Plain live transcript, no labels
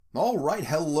All right,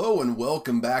 hello and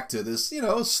welcome back to this,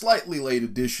 slightly late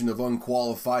edition of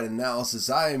Unqualified Analysis.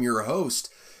 I am your host,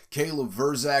 Caleb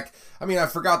Verzak. I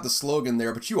forgot the slogan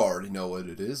there, but you already know what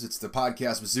it is. It's the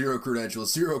podcast with zero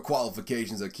credentials, zero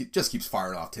qualifications that just keeps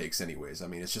firing off takes anyways.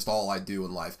 It's just all I do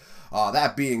in life.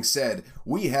 That being said,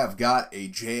 we have got a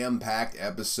jam-packed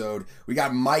episode. We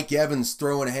got Mike Evans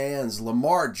throwing hands,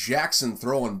 Lamar Jackson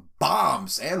throwing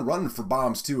bombs, and running for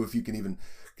bombs too, if you can even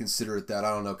consider it that.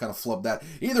 I don't know, kind of flub that.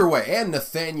 Either way, and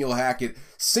Nathaniel Hackett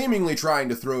seemingly trying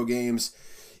to throw games.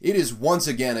 It is once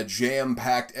again a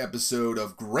jam-packed episode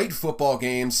of great football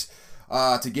games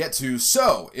to get to.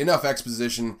 So, enough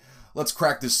exposition. Let's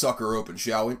crack this sucker open,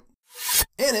 shall we?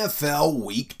 NFL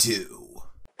Week 2.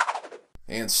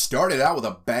 And started out with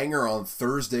a banger on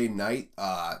Thursday night.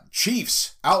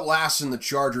 Chiefs outlasting the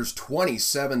Chargers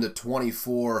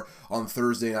 27-24 on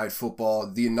Thursday Night Football.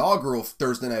 The inaugural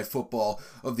Thursday Night Football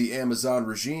of the Amazon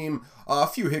regime. A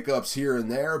few hiccups here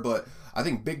and there, but I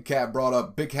think Big Cap and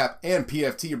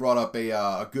PFT brought up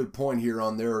a good point here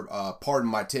on their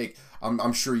pardon my take.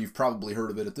 I'm sure you've probably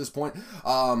heard of it at this point.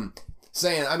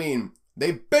 Saying,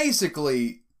 they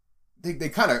basically... They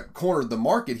kind of cornered the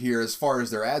market here as far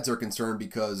as their ads are concerned,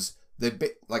 because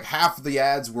half of the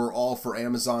ads were all for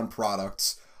Amazon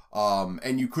products,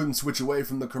 and you couldn't switch away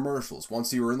from the commercials.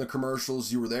 Once you were in the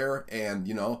commercials, you were there, and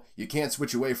you can't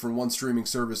switch away from one streaming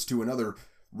service to another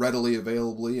readily,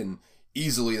 availably, and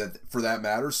easily for that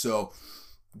matter. So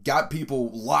got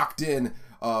people locked in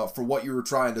for what you were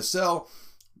trying to sell.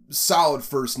 Solid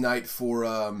first night for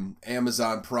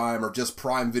Amazon Prime, or just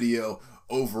Prime Video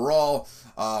overall.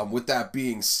 With that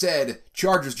being said,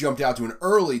 Chargers jumped out to an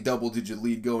early double-digit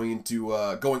lead going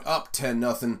up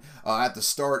 10-0 at the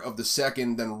start of the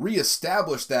second, then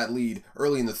reestablished that lead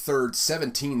early in the third,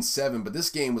 17-7. But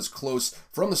this game was close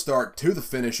from the start to the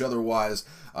finish. Otherwise,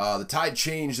 the tide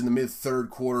changed in the mid-third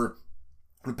quarter.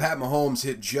 Pat Mahomes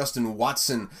hit Justin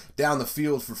Watson down the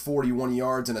field for 41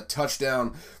 yards and a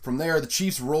touchdown. From there, the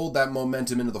Chiefs rolled that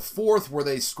momentum into the fourth, where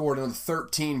they scored another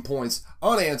 13 points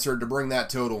unanswered to bring that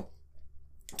total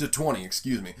to 20,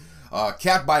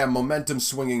 capped by a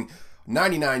momentum-swinging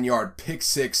 99-yard pick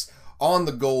six on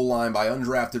the goal line by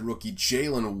undrafted rookie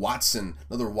Jalen Watson.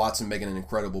 Another Watson making an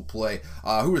incredible play,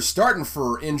 who was starting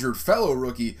for injured fellow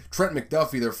rookie Trent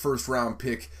McDuffie, their first-round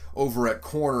pick over at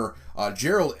corner.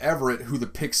 Gerald Everett, who the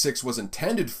pick six was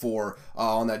intended for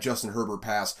on that Justin Herbert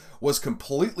pass, was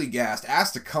completely gassed,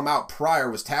 asked to come out prior,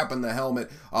 was tapping the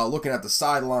helmet, looking at the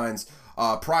sidelines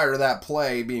prior to that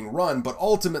play being run, but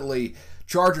ultimately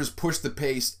Chargers pushed the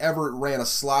pace. Everett ran a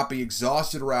sloppy,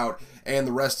 exhausted route, and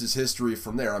the rest is history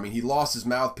from there. He lost his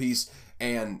mouthpiece,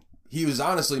 and he was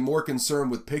honestly more concerned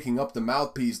with picking up the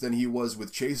mouthpiece than he was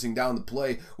with chasing down the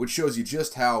play, which shows you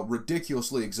just how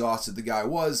ridiculously exhausted the guy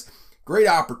was. Great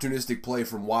opportunistic play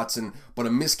from Watson, but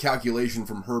a miscalculation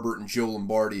from Herbert and Joe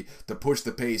Lombardi to push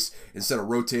the pace instead of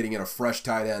rotating in a fresh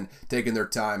tight end, taking their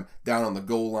time down on the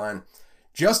goal line.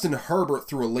 Justin Herbert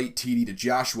threw a late TD to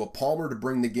Joshua Palmer to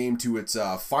bring the game to its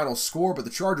final score, but the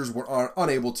Chargers were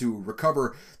unable to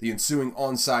recover the ensuing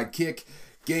onside kick.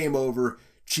 Game over.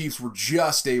 Chiefs were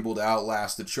just able to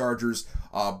outlast the Chargers.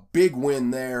 Big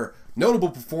win there. Notable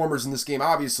performers in this game,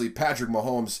 obviously, Patrick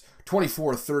Mahomes,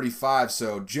 24-35,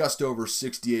 so just over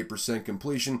 68%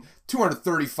 completion,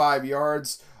 235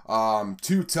 yards, 2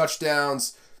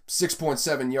 touchdowns,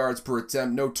 6.7 yards per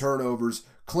attempt, no turnovers.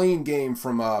 Clean game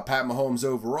from Pat Mahomes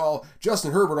overall.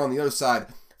 Justin Herbert on the other side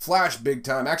flashed big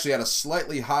time. Actually had a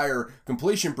slightly higher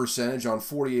completion percentage on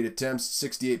 48 attempts,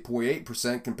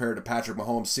 68.8% compared to Patrick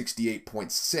Mahomes,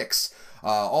 68.6%.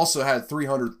 Also had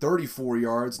 334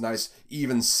 yards, nice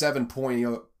even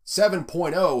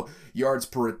 7.0 yards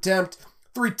per attempt,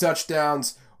 3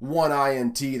 touchdowns, 1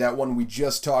 INT, that one we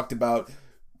just talked about.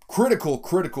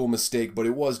 Critical mistake, but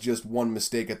it was just one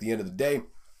mistake at the end of the day.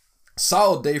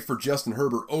 Solid day for Justin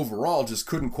Herbert overall, just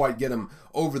couldn't quite get him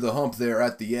over the hump there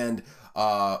at the end.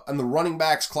 And the running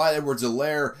backs, Clyde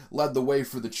Edwards-Helaire led the way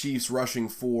for the Chiefs, rushing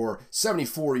for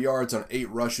 74 yards on 8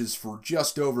 rushes for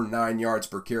just over 9 yards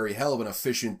per carry. Hell of an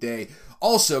efficient day.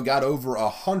 Also got over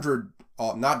 100,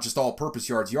 not just all-purpose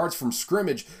yards from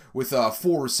scrimmage with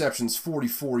 4 receptions,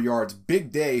 44 yards.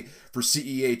 Big day for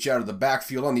CEH out of the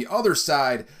backfield. On the other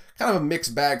side, kind of a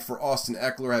mixed bag for Austin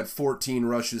Ekeler, had 14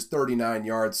 rushes, 39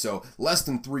 yards, so less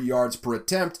than 3 yards per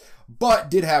attempt, but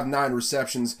did have 9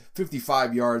 receptions,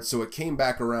 55 yards, so it came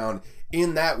back around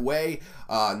in that way.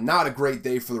 Not a great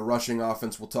day for the rushing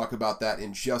offense. We'll talk about that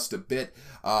in just a bit.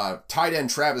 Tight end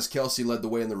Travis Kelce led the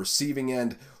way in the receiving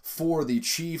end for the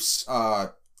Chiefs.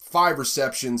 5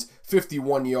 receptions,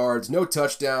 51 yards, no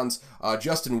touchdowns.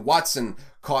 Justin Watson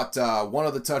caught one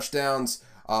of the touchdowns.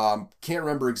 Can't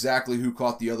remember exactly who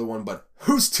caught the other one, but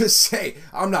who's to say?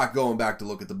 I'm not going back to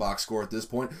look at the box score at this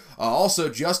point. Also,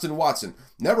 Justin Watson.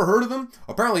 Never heard of him.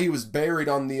 Apparently, he was buried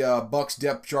on the Bucks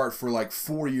depth chart for like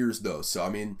 4 years, though. So, I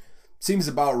mean, seems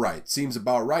about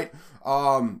right.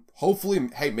 Hopefully,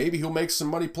 hey, maybe he'll make some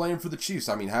money playing for the Chiefs.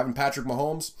 I mean, having Patrick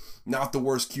Mahomes, not the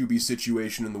worst QB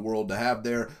situation in the world to have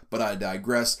there, but I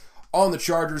digress. On the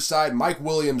Chargers side, Mike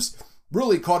Williams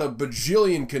really caught a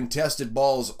bajillion contested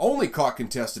balls, only caught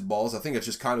contested balls. I think it's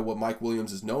just kind of what Mike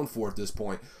Williams is known for at this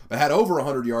point. But had over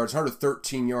 100 yards,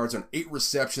 113 yards on 8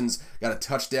 receptions, got a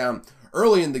touchdown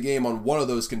early in the game on one of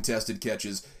those contested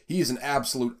catches. He is an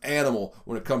absolute animal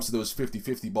when it comes to those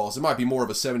 50-50 balls. It might be more of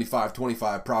a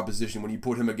 75-25 proposition when you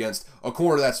put him against a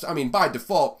corner that's, I mean, by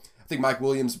default, I think Mike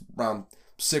Williams around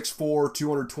 6'4",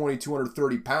 220,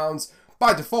 230 pounds.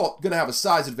 By default, going to have a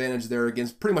size advantage there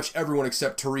against pretty much everyone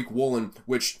except Tariq Woolen,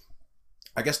 which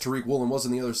I guess Tariq Woolen was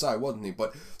on the other side, wasn't he?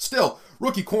 But still,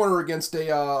 rookie corner against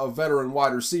a veteran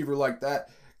wide receiver like that,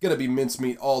 going to be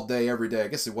mincemeat all day, every day. I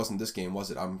guess it wasn't this game, was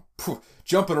it? I'm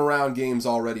jumping around games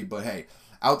already, but hey,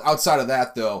 outside of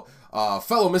that, though,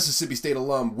 fellow Mississippi State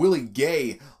alum Willie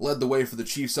Gay led the way for the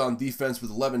Chiefs on defense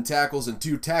with 11 tackles and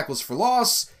 2 tackles for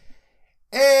loss,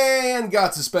 and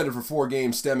got suspended for 4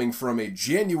 games stemming from a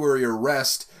January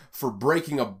arrest for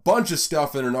breaking a bunch of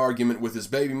stuff in an argument with his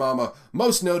baby mama,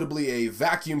 most notably a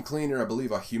vacuum cleaner. I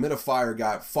believe a humidifier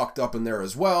got fucked up in there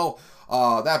as well.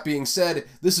 That being said,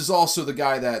 this is also the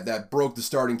guy that broke the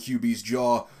starting QB's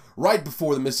jaw right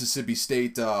before the Mississippi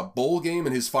State bowl game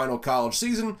in his final college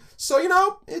season. So, you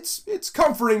know, it's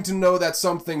comforting to know that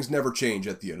some things never change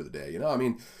at the end of the day. You know, I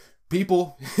mean,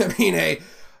 people, hey,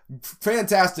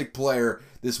 fantastic player,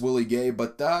 this Willie Gay,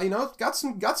 but you know, got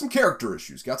some character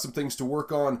issues, got some things to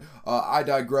work on. I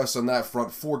digress on that front.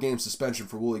 4-game suspension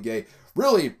for Willie Gay.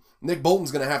 Really, Nick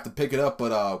Bolton's going to have to pick it up,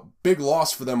 but big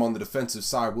loss for them on the defensive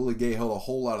side. Willie Gay held a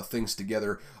whole lot of things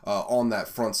together on that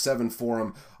front 7 for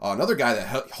him. Another guy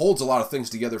that holds a lot of things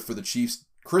together for the Chiefs,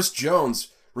 Chris Jones,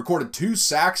 recorded 2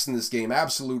 sacks in this game.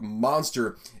 Absolute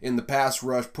monster in the pass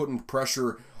rush, putting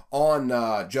pressure on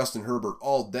Justin Herbert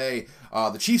all day.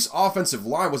 The Chiefs' offensive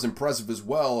line was impressive as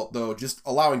well, though, just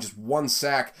allowing just 1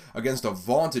 sack against a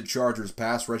vaunted Chargers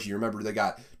pass rush. You remember they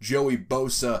got Joey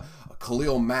Bosa,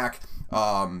 Khalil Mack.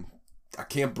 I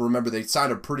can't remember. They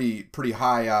signed a pretty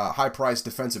high-priced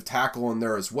defensive tackle in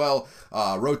there as well.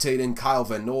 Rotate in Kyle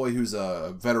Van Noy, who's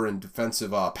a veteran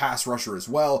defensive pass rusher as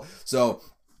well. So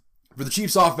for the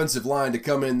Chiefs' offensive line to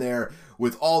come in there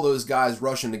with all those guys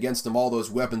rushing against them, all those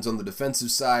weapons on the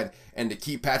defensive side, and to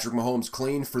keep Patrick Mahomes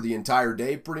clean for the entire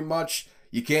day pretty much,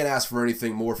 you can't ask for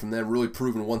anything more from them. Really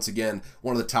proven once again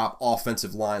one of the top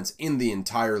offensive lines in the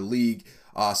entire league.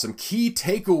 Some key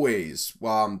takeaways.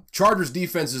 Chargers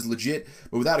defense is legit,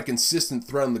 but without a consistent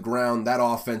threat on the ground, that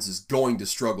offense is going to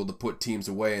struggle to put teams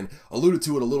away, and alluded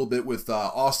to it a little bit with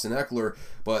Austin Eckler,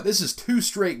 but this is 2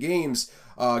 straight games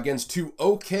against 2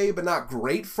 okay but not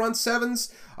great front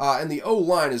sevens, and the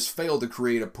O-line has failed to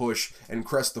create a push and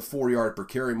crest the 4-yard per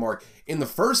carry mark. In the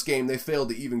first game, they failed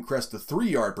to even crest the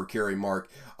 3-yard per carry mark.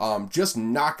 Just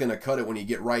not going to cut it when you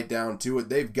get right down to it.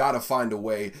 They've got to find a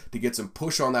way to get some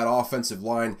push on that offensive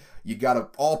line. You got an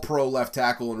all-pro left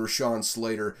tackle in Rashawn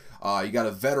Slater. You got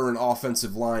a veteran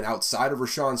offensive line outside of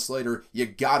Rashawn Slater. You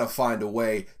got to find a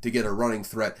way to get a running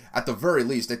threat at the very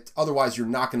least. Otherwise, you're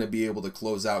not going to be able to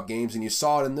close out games, and you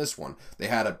saw it in this one. They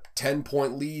had a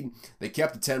 10-point lead. They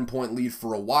kept a 10-point lead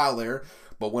for a while there,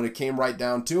 but when it came right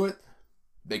down to it,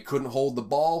 they couldn't hold the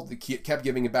ball. They kept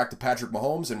giving it back to Patrick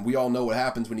Mahomes, and we all know what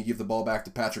happens when you give the ball back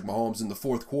to Patrick Mahomes in the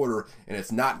 4th quarter, and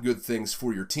it's not good things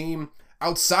for your team.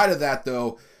 Outside of that,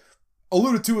 though,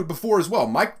 alluded to it before as well,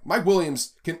 Mike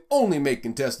Williams can only make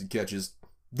contested catches.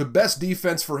 The best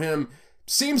defense for him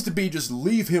seems to be just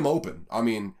leave him open. I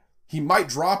mean, he might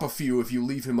drop a few if you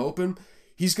leave him open.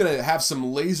 He's going to have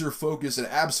some laser focus and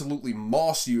absolutely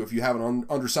moss you if you have an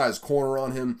undersized corner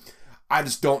on him. I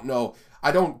just don't know.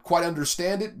 I don't quite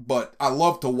understand it, but I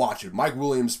love to watch it. Mike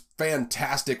Williams,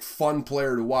 fantastic, fun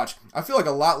player to watch. I feel like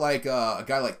a lot like a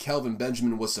guy like Kelvin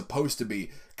Benjamin was supposed to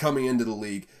be coming into the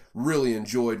league. Really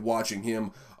enjoyed watching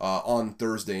him on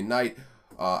Thursday night.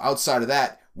 Outside of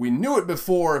that, we knew it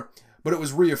before, but it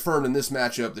was reaffirmed in this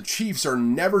matchup. The Chiefs are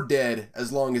never dead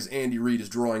as long as Andy Reid is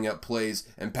drawing up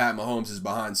plays and Pat Mahomes is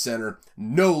behind center.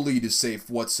 No lead is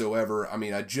safe whatsoever. I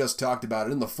mean, I just talked about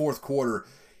it. In the 4th quarter,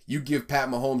 you give Pat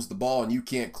Mahomes the ball and you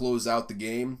can't close out the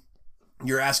game,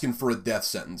 you're asking for a death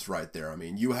sentence right there. I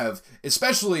mean, you have,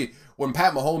 especially when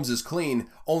Pat Mahomes is clean,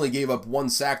 only gave up 1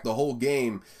 sack the whole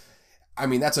game. I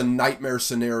mean, that's a nightmare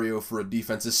scenario for a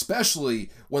defense,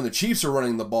 especially when the Chiefs are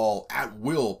running the ball at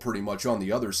will pretty much on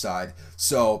the other side.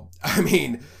 So, I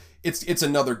mean, it's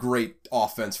another great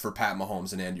offense for Pat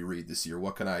Mahomes and Andy Reid this year.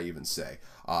 What can I even say?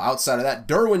 Outside of that,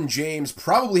 Derwin James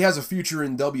probably has a future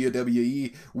in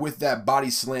WWE with that body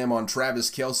slam on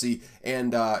Travis Kelce.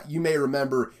 And you may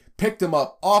remember, picked him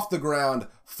up off the ground,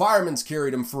 fireman's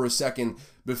carried him for a second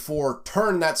before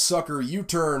turn that sucker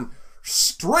U-turn,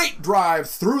 straight drive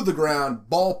through the ground,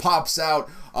 ball pops out,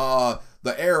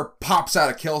 the air pops out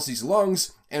of Kelce's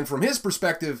lungs, and from his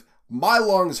perspective, my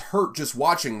lungs hurt just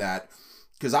watching that,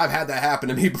 because I've had that happen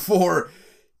to me before.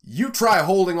 You try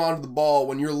holding on to the ball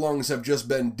when your lungs have just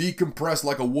been decompressed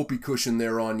like a whoopee cushion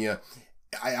there on you.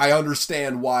 I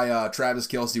understand why Travis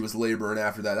Kelce was laboring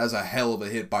after that. That's a hell of a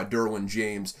hit by Derwin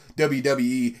James.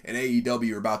 WWE and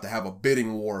AEW are about to have a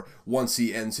bidding war once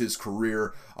he ends his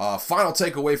career. Final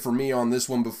takeaway for me on this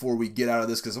one before we get out of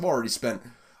this, because I've already spent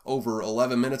over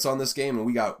 11 minutes on this game, and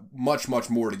we got much, much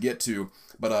more to get to.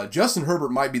 But Justin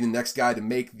Herbert might be the next guy to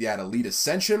make that elite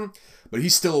ascension, but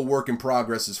he's still a work in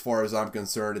progress as far as I'm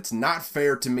concerned. It's not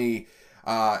fair to me,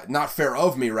 not fair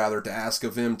of me, rather, to ask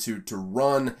of him to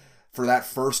run for that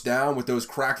first down with those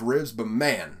cracked ribs, but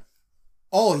man,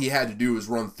 all he had to do was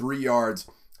run 3 yards,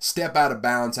 step out of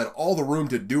bounds, had all the room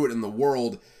to do it in the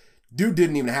world. Dude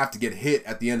didn't even have to get hit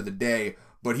at the end of the day,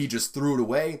 but he just threw it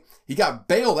away. He got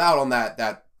bailed out on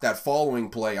that following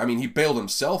play. I mean, he bailed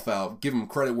himself out, give him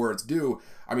credit where it's due.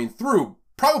 I mean, threw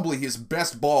probably his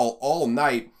best ball all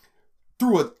night,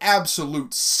 threw an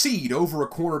absolute seed over a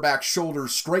cornerback's shoulder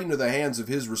straight into the hands of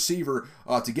his receiver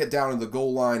to get down to the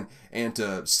goal line and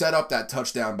to set up that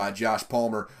touchdown by Josh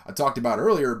Palmer I talked about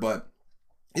earlier, but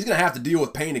he's going to have to deal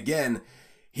with pain again.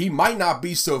 He might not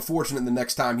be so fortunate the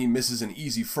next time he misses an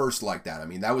easy first like that. I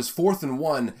mean, that was 4th and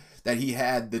 1 that he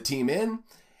had the team in,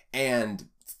 and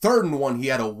 3rd and 1 he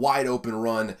had a wide open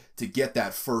run to get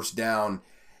that first down.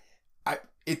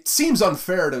 It seems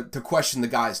unfair to question the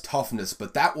guy's toughness,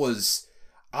 but that was...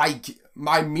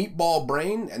 my meatball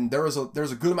brain, and there's a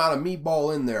good amount of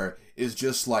meatball in there, is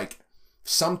just like,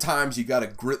 sometimes you gotta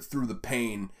grit through the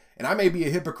pain, and I may be a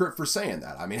hypocrite for saying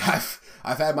that. I mean,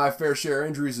 I've had my fair share of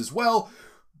injuries as well,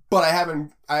 but I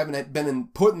haven't been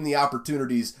put in the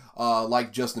opportunities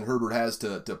like Justin Herbert has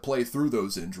to play through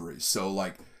those injuries. So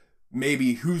like,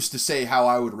 maybe who's to say how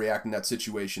I would react in that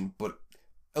situation? But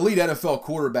elite NFL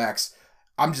quarterbacks,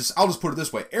 I'll just put it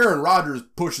this way: Aaron Rodgers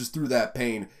pushes through that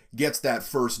pain, gets that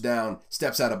first down,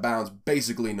 steps out of bounds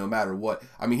basically no matter what.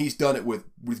 I mean, he's done it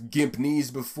with gimp knees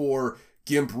before,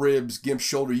 gimp ribs, gimp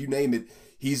shoulder, you name it.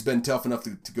 He's been tough enough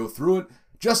to go through it.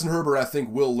 Justin Herbert, I think,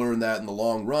 will learn that in the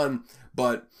long run.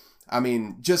 But,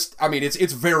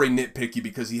 it's very nitpicky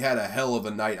because he had a hell of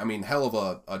a night. I mean, hell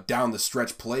of a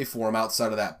down-the-stretch play for him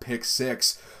outside of that pick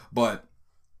six. But,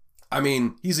 I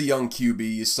mean, he's a young QB.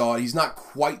 You saw it. He's not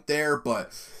quite there,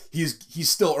 but he's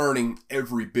still earning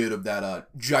every bit of that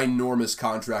ginormous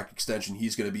contract extension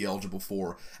he's going to be eligible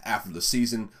for after the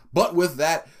season. But with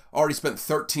that, already spent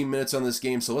 13 minutes on this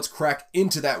game, so let's crack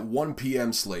into that 1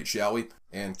 p.m. slate, shall we?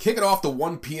 And kicking off the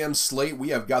 1 p.m. slate, we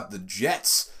have got the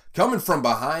Jets coming from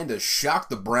behind to shock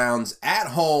the Browns at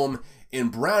home in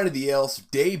Brownie the Elf's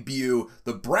debut.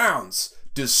 The Browns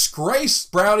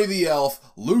disgraced Brownie the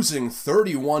Elf, losing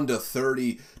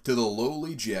 31-30 to the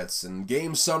lowly Jets. And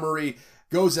game summary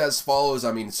goes as follows.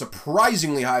 I mean,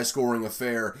 surprisingly high-scoring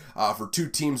affair for two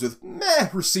teams with meh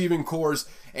receiving cores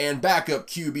and backup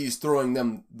QBs throwing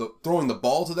the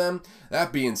ball to them.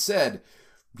 That being said,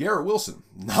 Garrett Wilson,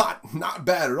 not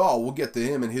bad at all. We'll get to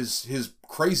him and his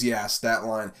crazy-ass stat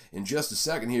line in just a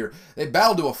second here. They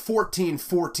battled to a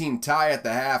 14-14 tie at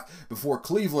the half before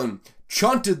Cleveland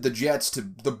chunted the Jets to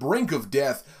the brink of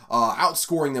death,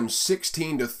 outscoring them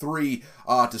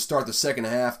 16-3 to start the second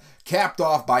half, capped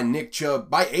off by a Nick Chubb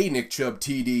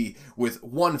TD with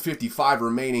 1:55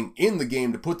 remaining in the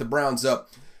game to put the Browns up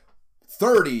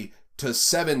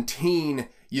 30-17.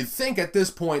 You'd think at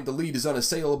this point the lead is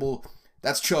unassailable.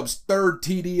 That's Chubb's third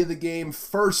TD of the game,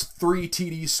 first 3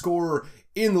 TD scorer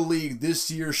in the league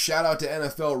this year. Shout out to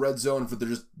NFL Red Zone for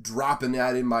just dropping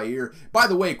that in my ear. By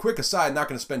the way, quick aside, not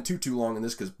going to spend too long on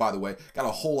this because, by the way, got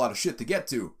a whole lot of shit to get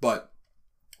to. But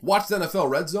watch the NFL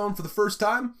Red Zone for the first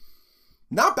time.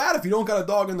 Not bad if you don't got a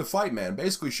dog in the fight, man.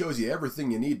 Basically shows you everything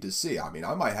you need to see. I mean,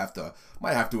 I might have to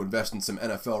invest in some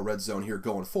NFL Red Zone here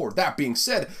going forward. That being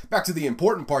said, back to the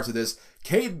important parts of this.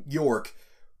 Cade York,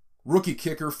 rookie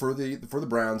kicker for the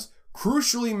Browns,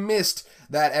 crucially missed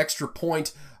that extra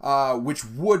point, which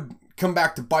would come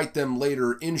back to bite them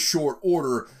later in short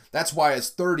order. That's why it's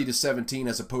 30-17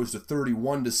 as opposed to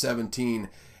 31-17.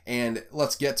 And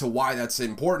let's get to why that's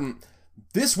important.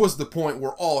 This was the point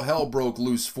where all hell broke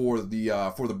loose for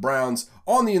the Browns.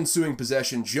 On the ensuing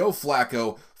possession, Joe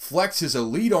Flacco flexed his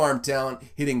elite arm talent,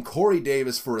 hitting Corey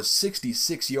Davis for a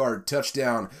 66-yard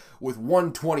touchdown with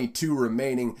 1:22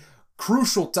 remaining.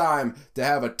 Crucial time to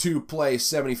have a two-play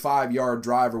 75-yard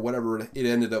drive or whatever it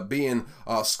ended up being.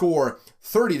 Score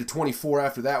 30-24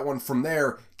 after that one. From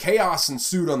there, chaos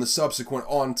ensued on the subsequent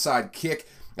onside kick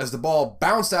as the ball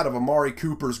bounced out of Amari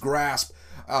Cooper's grasp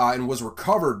and was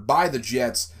recovered by the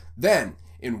Jets. Then,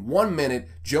 in 1 minute,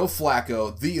 Joe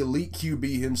Flacco, the elite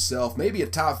QB himself, maybe a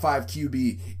top 5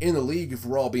 QB in the league if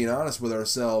we're all being honest with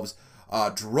ourselves,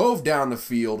 drove down the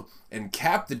field and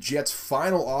capped the Jets'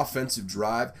 final offensive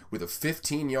drive with a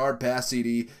 15-yard pass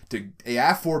CD to a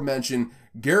aforementioned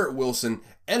Garrett Wilson.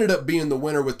 Ended up being the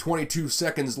winner with 22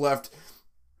 seconds left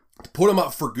to put him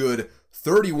up for good,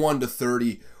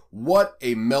 31-30. What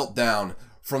a meltdown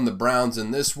from the Browns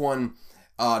in this one.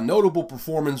 Notable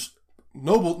performances,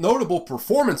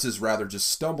 just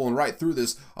stumbling right through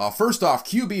this. First off,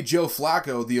 QB Joe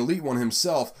Flacco, the elite one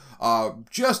himself,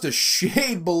 just a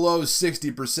shade below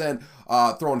 60%,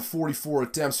 throwing 44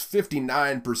 attempts,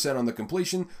 59% on the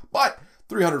completion, but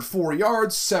 304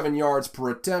 yards, 7 yards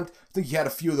per attempt. I think he had a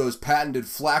few of those patented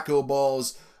Flacco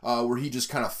balls where he just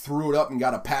kind of threw it up and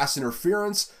got a pass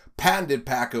interference. Patented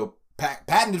Flacco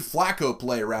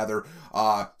play, rather.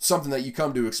 Something that you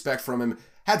come to expect from him.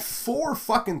 Had 4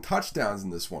 fucking touchdowns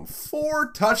in this one.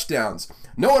 4 touchdowns.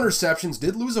 No interceptions.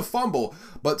 Did lose a fumble,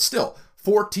 but still,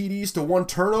 4 TDs to 1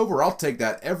 turnover. I'll take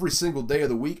that every single day of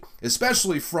the week,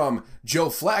 especially from Joe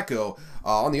Flacco.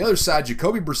 On the other side,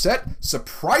 Jacoby Brissett,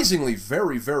 surprisingly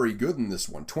very, very good in this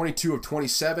one. 22 of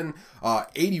 27,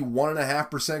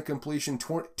 81.5% completion,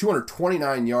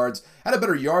 229 yards. Had a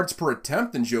better yards per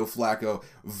attempt than Joe Flacco.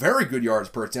 Very good yards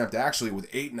per attempt, actually,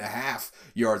 with 8.5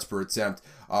 yards per attempt.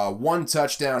 1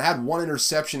 touchdown, had 1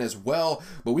 interception as well,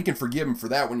 but we can forgive him for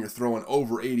that when you're throwing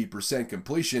over 80%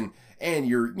 completion, and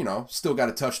you're, still got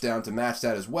a touchdown to match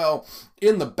that as well.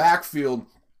 In the backfield,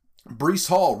 Breece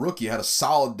Hall, rookie, had a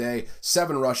solid day.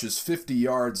 7 rushes, 50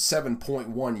 yards,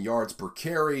 7.1 yards per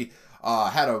carry.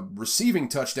 Had a receiving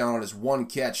touchdown on his 1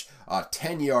 catch,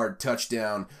 10-yard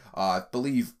touchdown, I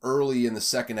believe early in the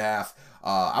second half.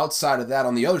 Outside of that,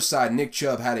 on the other side, Nick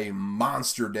Chubb had a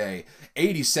monster day.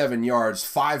 87 yards,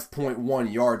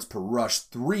 5.1 yards per rush,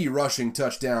 3 rushing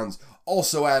touchdowns.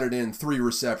 Also added in 3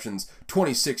 receptions,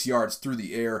 26 yards through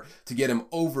the air to get him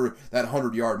over that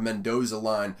 100-yard Mendoza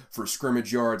line for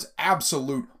scrimmage yards.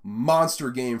 Absolute monster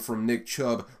game from Nick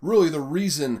Chubb. Really the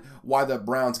reason why the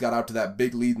Browns got out to that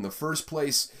big lead in the first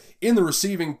place. In the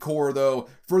receiving core, though,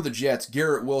 for the Jets,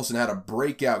 Garrett Wilson had a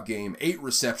breakout game. 8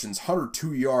 receptions,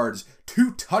 102 yards,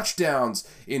 2 touchdowns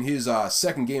in his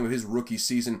second game of his rookie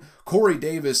season. Corey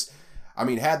Davis,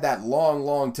 had that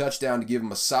long touchdown to give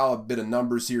him a solid bit of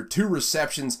numbers here. 2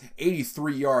 receptions,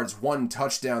 83 yards, 1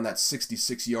 touchdown, that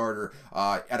 66-yarder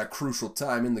at a crucial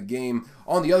time in the game.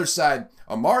 On the other side,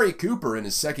 Amari Cooper in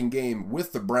his second game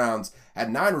with the Browns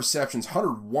had 9 receptions,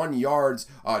 101 yards,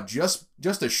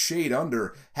 just a shade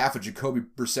under half of Jacoby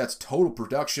Brissett's total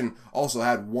production. Also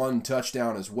had 1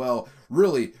 touchdown as well.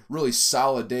 Really, really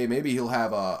solid day. Maybe he'll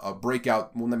have a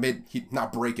breakout. Well,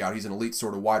 not breakout. He's an elite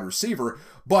sort of wide receiver,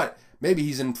 but maybe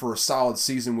he's in for a solid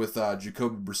season with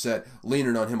Jacoby Brissett,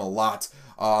 leaning on him a lot.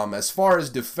 As far as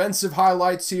defensive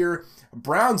highlights here,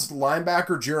 Browns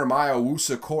linebacker Jeremiah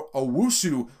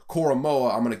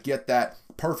Owusu-Koramoah, I'm going to get that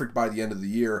perfect by the end of the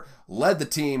year, led the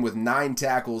team with 9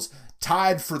 tackles,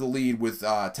 tied for the lead with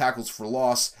tackles for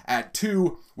loss at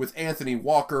 2 with Anthony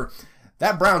Walker.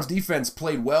 That Browns defense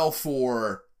played well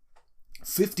for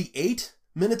 58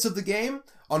 minutes of the game.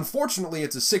 Unfortunately,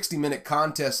 it's a 60-minute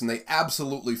contest, and they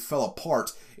absolutely fell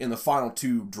apart in the final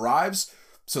 2 drives.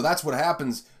 So that's what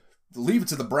happens. Leave it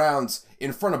to the Browns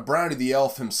in front of Brownie the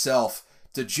Elf himself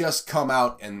to just come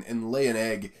out and lay an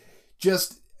egg.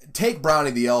 Just take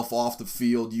Brownie the Elf off the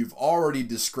field. You've already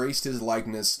disgraced his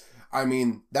likeness.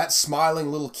 That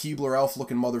smiling little Keebler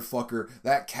elf-looking motherfucker,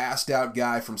 that cast-out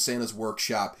guy from Santa's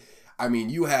Workshop,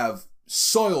 you have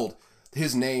soiled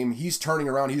his name. He's turning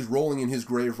around. He's rolling in his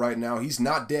grave right now. He's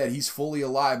not dead. He's fully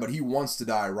alive, but he wants to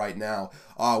die right now.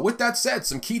 With that said,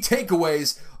 some key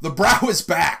takeaways. The brow is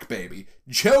back, baby.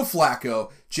 Joe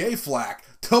Flacco, Jay Flack,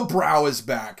 the brow is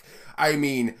back.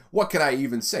 What can I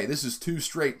even say? This is 2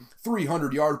 straight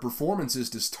 300-yard performances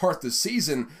to start the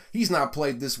season. He's not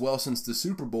played this well since the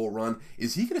Super Bowl run.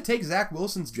 Is he going to take Zach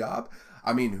Wilson's job?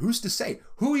 Who's to say?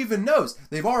 Who even knows?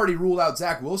 They've already ruled out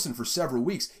Zach Wilson for several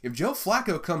weeks. If Joe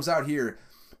Flacco comes out here,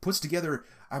 puts together,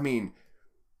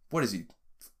 what is he?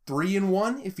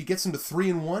 3-1. If he gets them to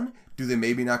 3-1, do they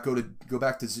maybe not go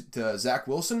back to Zach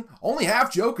Wilson? Only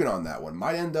half joking on that one.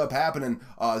 Might end up happening.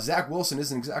 Zach Wilson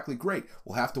isn't exactly great.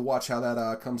 We'll have to watch how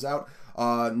that comes out.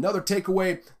 Another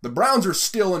takeaway, the Browns are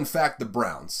still, in fact, the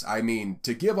Browns. I mean,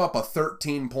 to give up a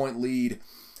 13-point lead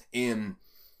in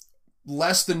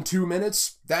less than 2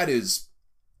 minutes, that is,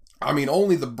 I mean,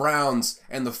 only the Browns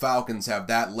and the Falcons have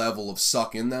that level of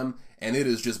suck in them, and it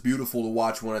is just beautiful to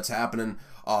watch when it's happening.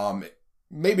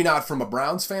 Maybe not from a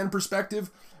Browns fan perspective,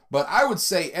 but I would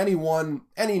say any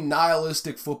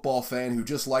nihilistic football fan who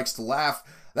just likes to laugh,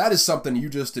 that is something you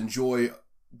just enjoy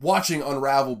watching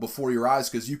unravel before your eyes,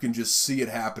 because you can just see it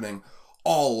happening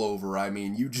all over. I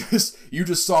mean, you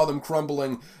just saw them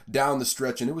crumbling down the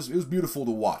stretch, and it was beautiful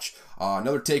to watch.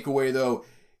 Another takeaway, though,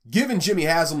 given Jimmy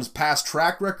Haslam's past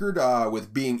track record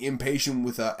with being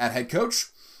impatient at head coach,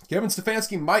 Kevin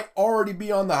Stefanski might already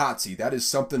be on the hot seat. That is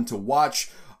something to watch.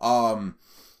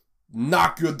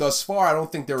 Not good thus far. I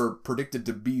don't think they were predicted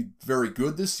to be very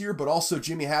good this year, but also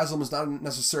Jimmy Haslam is not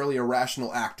necessarily a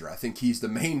rational actor. I think he's the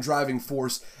main driving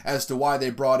force as to why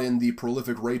they brought in the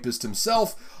prolific rapist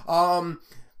himself.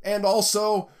 And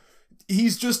also,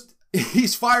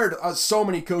 he's fired so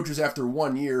many coaches after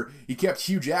 1 year. He kept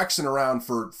Hugh Jackson around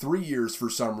for 3 years for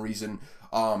some reason.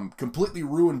 Completely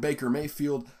ruined Baker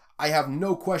Mayfield. I have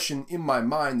no question in my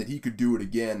mind that he could do it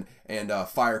again and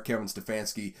fire Kevin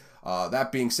Stefanski.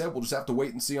 That being said, we'll just have to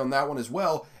wait and see on that one as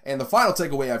well. And the final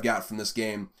takeaway I've got from this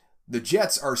game, the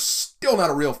Jets are still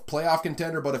not a real playoff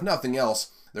contender, but if nothing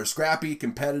else, they're scrappy,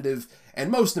 competitive,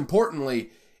 and most importantly,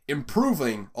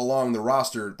 improving along the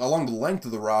length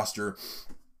of the roster.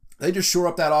 They just shore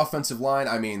up that offensive line.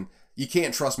 I mean, you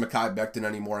can't trust Mekhi Becton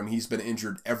anymore. I mean, he's been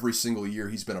injured every single year.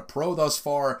 He's been a pro thus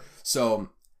far, so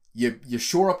you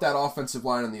shore up that offensive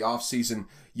line in the offseason.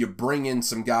 You bring in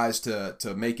some guys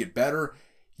to make it better.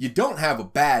 You don't have a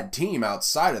bad team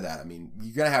outside of that. I mean,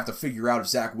 you're going to have to figure out if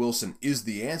Zach Wilson is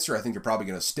the answer. I think you're probably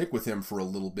going to stick with him for a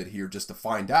little bit here just to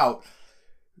find out.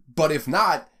 But if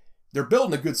not, they're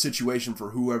building a good situation for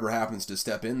whoever happens to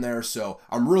step in there. So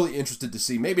I'm really interested to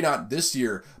see, maybe not this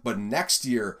year, but next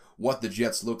year, what the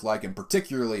Jets look like, and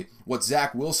particularly what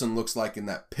Zach Wilson looks like in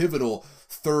that pivotal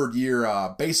third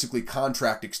year, basically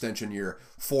contract extension year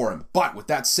for him. But with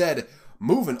that said,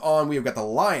 moving on, we have got the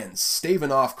Lions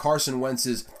staving off Carson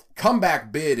Wentz's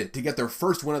comeback bid to get their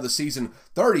first win of the season,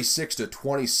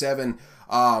 36-27.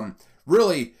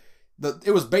 Really,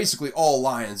 it was basically all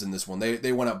Lions in this one.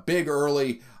 They went up big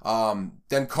early.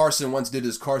 Then Carson Wentz did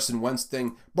his Carson Wentz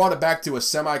thing, brought it back to a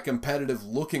semi-competitive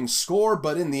looking score,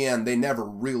 but in the end, they never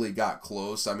really got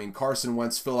close. I mean, Carson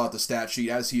Wentz filled out the stat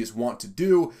sheet as he is wont to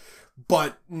do,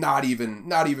 but not even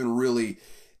really.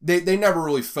 They never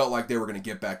really felt like they were going to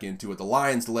get back into it. The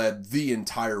Lions led the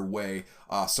entire way.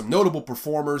 Some notable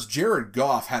performers. Jared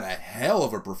Goff had a hell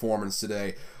of a performance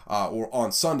today, or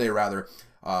on Sunday rather.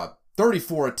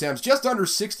 34 attempts, just under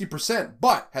 60%,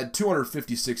 but had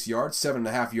 256 yards,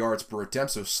 7.5 yards per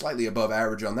attempt, so slightly above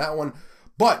average on that one.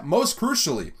 But most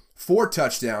crucially, 4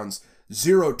 touchdowns,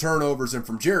 0 turnovers, and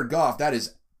from Jared Goff, that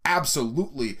is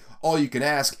absolutely all you can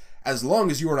ask. As long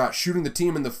as you are not shooting the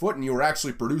team in the foot and you are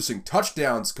actually producing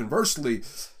touchdowns, conversely,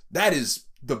 that is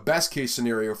the best case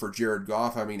scenario for Jared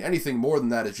Goff. I mean, anything more than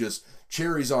that is just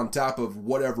cherries on top of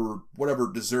whatever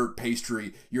dessert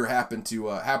pastry you're happen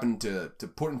to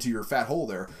put into your fat hole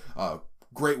there.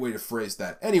 Great way to phrase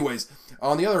that. Anyways,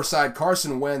 on the other side,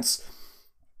 Carson Wentz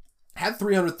had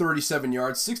 337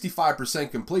 yards,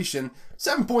 65% completion,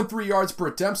 7.3 yards per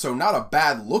attempt, so not a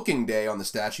bad looking day on the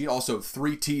stat sheet. Also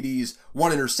 3 TDs,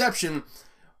 1 interception.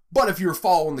 But if you're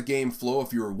following the game flow,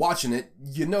 if you were watching it,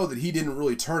 you know that he didn't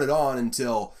really turn it on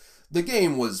until the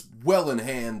game was well in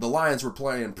hand. The Lions were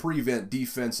playing prevent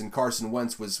defense, and Carson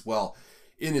Wentz was, well,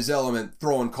 in his element,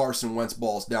 throwing Carson Wentz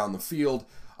balls down the field.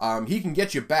 He can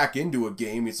get you back into a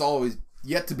game. It's always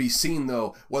yet to be seen,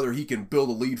 though, whether he can build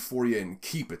a lead for you and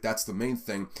keep it. That's the main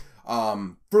thing.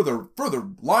 For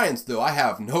the Lions, though, I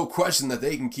have no question that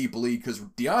they can keep a lead because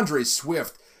DeAndre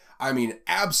Swift, I mean,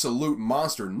 absolute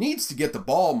monster, needs to get the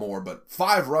ball more, but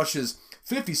 5 rushes,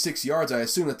 56 yards. I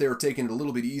assume that they were taking it a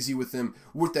little bit easy with him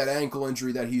with that ankle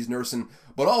injury that he's nursing.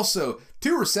 But also,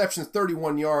 2 receptions,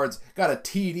 31 yards, got a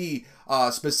TD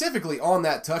specifically on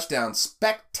that touchdown.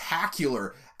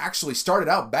 Spectacular. Actually started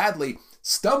out badly,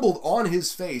 stumbled on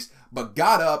his face, but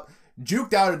got up,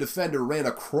 juked out a defender, ran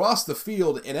across the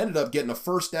field, and ended up getting a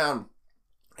first down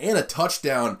and a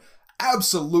touchdown.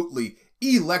 Absolutely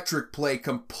electric play,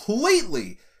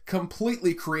 completely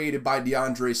created by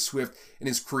DeAndre Swift and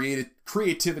his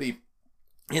creativity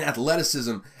and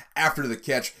athleticism after the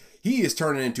catch. He is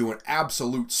turning into an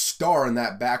absolute star in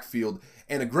that backfield.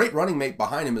 and a great running mate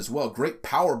behind him as well. Great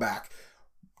power back.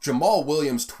 Jamal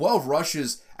Williams, 12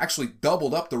 rushes, actually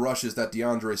doubled up the rushes that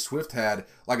DeAndre Swift had.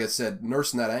 Like I said,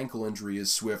 nursing that ankle injury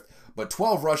is Swift. But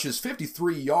 12 rushes,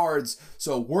 53 yards,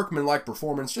 so workman-like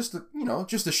performance, just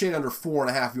a shade under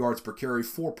 4.5 yards per carry,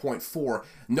 4.4.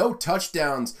 No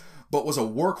touchdowns, but was a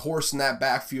workhorse in that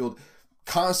backfield,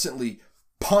 constantly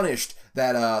punished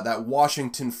that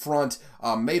Washington front,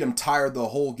 made him tired the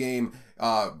whole game,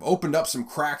 opened up some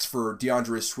cracks for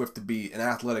DeAndre Swift to be an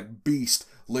athletic beast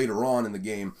later on in the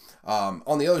game.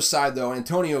 On the other side, though,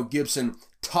 Antonio Gibson,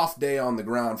 tough day on the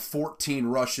ground, 14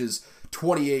 rushes,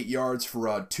 28 yards for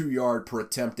a 2-yard per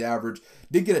attempt average.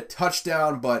 Did get a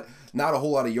touchdown, but not a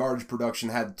whole lot of yardage production.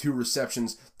 Had 2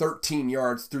 receptions, 13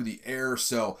 yards through the air,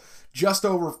 so just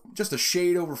a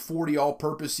shade over 40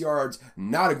 all-purpose yards.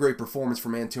 Not a great performance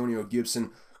from Antonio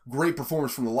Gibson. Great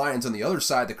performance from the Lions on the other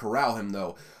side to corral him,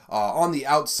 though. On the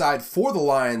outside for the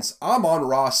Lions,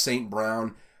 Amon-Ra St.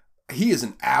 Brown. He is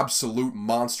an absolute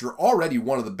monster, already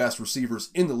one of the best receivers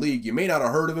in the league. You may not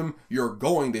have heard of him. You're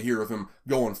going to hear of him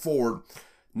going forward.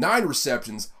 9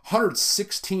 receptions,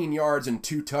 116 yards, and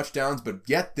 2 touchdowns. But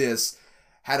get this,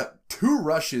 had 2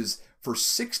 rushes for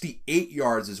 68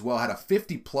 yards as well. Had a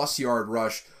 50-plus yard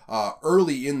rush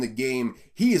early in the game.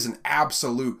 He is an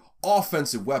absolute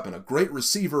offensive weapon. A great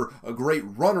receiver, a great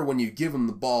runner when you give him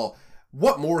the ball.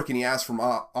 What more can he ask from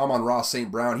Amon-Ra St.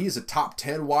 Brown? He is a top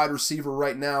 10 wide receiver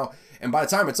right now, and by the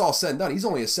time it's all said and done, he's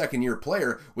only a second-year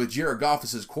player with Jared Goff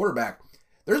as his quarterback.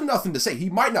 There's nothing to say. He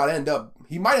might end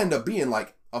up being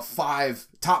like a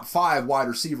top 5 wide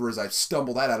receiver, as I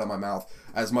stumble that out of my mouth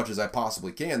as much as I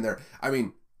possibly can there. I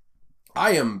mean,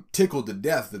 I am tickled to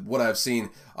death at what I've seen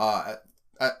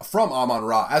from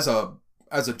Amon-Ra as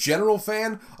a general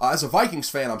fan. As a Vikings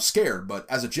fan, I'm scared, but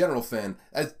as a general fan,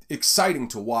 it's exciting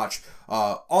to watch.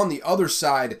 On the other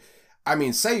side, I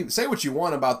mean, say what you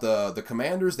want about the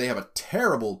Commanders. They have a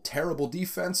terrible, terrible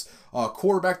defense,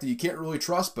 quarterback that you can't really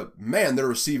trust, but man, their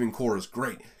receiving core is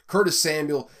great. Curtis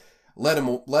Samuel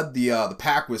led the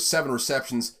pack with 7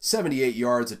 receptions, 78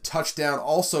 yards, a touchdown.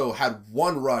 Also had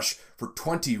 1 rush for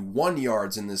 21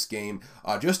 yards in this game.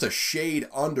 Just a shade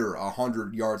under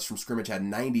 100 yards from scrimmage, had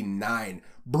 99.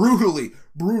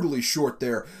 Brutally short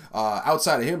there.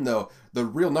 Outside of him, though, the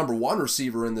real number 1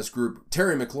 receiver in this group,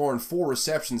 Terry McLaurin, 4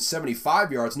 receptions,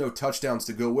 75 yards, no touchdowns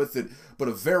to go with it, but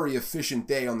a very efficient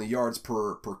day on the yards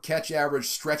per catch average,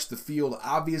 stretched the field,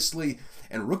 obviously,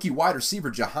 and rookie wide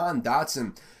receiver Jahan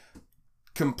Dotson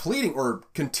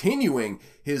continuing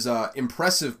his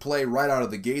impressive play right out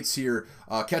of the gates here,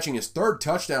 catching his 3rd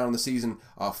touchdown in the season,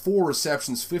 4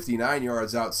 receptions, 59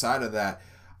 yards outside of that.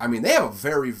 I mean, they have a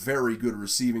very, very good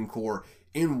receiving core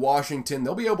in Washington.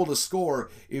 They'll be able to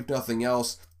score, if nothing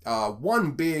else.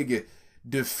 One big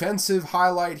defensive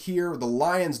highlight here, the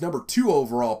Lions' number 2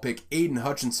 overall pick, Aiden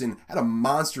Hutchinson, had a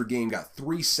monster game, got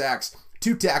 3 sacks,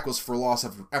 2 tackles for loss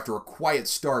after a quiet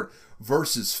start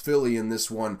versus Philly in this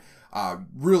one.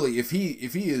 Really, if he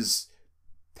is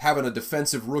having a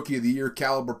defensive rookie of the year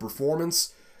caliber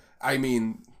performance, I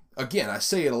mean, again, I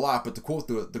say it a lot, but to quote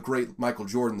the great Michael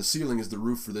Jordan, the ceiling is the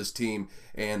roof for this team,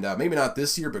 and maybe not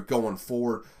this year, but going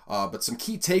forward. But some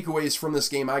key takeaways from this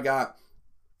game I got,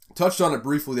 touched on it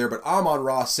briefly there, but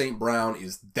Amon-Ra St. Brown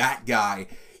is that guy.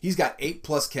 He's got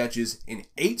 8+ catches in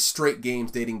 8 straight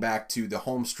games dating back to the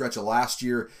home stretch of last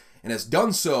year, and has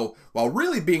done so while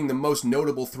really being the most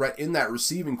notable threat in that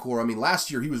receiving core. I mean, last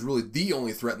year he was really the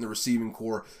only threat in the receiving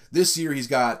core. This year he's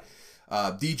got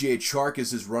DJ Chark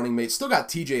as his running mate. Still got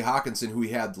TJ Hawkinson, who he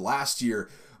had last year,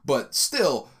 but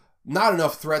still not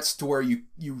enough threats to where you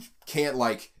can't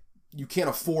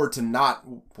afford to not.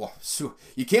 Well,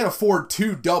 you can't afford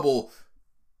to double.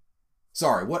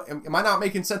 Sorry, what am I not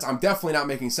making sense? I'm definitely not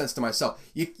making sense to myself.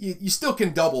 You still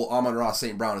can double Amon-Ra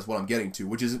St. Brown is what I'm getting to,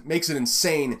 which makes it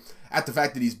insane at the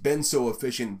fact that he's been so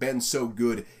efficient, been so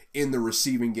good in the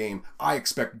receiving game. I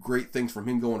expect great things from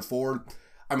him going forward.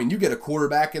 I mean, you get a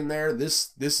quarterback in there,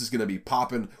 this is going to be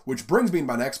popping, which brings me to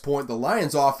my next point. The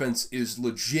Lions offense is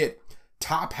legit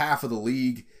top half of the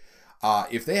league.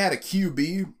 If they had a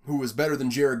QB who was better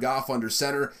than Jared Goff under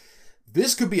center,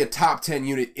 this could be a top 10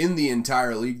 unit in the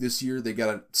entire league this year. They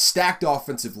got a stacked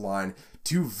offensive line,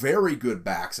 2 very good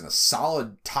backs, and a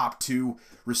solid top 2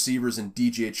 receivers in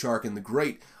DJ Chark and the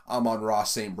great Amon-Ra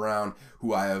St. Brown,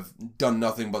 who I have done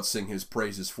nothing but sing his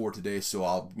praises for today, so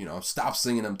I'll stop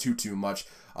singing him too much.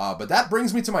 But that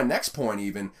brings me to my next point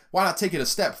even. Why not take it a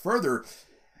step further?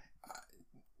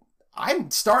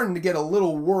 I'm starting to get a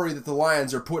little worried that the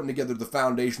Lions are putting together the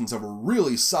foundations of a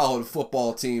really solid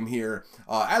football team here.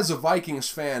 As a Vikings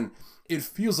fan, it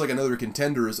feels like another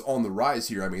contender is on the rise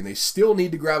here. I mean, they still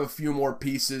need to grab a few more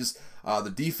pieces.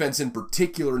 The defense in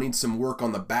particular needs some work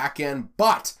on the back end,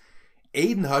 but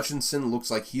Aiden Hutchinson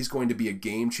looks like he's going to be a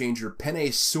game changer.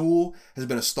 Penei Sewell has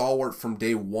been a stalwart from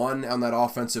day one on that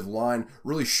offensive line,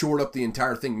 really shored up the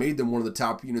entire thing, made them one of the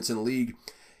top units in the league.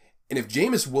 And if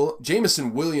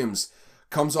Jameson Williams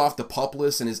comes off the PUP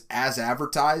list and is as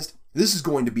advertised, this is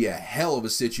going to be a hell of a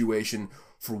situation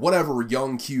for whatever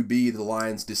young QB the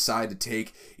Lions decide to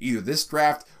take, either this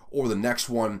draft or the next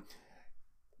one.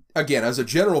 Again, as a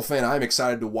general fan, I'm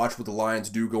excited to watch what the Lions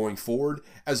do going forward.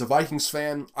 As a Vikings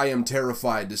fan, I am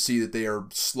terrified to see that they are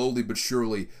slowly but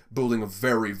surely building a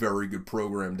very, very good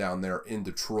program down there in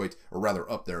Detroit, or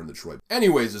rather up there in Detroit.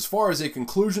 Anyways, as far as a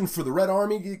conclusion for the Red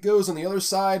Army goes on the other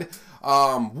side,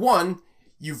 one,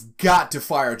 you've got to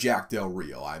fire Jack Del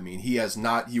Rio. I mean,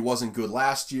 he wasn't good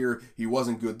last year. He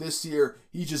wasn't good this year.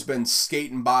 He's just been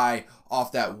skating by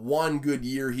off that one good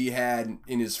year he had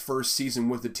in his first season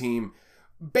with the team.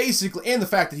 Basically, and the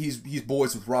fact that he's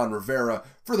boys with Ron Rivera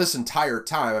for this entire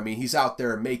time. I mean, he's out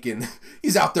there making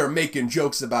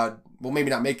jokes about, well,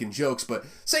 maybe not making jokes, but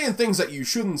saying things that you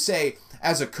shouldn't say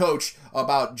as a coach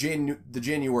about the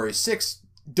January 6th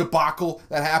debacle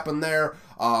that happened there.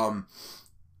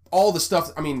 All the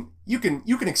stuff. I mean, you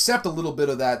can accept a little bit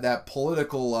of that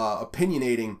political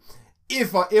opinionating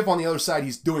if on the other side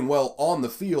he's doing well on the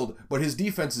field, but his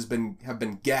defense have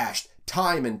been gashed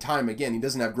time and time again. He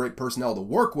doesn't have great personnel to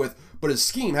work with, but his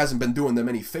scheme hasn't been doing them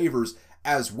any favors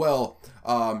as well.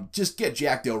 Just get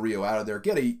Jack Del Rio out of there.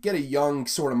 Get a young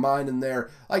sort of mind in there.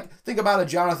 Like, think about a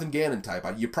Jonathan Gannon type.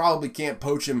 You probably can't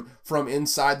poach him from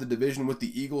inside the division with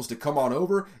the Eagles to come on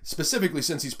over, specifically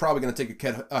since he's probably going to take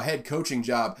a head coaching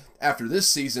job after this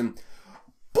season.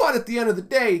 But at the end of the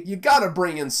day, you got to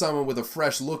bring in someone with a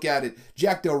fresh look at it.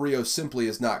 Jack Del Rio simply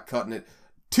is not cutting it.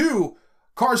 2,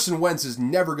 Carson Wentz is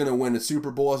never going to win a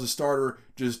Super Bowl as a starter.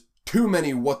 Just too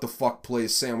many what-the-fuck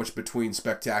plays sandwiched between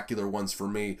spectacular ones for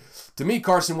me. To me,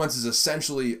 Carson Wentz is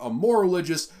essentially a more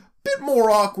religious, bit more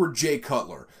awkward Jay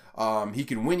Cutler. He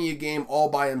can win you a game all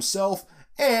by himself,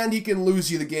 and he can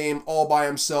lose you the game all by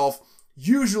himself,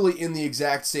 usually in the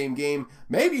exact same game,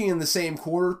 maybe in the same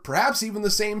quarter, perhaps even the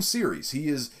same series. He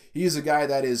is a guy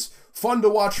that is fun to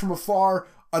watch from afar,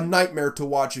 a nightmare to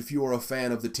watch if you are a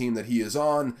fan of the team that he is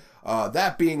on.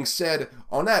 That being said,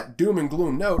 on that doom and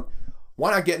gloom note,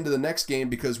 why not get into the next game,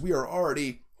 because we are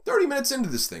already 30 minutes into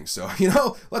this thing. So,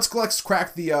 let's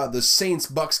crack the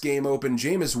Saints-Bucks game open.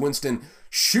 Jameis Winston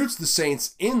shoots the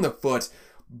Saints in the foot,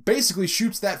 basically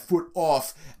shoots that foot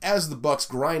off as the Bucks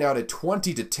grind out a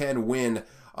 20-10 win.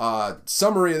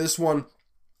 Summary of this one: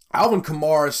 Alvin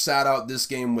Kamara sat out this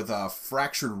game with a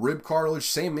fractured rib cartilage,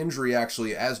 same injury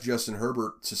actually as Justin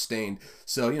Herbert sustained.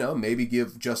 So, maybe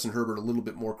give Justin Herbert a little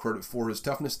bit more credit for his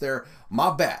toughness there. My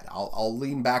bad. I'll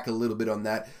lean back a little bit on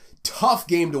that. Tough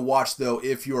game to watch, though,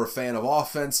 if you're a fan of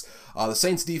offense. The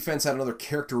Saints defense had another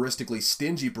characteristically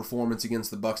stingy performance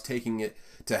against the Bucks, taking it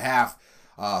to half.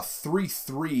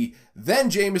 3-3.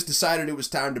 Then Jameis decided it was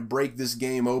time to break this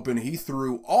game open. He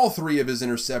threw all 3 of his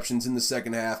interceptions in the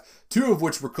second half, 2 of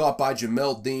which were caught by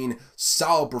Jamel Dean.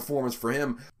 Solid performance for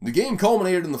him. The game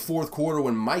culminated in the fourth quarter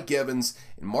when Mike Evans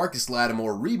and Marcus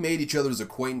Lattimore remade each other's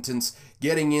acquaintance,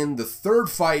 getting in the third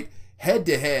fight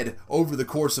head-to-head over the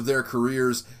course of their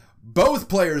careers. Both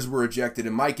players were ejected,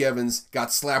 and Mike Evans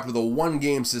got slapped with a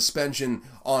 1-game suspension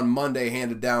on Monday,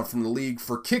 handed down from the league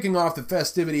for kicking off the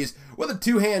festivities with a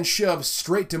 2-hand shove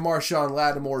straight to Marshawn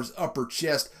Lattimore's upper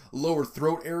chest, lower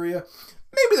throat area.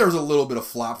 Maybe there was a little bit of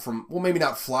flop maybe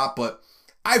not flop, but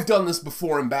I've done this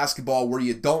before in basketball where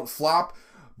you don't flop,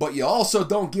 but you also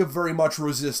don't give very much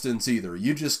resistance either.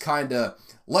 You just kind of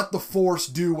let the force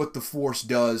do what the force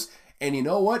does. And you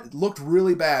know what? It looked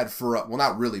really bad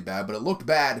not really bad, but it looked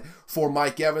bad for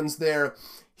Mike Evans there.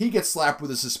 He gets slapped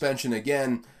with a suspension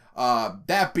again.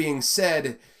 That being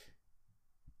said,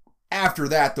 after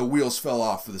that, the wheels fell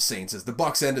off for the Saints as the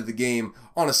Bucks ended the game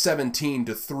on a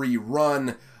 17-3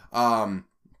 run.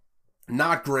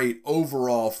 Not great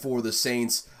overall for the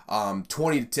Saints.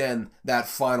 20-10, that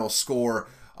final score.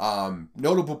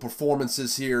 Notable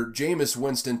performances here. Jameis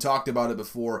Winston, talked about it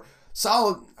before.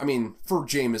 Solid, for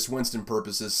Jameis Winston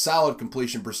purposes, solid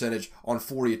completion percentage on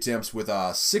 40 attempts with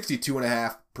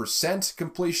 62.5%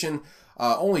 completion,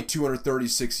 only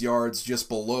 236 yards, just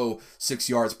below 6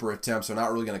 yards per attempt, so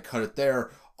not really going to cut it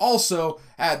there. Also,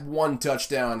 had 1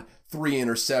 touchdown, 3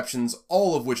 interceptions,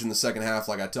 all of which in the second half,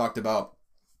 like I talked about.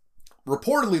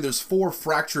 Reportedly,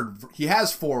 he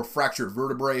has 4 fractured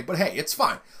vertebrae, but hey, it's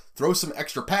fine. Throw some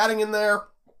extra padding in there.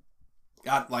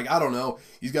 I don't know.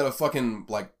 He's got a fucking,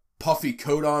 puffy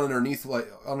coat on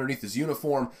underneath his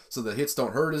uniform so the hits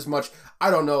don't hurt as much. I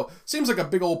don't know. Seems like a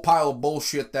big old pile of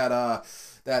bullshit that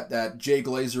Jay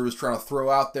Glazer was trying to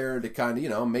throw out there to kind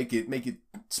of, make it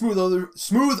smooth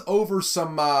over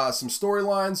some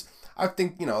storylines. I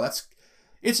think,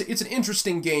 it's an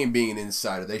interesting game being an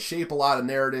insider. They shape a lot of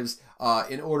narratives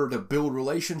in order to build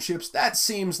relationships. That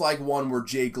seems like one where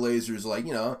Jay Glazer's like,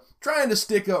 trying to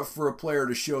stick up for a player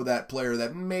to show that player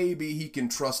that maybe he can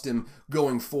trust him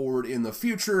going forward in the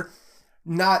future.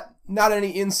 Not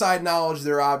any inside knowledge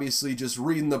there, obviously, just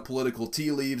reading the political tea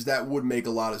leaves. That would make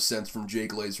a lot of sense from Jay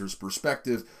Glazer's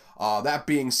perspective. That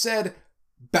being said,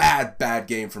 bad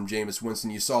game from Jameis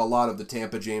Winston. You saw a lot of the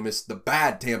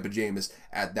bad Tampa Jameis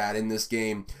at that in this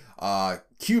game.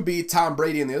 QB Tom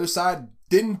Brady on the other side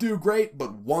didn't do great,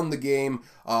 but won the game.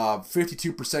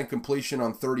 52% completion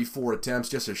on 34 attempts,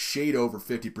 just a shade over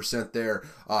 50% there.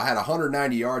 Had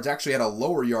 190 yards, actually had a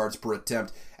lower yards per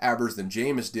attempt average than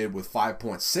Jameis did with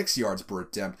 5.6 yards per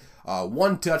attempt.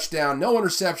 1 touchdown, no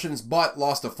interceptions, but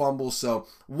lost a fumble, so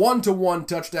 1-to-1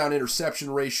 touchdown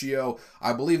interception ratio.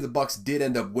 I believe the Bucks did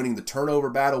end up winning the turnover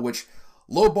battle, which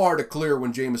low bar to clear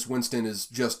when Jameis Winston is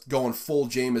just going full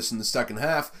Jameis in the second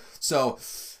half. So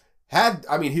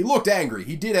he looked angry.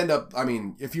 He did end up,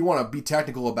 if you want to be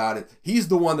technical about it, he's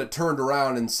the one that turned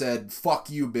around and said,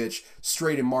 "Fuck you, bitch,"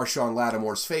 straight in Marshawn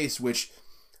Lattimore's face, which,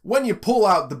 when you pull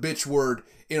out the bitch word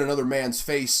in another man's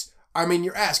face,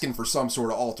 you're asking for some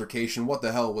sort of altercation. What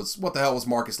the hell was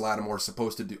Marcus Lattimore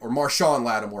supposed to do, or Marshawn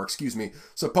Lattimore,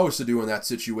 supposed to do in that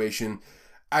situation?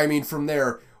 From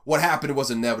there, what happened was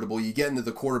inevitable. You get into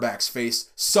the quarterback's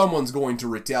face, someone's going to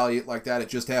retaliate like that. It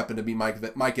just happened to be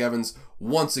Mike Evans,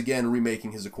 once again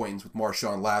remaking his acquaintance with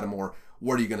Marshawn Lattimore.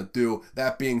 What are you going to do?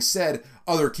 That being said,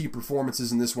 other key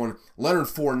performances in this one: Leonard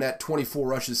Fournette, 24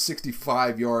 rushes,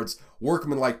 65 yards,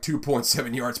 Workman like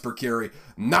 2.7 yards per carry.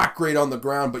 Not great on the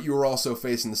ground, but you were also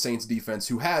facing the Saints defense,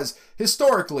 who has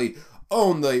historically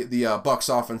owned the Bucks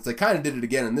offense. They kind of did it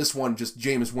again in this one. Just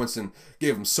Jameis Winston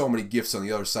gave them so many gifts on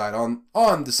the other side.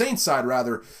 On the Saints side,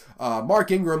 rather, Mark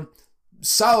Ingram,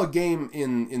 solid game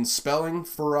in spelling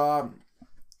for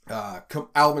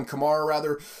Alvin Kamara,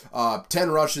 rather.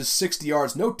 10 rushes, 60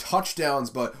 yards, no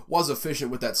touchdowns, but was efficient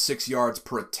with that 6 yards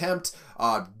per attempt.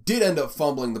 Did end up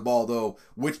fumbling the ball, though,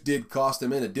 which did cost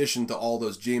him, in addition to all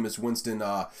those Jameis Winston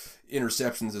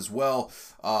interceptions as well.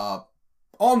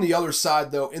 On the other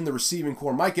side, though, in the receiving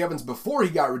corps, Mike Evans, before he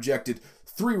got rejected,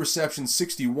 3 receptions,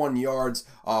 61 yards.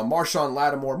 Marshawn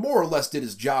Lattimore more or less did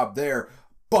his job there,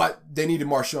 but they needed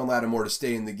Marshawn Lattimore to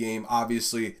stay in the game.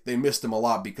 Obviously, they missed him a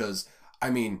lot because,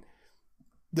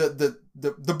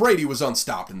 the Brady was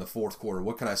unstopped in the fourth quarter.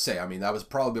 What can I say? That was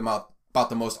probably about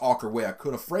the most awkward way I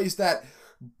could have phrased that,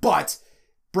 but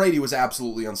Brady was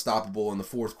absolutely unstoppable in the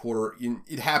fourth quarter.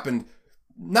 It happened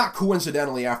not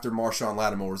coincidentally after Marshawn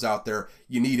Lattimore was out there.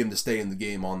 You need him to stay in the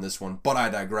game on this one, but I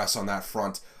digress on that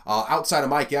front. Outside of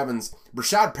Mike Evans,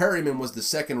 Rashad Perryman was the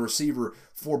second receiver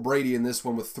for Brady in this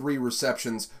one with 3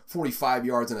 receptions, 45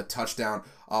 yards, and a touchdown.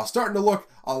 Starting to look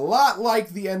a lot like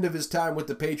the end of his time with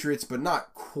the Patriots, but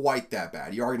not quite that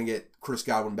bad. You are going to get Chris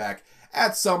Godwin back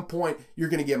at some point. You're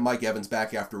going to get Mike Evans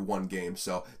back after one game,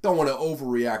 so don't want to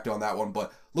overreact on that one,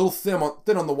 but a little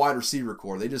thin on the wide receiver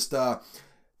core. They just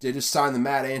signed the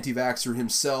mad anti-vaxxer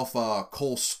himself,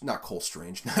 Cole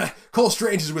Strange. Cole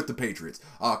Strange is with the Patriots.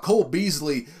 Cole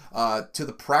Beasley to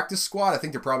the practice squad. I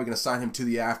think they're probably going to sign him to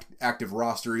the active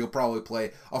roster. He'll probably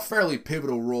play a fairly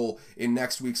pivotal role in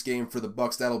next week's game for the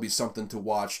Bucks. That'll be something to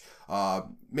watch.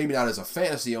 Maybe not as a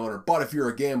fantasy owner, but if you're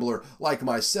a gambler like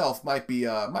myself, might be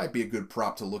a good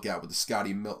prop to look at with the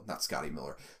Scotty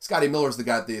Miller. Scotty Miller's the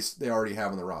guy they already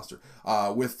have on the roster.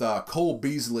 With Cole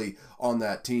Beasley on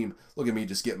that team. Look at me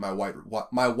just getting my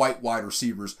white wide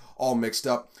receivers all mixed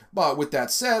up. But with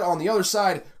that said, on the other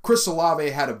side, Chris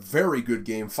Olave had a very good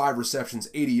game. 5 receptions,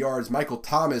 80 yards. Michael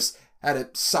Thomas had a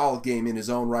solid game in his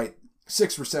own right.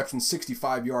 6 receptions,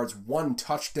 65 yards, 1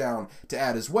 touchdown to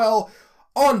add as well.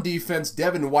 On defense,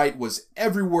 Devin White was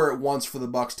everywhere at once for the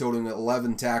Bucks, totaling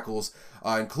 11 tackles,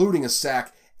 including a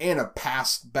sack and a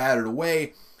pass batted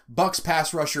away. Bucks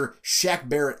pass rusher Shaq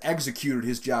Barrett executed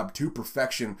his job to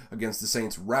perfection against the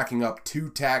Saints, racking up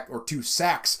 2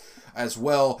 sacks as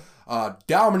well.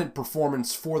 Dominant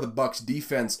performance for the Bucks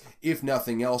defense, if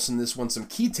nothing else, in this one. Some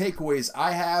key takeaways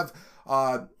I have.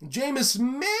 Jameis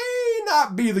may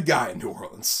not be the guy in New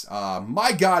Orleans.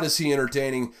 My God, is he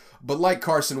entertaining, but like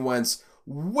Carson Wentz,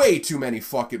 way too many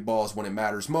fuck it balls when it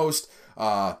matters most.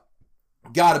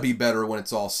 Got to be better when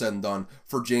it's all said and done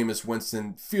for Jameis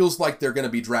Winston. Feels like they're going to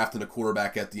be drafting a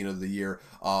quarterback at the end of the year.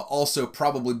 Also,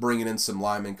 probably bringing in some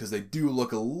linemen because they do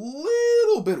look a little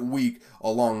little bit weak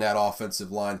along that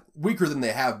offensive line, weaker than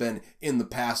they have been in the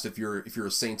past if you're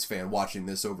a Saints fan watching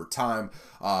this over time.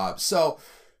 So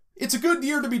it's a good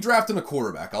year to be drafting a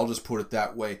quarterback. I'll just put it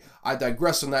that way. I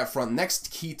digress on that front.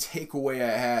 Next key takeaway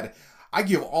I had, I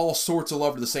give all sorts of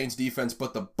love to the Saints defense,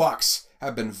 but the Bucs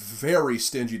have been very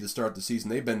stingy to start the season.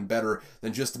 They've been better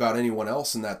than just about anyone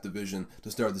else in that division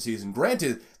to start the season.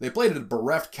 Granted, they played a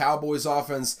bereft Cowboys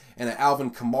offense and an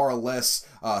Alvin Kamara-less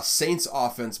Saints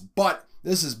offense, but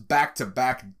this is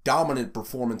back-to-back dominant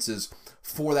performances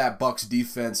for that Bucs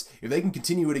defense. If they can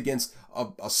continue it against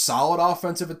a solid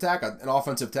offensive attack, an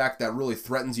offensive attack that really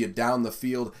threatens you down the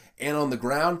field and on the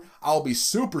ground, I'll be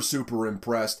super, super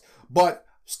impressed. But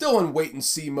still in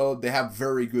wait-and-see mode. They have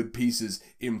very good pieces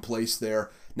in place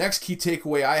there. Next key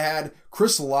takeaway I had,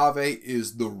 Chris Olave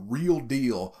is the real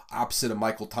deal opposite of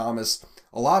Michael Thomas.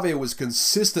 Olave was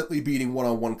consistently beating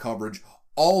one-on-one coverage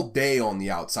all day on the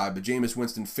outside, but Jameis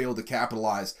Winston failed to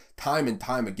capitalize time and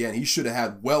time again. He should have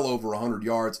had well over 100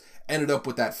 yards, ended up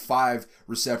with that 5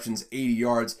 receptions, 80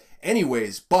 yards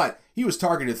anyways, but he was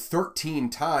targeted 13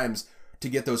 times to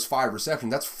get those 5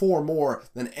 receptions. That's 4 more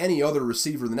than any other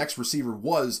receiver. The next receiver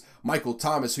was Michael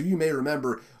Thomas, who you may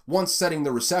remember once setting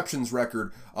the receptions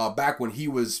record back when he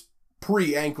was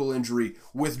pre-ankle injury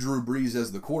with Drew Brees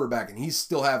as the quarterback, and he's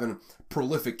still having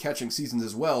prolific catching seasons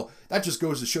as well. That just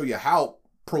goes to show you how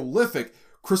prolific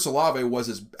Chris Olave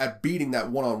was at beating that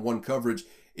one-on-one coverage.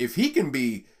 If he can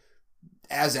be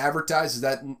as advertised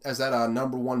as that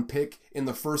number 1 pick in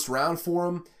the first round for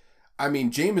him, I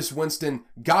mean, Jameis Winston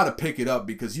got to pick it up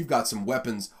because you've got some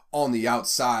weapons on the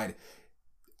outside.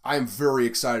 I'm very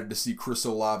excited to see Chris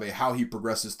Olave, how he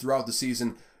progresses throughout the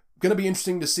season. Going to be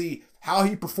interesting to see how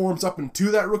he performs up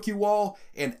into that rookie wall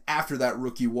and after that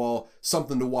rookie wall.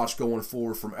 Something to watch going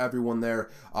forward from everyone there.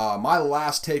 My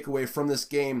last takeaway from this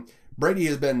game, Brady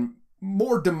has been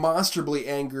more demonstrably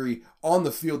angry on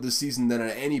the field this season than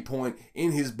at any point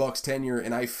in his Bucs tenure,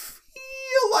 and I feel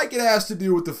like it has to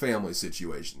do with the family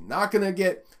situation. Not going to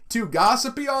get too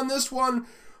gossipy on this one,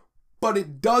 but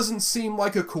it doesn't seem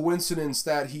like a coincidence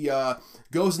that he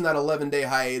goes in that 11-day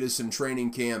hiatus in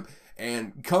training camp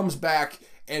and comes back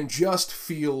and just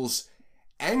feels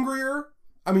angrier.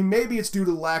 I mean, maybe it's due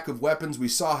to the lack of weapons. We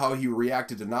saw how he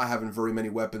reacted to not having very many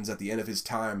weapons at the end of his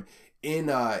time in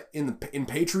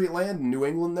Patriot Land in New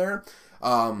England there.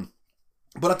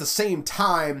 But at the same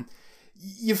time,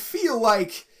 you feel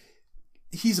like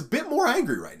he's a bit more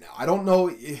angry right now. I don't know.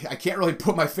 I can't really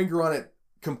put my finger on it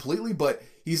completely, but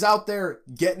he's out there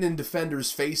getting in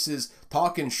defenders' faces,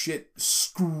 talking shit,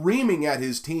 screaming at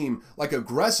his team, like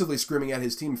aggressively screaming at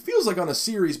his team. Feels like on a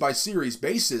series-by-series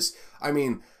basis. I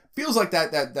mean, feels like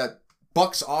that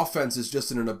Bucs offense is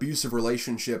just in an abusive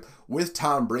relationship with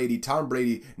Tom Brady. Tom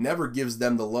Brady never gives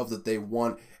them the love that they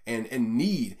want and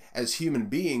need as human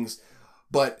beings.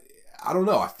 But I don't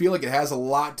know. I feel like it has a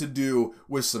lot to do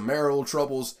with some marital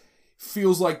troubles.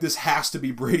 Feels like this has to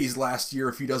be Brady's last year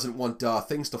if he doesn't want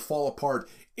things to fall apart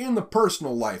in the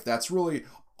personal life. That's really,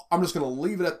 I'm just going to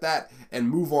leave it at that and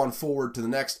move on forward to the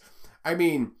next. I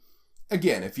mean,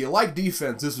 again, if you like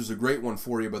defense, this was a great one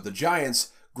for you, but the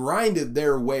Giants grinded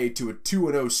their way to a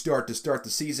 2-0 start to start the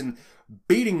season,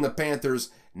 beating the Panthers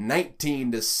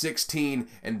 19-16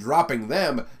 and dropping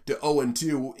them to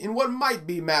 0-2 in what might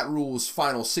be Matt Rule's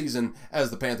final season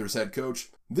as the Panthers head coach.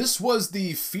 This was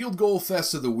the field goal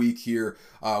fest of the week here.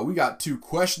 We got 2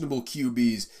 questionable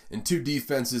QBs and 2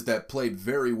 defenses that played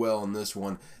very well in this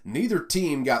one. Neither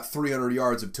team got 300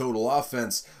 yards of total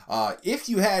offense. If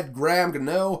you had Graham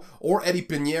Gano or Eddie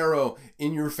Pinheiro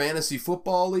in your fantasy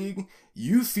football league,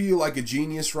 you feel like a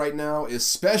genius right now,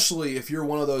 especially if you're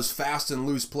one of those fast and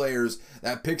loose players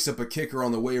that picks up a kicker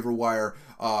on the waiver wire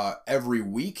every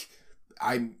week.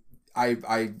 I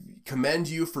commend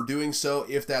you for doing so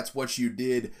if that's what you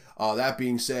did. That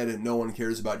being said, no one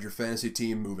cares about your fantasy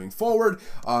team moving forward.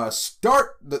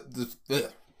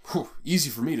 Easy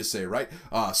for me to say, right?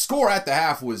 Score at the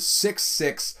half was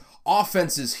 6-6.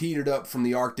 Offenses heated up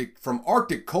from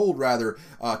Arctic cold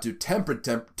to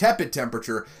tepid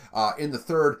temperature in the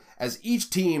third, as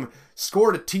each team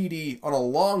scored a TD on a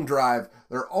long drive.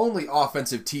 Their only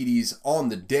offensive TDs on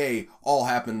the day all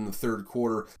happened in the third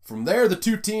quarter. From there, the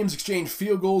 2 teams exchanged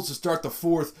field goals to start the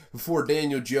fourth before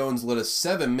Daniel Jones led a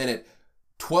 7-minute,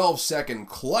 12-second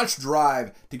clutch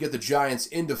drive to get the Giants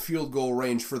into field goal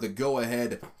range for the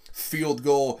go-ahead field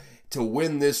goal to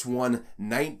win this one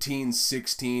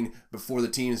 19-16 before the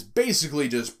teams basically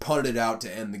just punted it out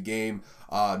to end the game.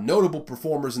 Notable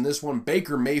performers in this one,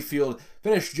 Baker Mayfield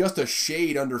finished just a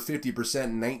shade under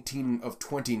 50%, 19 of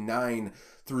 29,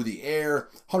 through the air,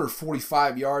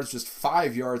 145 yards, just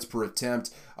 5 yards per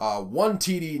attempt, 1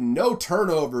 TD, no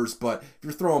turnovers, but if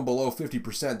you're throwing below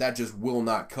 50%, that just will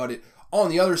not cut it. On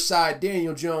the other side,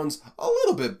 Daniel Jones, a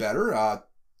little bit better,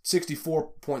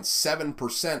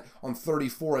 64.7% on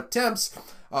 34 attempts,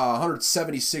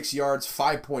 176 yards,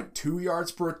 5.2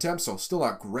 yards per attempt, so still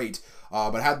not great,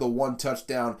 but had the 1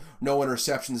 touchdown, no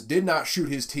interceptions, did not shoot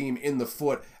his team in the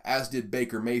foot, as did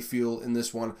Baker Mayfield in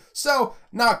this one. So,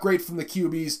 not great from the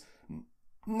QBs,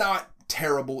 not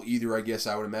terrible either, I guess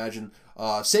I would imagine.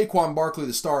 Saquon Barkley,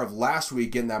 the star of last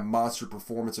week, getting that monster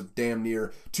performance of damn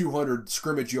near 200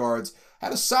 scrimmage yards.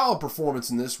 Had a solid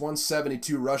performance in this one,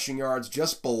 72 rushing yards,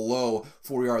 just below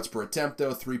 4 yards per attempt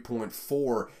though,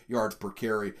 3.4 yards per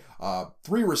carry.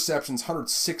 3 receptions,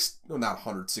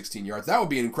 116 yards. That would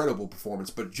be an incredible performance,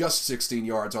 but just 16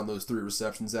 yards on those 3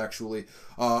 receptions actually.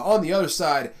 On the other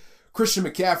side, Christian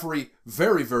McCaffrey,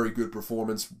 very, very good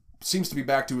performance. Seems to be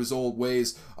back to his old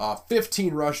ways.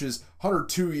 15 rushes,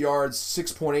 102 yards,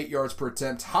 6.8 yards per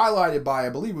attempt, highlighted by, I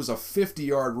believe it was a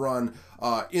 50-yard run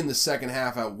in the second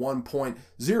half at one point.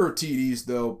 0 TDs,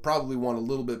 though, probably one a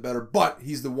little bit better, but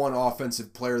he's the one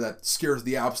offensive player that scares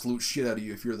the absolute shit out of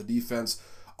you if you're the defense.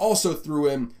 Also threw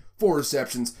in 4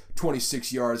 receptions,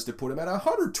 26 yards to put him at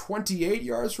 128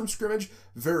 yards from scrimmage.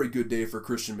 Very good day for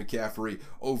Christian McCaffrey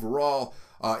overall.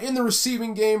 In the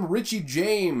receiving game, Richie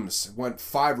James went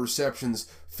 5 receptions,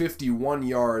 51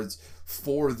 yards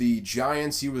for the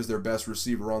Giants. He was their best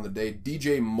receiver on the day.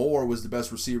 DJ Moore was the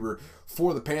best receiver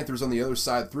for the Panthers on the other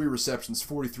side. 3 receptions,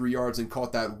 43 yards, and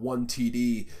caught that 1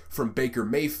 TD from Baker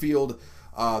Mayfield.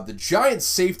 The Giants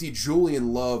safety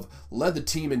Julian Love led the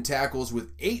team in tackles with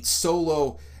 8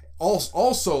 solo,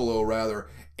 all solo rather,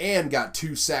 and got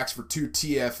 2 sacks for 2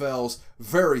 TFLs.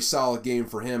 Very solid game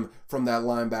for him from that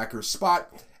linebacker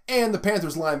spot. And the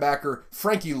Panthers linebacker,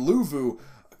 Frankie Louvu,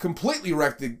 completely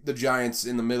wrecked the Giants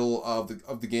in the middle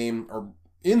of the game, or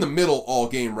in the middle all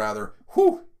game rather.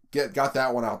 Got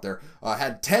that one out there.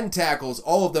 Had 10 tackles,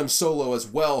 all of them solo as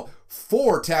well.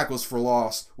 4 tackles for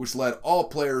loss, which led all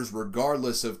players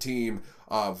regardless of team.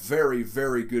 Very,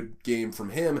 very good game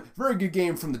from him. Very good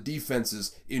game from the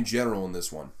defenses in general in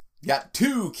this one. Got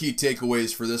 2 key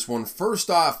takeaways for this one. First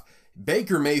off,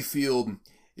 Baker Mayfield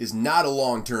is not a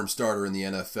long-term starter in the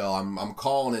NFL. I'm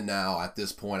calling it now at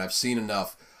this point. I've seen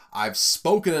enough. I've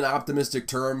spoken in optimistic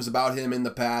terms about him in the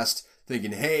past,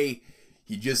 thinking, hey,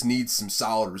 he just needs some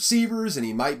solid receivers, and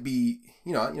he might be,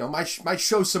 might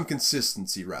show some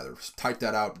consistency, rather. Type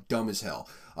that out, dumb as hell.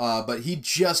 But he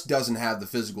just doesn't have the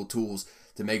physical tools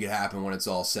to make it happen when it's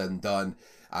all said and done.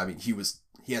 I mean,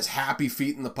 he has happy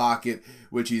feet in the pocket,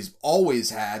 which he's always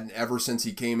had ever since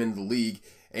he came into the league.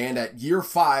 And at year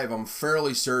 5, I'm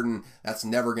fairly certain that's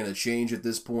never going to change at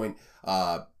this point.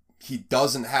 He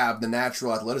doesn't have the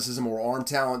natural athleticism or arm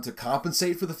talent to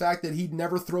compensate for the fact that he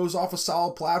never throws off a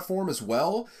solid platform as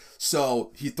well.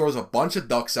 So he throws a bunch of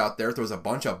ducks out there, throws a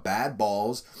bunch of bad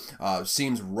balls,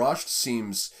 seems rushed,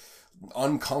 seems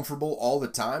uncomfortable all the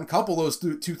time. Couple those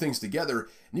two things together,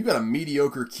 and you've got a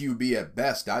mediocre QB at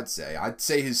best, I'd say. I'd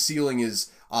say his ceiling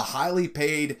is a highly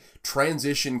paid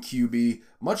transition QB,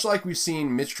 much like we've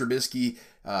seen Mitch Trubisky,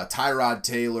 Tyrod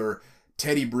Taylor,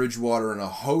 Teddy Bridgewater, and a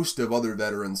host of other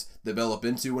veterans develop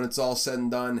into when it's all said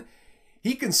and done.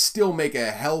 He can still make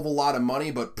a hell of a lot of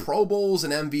money, but Pro Bowls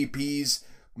and MVPs,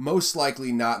 most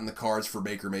likely not in the cards for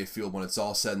Baker Mayfield when it's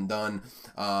all said and done.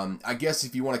 I guess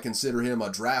if you want to consider him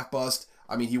a draft bust,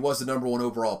 I mean, he was the number 1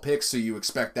 overall pick, so you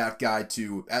expect that guy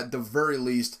to, at the very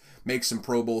least, make some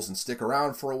Pro Bowls and stick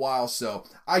around for a while. So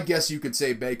I guess you could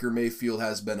say Baker Mayfield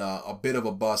has been a bit of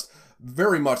a bust.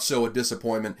 Very much so a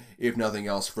disappointment, if nothing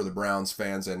else, for the Browns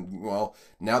fans and, well,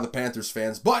 now the Panthers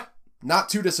fans. But not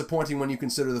too disappointing when you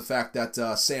consider the fact that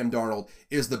Sam Darnold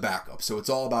is the backup. So it's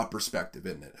all about perspective,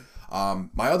 isn't it?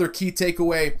 My other key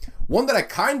takeaway, one that I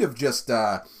kind of just,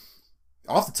 off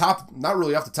the top, not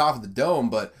really off the top of the dome,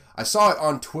 but I saw it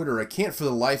on Twitter. I can't for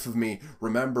the life of me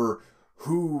remember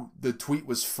who the tweet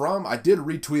was from. I did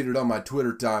retweet it on my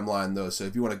Twitter timeline, though, so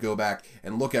if you want to go back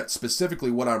and look at specifically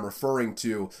what I'm referring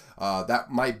to, that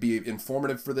might be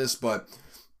informative for this, but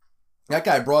that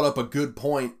guy brought up a good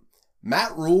point.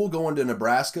 Matt Rule going to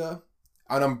Nebraska,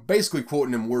 and I'm basically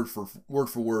quoting him word for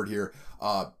word here,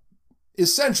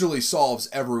 essentially solves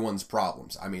everyone's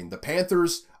problems. I mean, the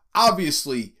Panthers,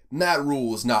 obviously, Matt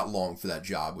Rule is not long for that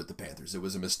job with the Panthers. It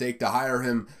was a mistake to hire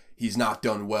him. He's not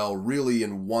done well, really,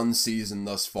 in 1 season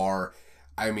thus far.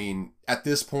 I mean, at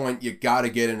this point, you got to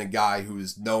get in a guy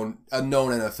who's a known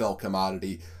NFL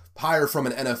commodity. Hire from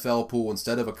an NFL pool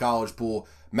instead of a college pool.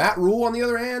 Matt Rule, on the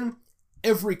other hand,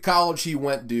 every college he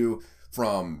went to,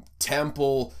 from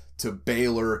Temple to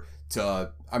Baylor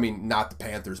to, I mean, not the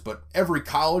Panthers, but every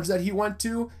college that he went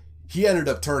to, he ended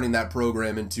up turning that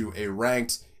program into a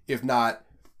ranked, if not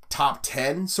top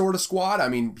 10 sort of squad. I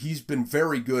mean, he's been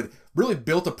very good, really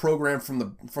built a program from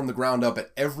the ground up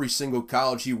at every single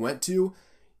college he went to.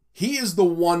 He is the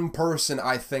one person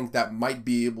I think that might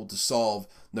be able to solve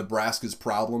Nebraska's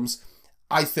problems.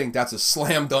 I think that's a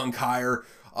slam dunk hire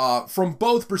from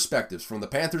both perspectives, from the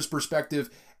Panthers' perspective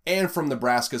and from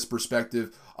Nebraska's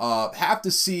perspective. Have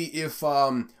to see if,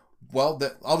 I'll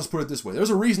just put it this way. There's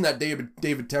a reason that David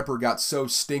Tepper got so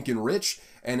stinking rich,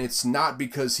 and it's not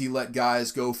because he let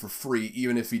guys go for free,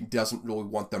 even if he doesn't really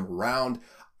want them around.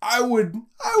 I would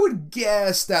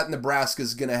guess that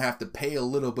Nebraska's going to have to pay a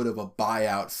little bit of a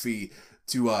buyout fee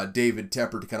to David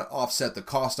Tepper to kind of offset the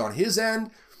cost on his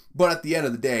end. But at the end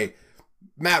of the day,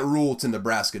 Matt Rhule to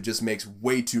Nebraska just makes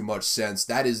way too much sense.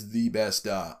 That is the best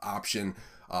option.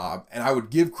 And I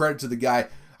would give credit to the guy.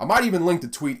 I might even link the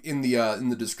tweet in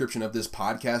the description of this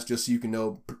podcast just so you can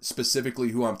know specifically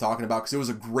who I'm talking about, because it was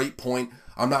a great point.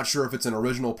 I'm not sure if it's an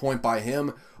original point by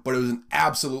him, but it was an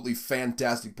absolutely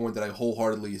fantastic point that I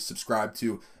wholeheartedly subscribe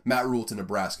to. Matt Rhule to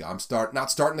Nebraska. I'm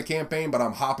not starting the campaign, but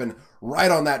I'm hopping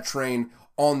right on that train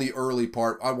on the early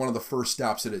part, on one of the first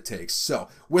stops that it takes. So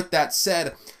with that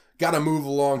said, got to move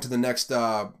along to the next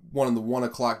one of the 1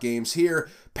 o'clock games here.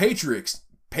 Patriots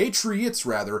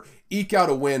eke out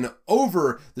a win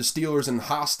over the Steelers in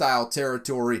hostile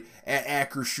territory at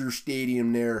Acrisure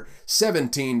Stadium there,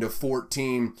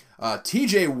 17-14.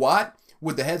 TJ Watt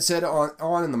with the headset on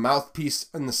and the mouthpiece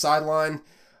in the sideline.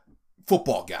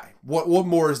 Football guy. What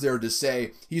more is there to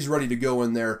say? He's ready to go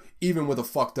in there, even with a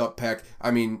fucked up pec.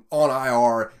 I mean, on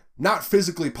IR. Not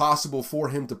physically possible for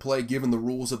him to play given the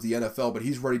rules of the NFL, but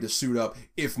he's ready to suit up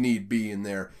if need be in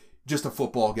there. Just a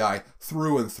football guy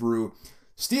through and through.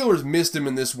 Steelers missed him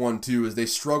in this one too, as they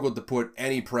struggled to put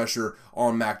any pressure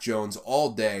on Mac Jones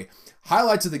all day.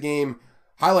 Highlight of the game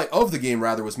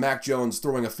was Mac Jones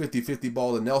throwing a 50-50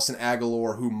 ball to Nelson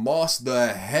Aguilar, who mossed the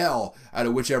hell out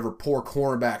of whichever poor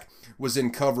cornerback was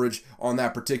in coverage on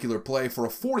that particular play for a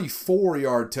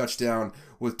 44-yard touchdown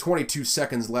with 22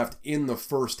 seconds left in the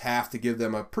first half to give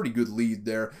them a pretty good lead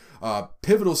there.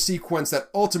 Pivotal sequence that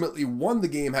ultimately won the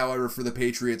game, however, for the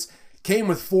Patriots came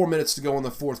with 4 minutes to go in the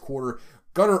fourth quarter.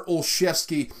 Gunnar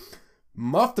Olszewski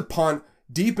muffed a punt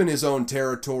deep in his own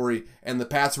territory, and the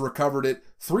Pats recovered it.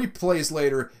 3 plays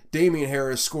later, Damien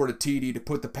Harris scored a TD to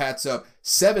put the Pats up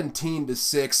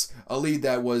 17-6, a lead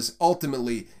that was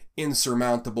ultimately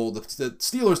insurmountable. The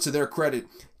Steelers, to their credit,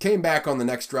 came back on the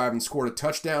next drive and scored a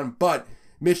touchdown, but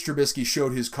Mitch Trubisky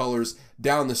showed his colors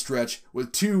down the stretch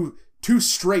with two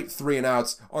straight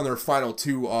 3-and-outs on their final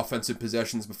 2 offensive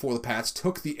possessions before the Pats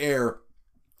took the air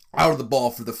out of the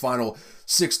ball for the final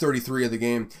 6:33 of the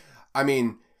game. I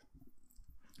mean,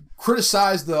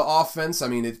 criticize the offense. I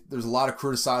mean, there's a lot of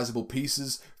criticizable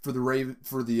pieces for the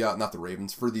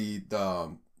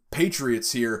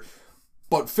Patriots here.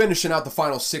 But finishing out the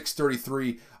final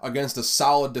 6:33 against a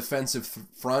solid defensive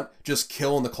front, just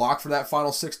killing the clock for that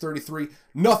final 6:33,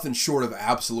 nothing short of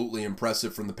absolutely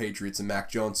impressive from the Patriots and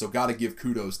Mac Jones, so got to give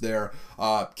kudos there.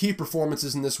 Key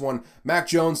performances in this one, Mac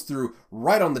Jones threw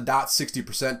right on the dot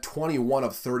 60%, 21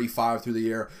 of 35 through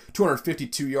the air,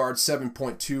 252 yards,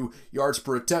 7.2 yards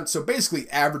per attempt, so basically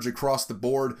average across the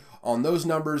board on those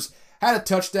numbers. Had a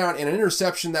touchdown and an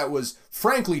interception that was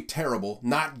frankly terrible,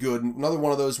 not good. Another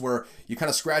one of those where you kind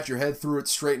of scratch your head through it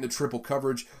straight into triple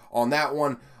coverage on that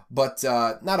one. But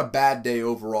not a bad day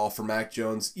overall for Mac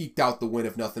Jones. Eked out the win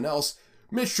if nothing else.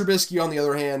 Mitch Trubisky, on the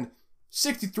other hand,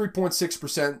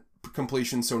 63.6%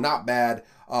 completion, so not bad.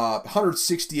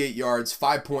 168 yards,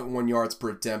 5.1 yards per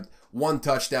attempt, 1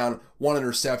 touchdown, 1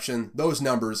 interception. Those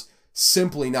numbers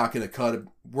simply not going to cut it.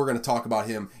 We're going to talk about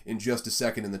him in just a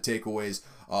second in the takeaways.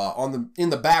 In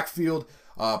the backfield,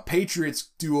 Patriots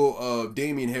duo of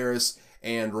Damien Harris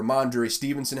and Ramondre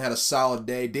Stevenson had a solid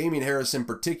day. Damien Harris in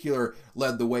particular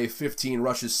led the way, 15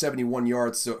 rushes, 71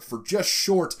 yards, so for just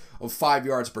short of 5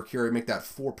 yards per carry, make that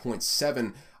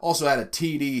 4.7. Also had a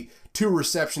TD, 2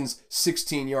 receptions,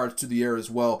 16 yards to the air as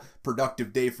well.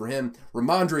 Productive day for him.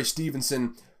 Ramondre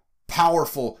Stevenson,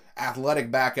 powerful,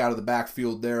 athletic back out of the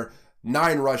backfield there.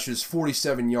 9 rushes,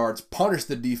 47 yards, punished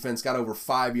the defense, got over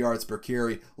 5 yards per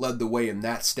carry, led the way in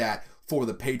that stat for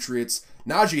the Patriots.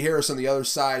 Najee Harris on the other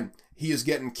side, he is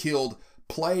getting killed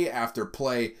play after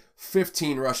play.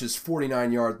 15 rushes,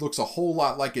 49 yards, looks a whole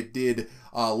lot like it did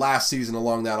last season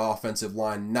along that offensive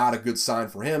line. Not a good sign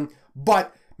for him,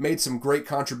 but made some great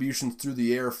contributions through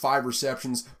the air. 5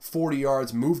 receptions, 40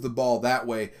 yards, moved the ball that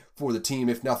way for the team,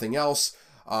 if nothing else.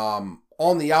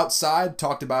 On the outside,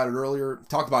 talked about him earlier.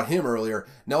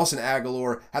 Nelson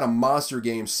Agholor had a monster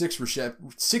game, six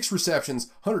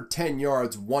receptions, 110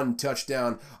 yards, 1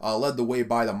 touchdown, led the way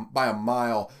by a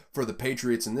mile for the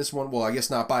Patriots in this one. Well, I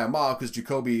guess not by a mile because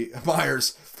Jakobi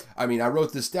Meyers, I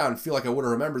wrote this down, feel like I would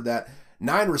have remembered that.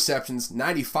 9 receptions,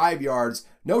 95 yards,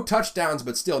 no touchdowns,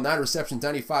 but still 9 receptions,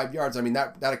 95 yards.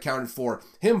 That accounted for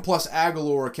him, plus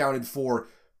Agholor accounted for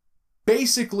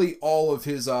basically all of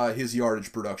his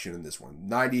yardage production in this one.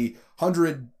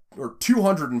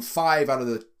 205 out of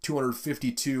the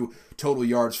 252 total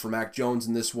yards for Mac Jones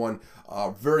in this one.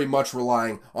 Very much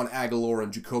relying on Agholor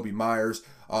and Jakobi Meyers.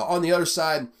 On the other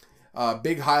side,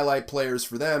 big highlight players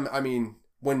for them.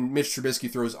 When Mitch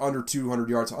Trubisky throws under 200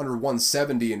 yards, under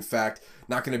 170 in fact,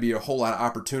 not going to be a whole lot of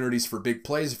opportunities for big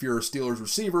plays if you're a Steelers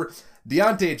receiver.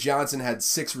 Deontay Johnson had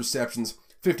 6 receptions,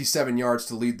 57 yards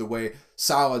to lead the way.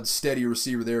 Solid, steady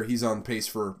receiver there. He's on pace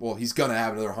for, he's going to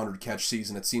have another 100-catch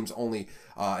season. It seems only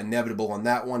inevitable on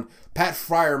that one. Pat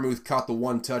Freiermuth caught the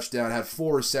 1 touchdown, had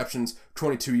 4 receptions,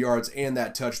 22 yards, and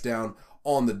that touchdown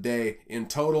on the day in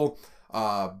total.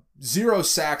 0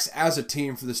 sacks as a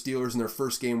team for the Steelers in their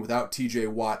first game without TJ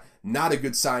Watt. Not a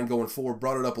good sign going forward.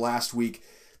 Brought it up last week.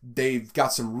 They've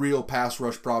got some real pass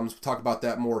rush problems. We'll talk about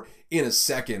that more in a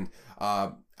second.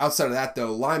 Outside of that,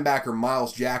 though, linebacker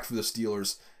Myles Jack for the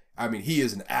Steelers, he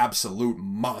is an absolute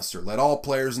monster. Led all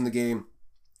players in the game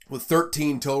with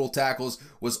 13 total tackles,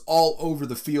 was all over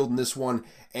the field in this one,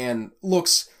 and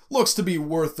looks to be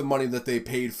worth the money that they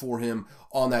paid for him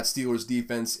on that Steelers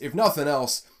defense. If nothing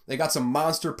else, they got some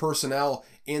monster personnel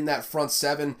in that front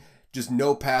 7, just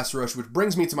no pass rush, which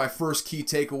brings me to my first key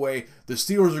takeaway. The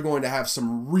Steelers are going to have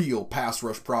some real pass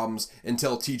rush problems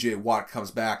until TJ Watt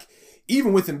comes back.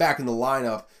 Even with him back in the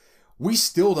lineup, we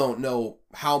still don't know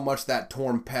how much that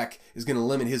torn pec is going to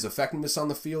limit his effectiveness on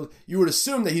the field. You would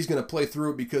assume that he's going to play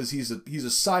through it because he's a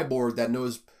cyborg that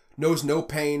knows no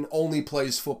pain, only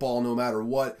plays football no matter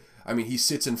what. He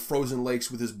sits in frozen lakes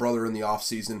with his brother in the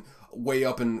offseason, way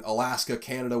up in Alaska,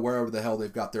 Canada, wherever the hell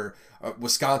they've got their,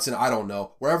 Wisconsin, I don't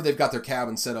know, wherever they've got their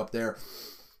cabin set up there.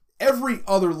 Every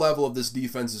other level of this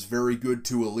defense is very good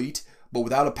to elite, but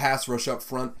without a pass rush up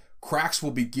front, cracks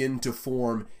will begin to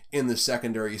form in the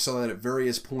secondary. You saw that at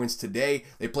various points today.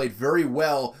 They played very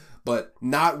well, but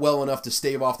not well enough to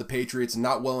stave off the Patriots, and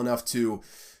not well enough to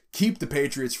keep the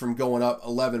Patriots from going up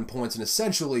 11 points and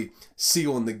essentially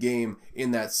sealing the game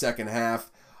in that second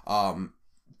half.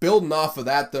 Building off of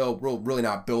that, though, really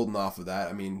not building off of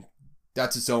that.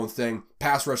 That's its own thing.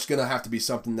 Pass rush is going to have to be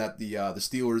something that the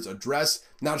Steelers address.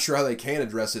 Not sure how they can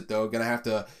address it, though. Going to have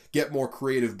to get more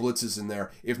creative blitzes in there,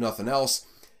 if nothing else.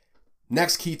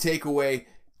 Next key takeaway,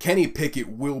 Kenny Pickett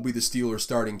will be the Steelers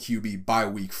starting QB by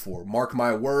week 4. Mark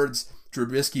my words,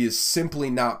 Trubisky is simply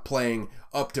not playing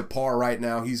up to par right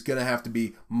now. He's going to have to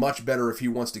be much better if he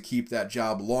wants to keep that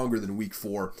job longer than week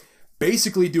 4.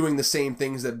 Basically doing the same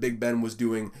things that Big Ben was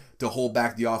doing to hold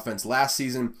back the offense last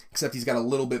season, except he's got a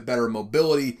little bit better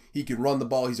mobility. He can run the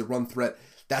ball. He's a run threat.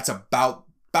 That's about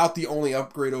the only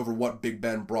upgrade over what Big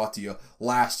Ben brought to you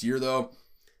last year, though.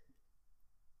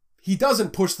 He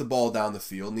doesn't push the ball down the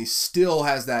field, and he still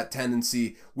has that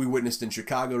tendency we witnessed in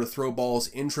Chicago to throw balls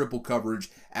in triple coverage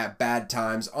at bad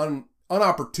times,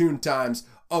 unopportune times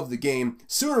of the game.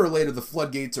 Sooner or later, the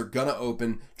floodgates are going to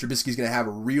open. Trubisky's going to have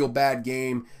a real bad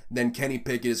game. Then Kenny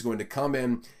Pickett is going to come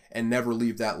in and never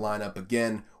leave that lineup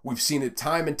again. We've seen it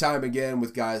time and time again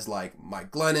with guys like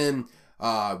Mike Glennon,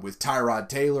 with Tyrod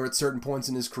Taylor at certain points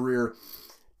in his career.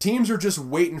 Teams are just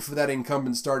waiting for that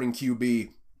incumbent starting QB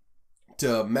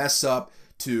to mess up,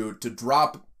 to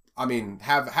drop,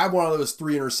 have one of those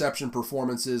 3 interception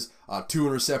performances, 2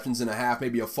 interceptions and a half,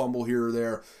 maybe a fumble here or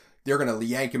there. They're going to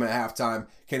yank him at halftime.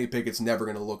 Kenny Pickett's never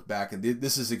going to look back. And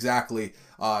this is exactly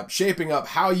shaping up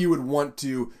how you would want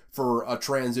for a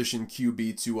transition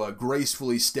QB to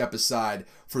gracefully step aside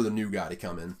for the new guy to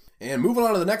come in. And moving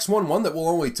on to the next one that we'll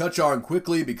only touch on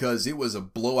quickly because it was a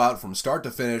blowout from start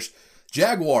to finish.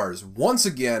 Jaguars, once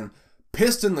again,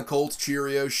 pissed in the Colts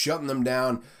Cheerios, shutting them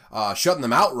out,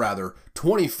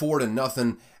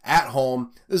 24-0 at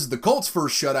home. This is the Colts'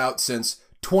 first shutout since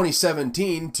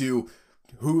 2017 to,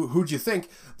 who'd you think?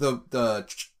 Not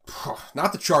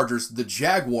the Chargers, the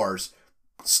Jaguars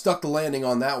stuck the landing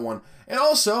on that one. And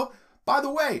also, by the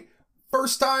way,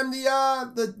 first time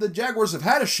the Jaguars have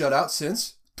had a shutout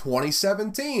since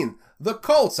 2017. The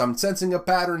Colts, I'm sensing a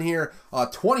pattern here.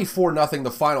 24-0 the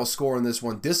final score in this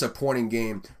one. Disappointing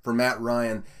game for Matt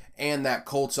Ryan and that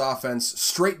Colts offense.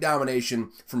 Straight domination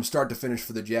from start to finish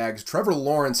for the Jags. Trevor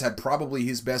Lawrence had probably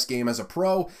his best game as a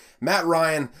pro. Matt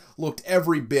Ryan looked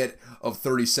every bit of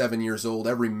 37 years old,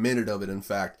 every minute of it, in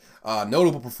fact.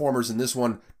 Notable performers in this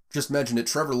one. Just mentioned it.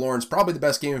 Trevor Lawrence, probably the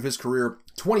best game of his career.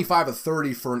 25 of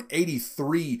 30 for an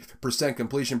 83%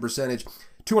 completion percentage.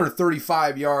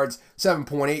 235 yards,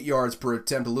 7.8 yards per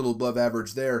attempt, a little above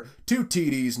average there. 2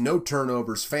 TDs, no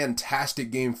turnovers.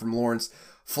 Fantastic game from Lawrence.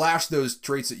 Flashed those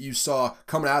traits that you saw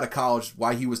coming out of college,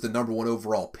 why he was the number 1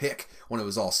 overall pick when it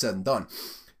was all said and done.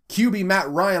 QB Matt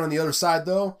Ryan on the other side,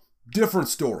 though, different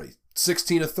story.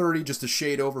 16 of 30, just a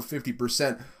shade over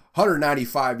 50%.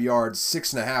 195 yards,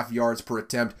 6.5 yards per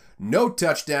attempt, no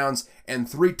touchdowns, and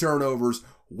 3 turnovers.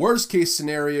 Worst case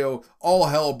scenario, all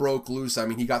hell broke loose. I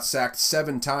mean, he got sacked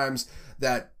 7 times.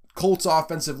 That Colts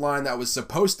offensive line that was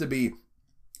supposed to be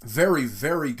very,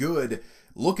 very good,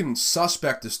 looking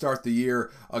suspect to start the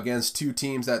year against 2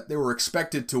 teams that they were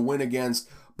expected to win against,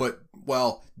 but,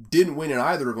 well, didn't win in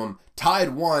either of them.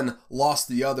 Tied one, lost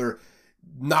the other.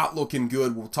 Not looking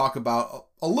good. We'll talk about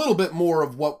a little bit more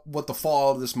of what the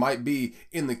fallout of this might be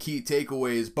in the key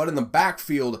takeaways. But in the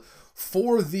backfield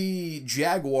for the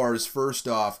Jaguars, first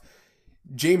off,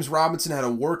 James Robinson had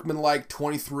a workmanlike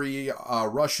 23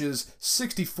 rushes,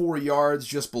 64 yards,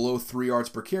 just below 3 yards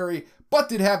per carry, but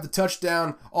did have the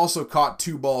touchdown. Also caught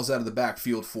 2 balls out of the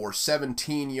backfield for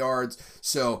 17 yards,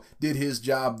 so did his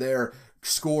job there.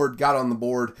 Scored, got on the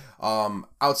board.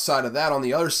 Outside of that, on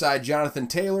the other side, Jonathan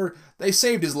Taylor, they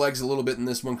saved his legs a little bit in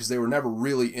this one because they were never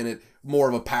really in it. More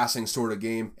of a passing sort of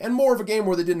game, and more of a game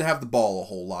where they didn't have the ball a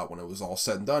whole lot when it was all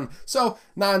said and done. So,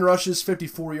 9 rushes,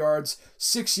 54 yards,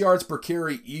 6 yards per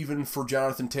carry, even for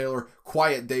Jonathan Taylor.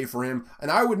 Quiet day for him, and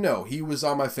I would know he was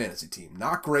on my fantasy team.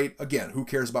 Not great. Again, who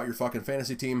cares about your fucking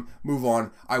fantasy team? Move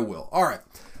on. I will. All right.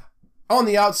 On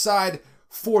the outside,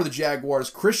 for the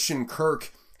Jaguars, Christian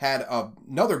Kirk had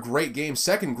another great game,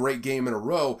 second great game in a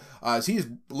row, as he's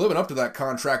living up to that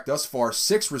contract thus far.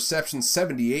 6 receptions,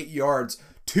 78 yards,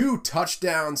 2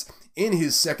 touchdowns in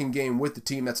his second game with the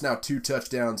team. That's now 2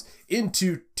 touchdowns in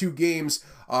two games.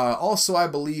 Also, I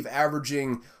believe,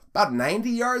 averaging about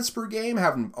 90 yards per game,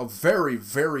 having a very,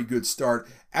 very good start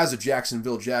as a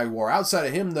Jacksonville Jaguar. Outside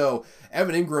of him, though,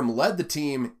 Evan Ingram led the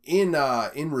team in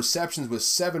receptions with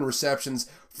 7 receptions,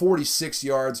 46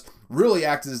 yards. Really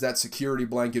acted as that security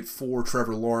blanket for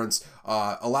Trevor Lawrence.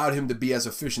 Allowed him to be as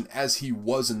efficient as he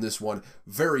was in this one.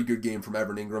 Very good game from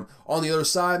Evan Ingram. On the other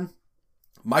side,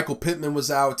 Michael Pittman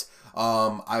was out.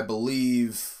 I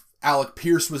believe Alec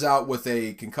Pierce was out with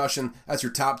a concussion. That's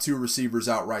your top 2 receivers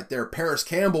out right there. Paris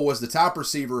Campbell was the top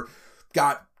receiver.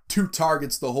 Got 2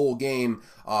 targets the whole game,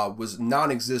 was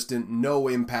non-existent, no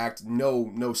impact, no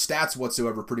stats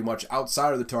whatsoever pretty much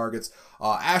outside of the targets.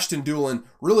 Ashton Dulin,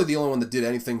 really the only one that did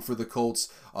anything for the Colts.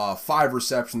 5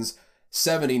 receptions,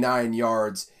 79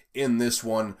 yards in this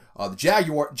one.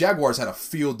 The Jaguars had a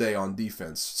field day on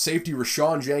defense. Safety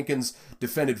Rashawn Jenkins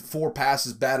defended 4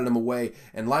 passes, batted them away,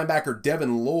 and linebacker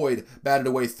Devin Lloyd batted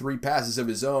away 3 passes of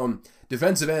his own.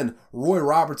 Defensive end Roy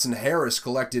Robertson Harris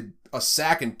collected a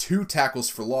sack and 2 tackles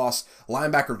for loss.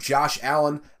 Linebacker Josh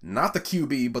Allen, not the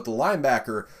QB, but the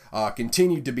linebacker,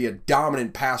 continued to be a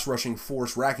dominant pass rushing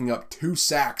force, racking up 2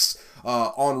 sacks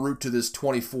en route to this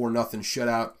 24-0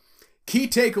 shutout. Key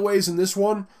takeaways in this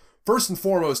one. First and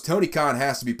foremost, Tony Khan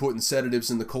has to be putting sedatives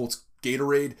in the Colts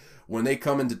Gatorade when they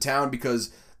come into town,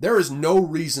 because there is no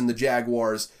reason the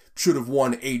Jaguars should have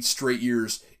won 8 straight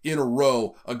years in a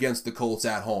row against the Colts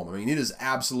at home. I mean, it is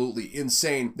absolutely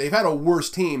insane. They've had a worse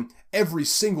team every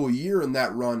single year in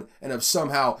that run and have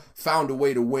somehow found a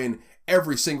way to win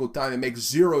every single time. It makes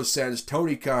 0 sense.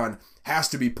 Tony Khan has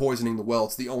to be poisoning the well.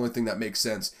 It's the only thing that makes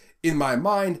sense in my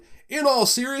mind. In all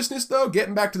seriousness, though,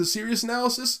 getting back to the serious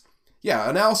analysis,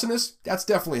 analysis, that's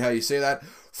definitely how you say that.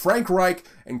 Frank Reich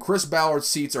and Chris Ballard's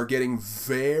seats are getting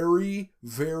very,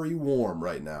 very warm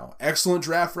right now. Excellent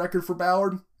draft record for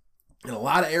Ballard in a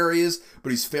lot of areas, but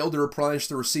he's failed to replenish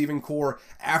the receiving core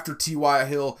after T.Y.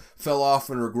 Hill fell off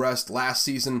and regressed last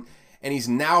season. And he's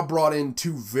now brought in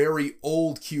 2 very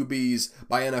old QBs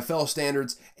by NFL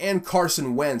standards and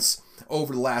Carson Wentz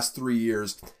over the last 3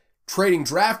 years, trading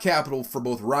draft capital for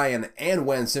both Ryan and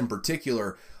Wentz in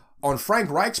particular. On Frank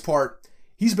Reich's part,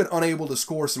 he's been unable to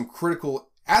score some critical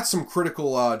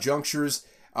junctures.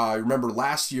 Remember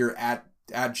last year at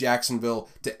Jacksonville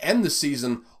to end the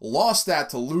season, lost that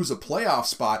to lose a playoff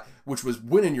spot, which was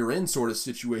winning you're in sort of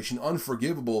situation.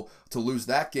 Unforgivable to lose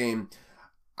that game.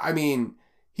 I mean,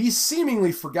 he's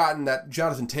seemingly forgotten that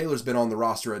Jonathan Taylor's been on the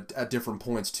roster at different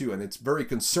points too, and it's very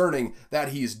concerning that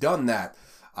he's done that.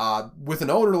 With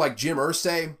an owner like Jim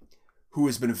Irsay, who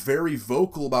has been very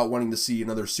vocal about wanting to see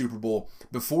another Super Bowl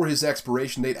before his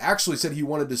expiration date. Actually said he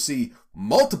wanted to see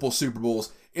multiple Super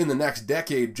Bowls in the next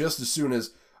decade, just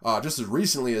as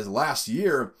recently as last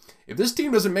year. If this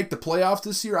team doesn't make the playoffs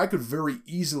this year, I could very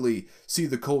easily see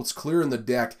the Colts clearing the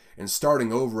deck and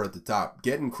starting over at the top,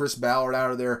 getting Chris Ballard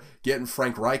out of there, getting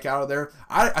Frank Reich out of there.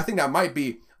 I think that might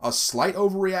be a slight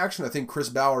overreaction. I think Chris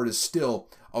Ballard is still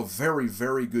a very,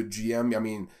 very good GM. I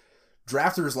mean,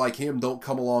 drafters like him don't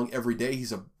come along every day.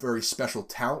 He's a very special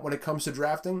talent when it comes to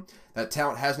drafting. That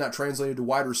talent has not translated to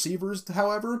wide receivers,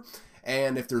 however.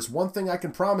 And if there's one thing I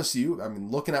can promise you, I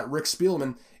mean, looking at Rick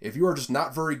Spielman, if you are just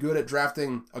not very good at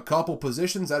drafting a couple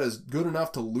positions, that is good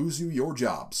enough to lose you your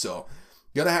job. So,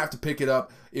 gonna have to pick it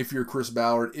up if you're Chris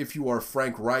Ballard, if you are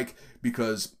Frank Reich,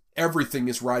 because everything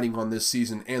is riding on this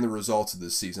season and the results of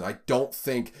this season. I don't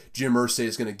think Jim Irsay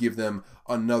is going to give them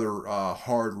another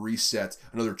hard reset,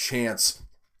 another chance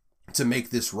to make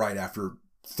this right after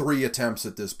 3 attempts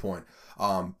at this point.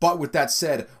 But with that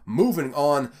said, moving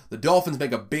on, the Dolphins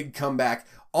make a big comeback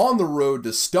on the road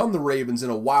to stun the Ravens in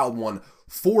a wild one,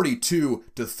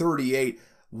 42-38.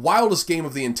 Wildest game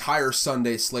of the entire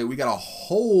Sunday slate. We got a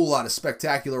whole lot of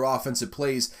spectacular offensive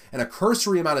plays and a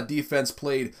cursory amount of defense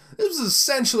played. This was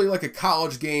essentially like a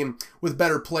college game with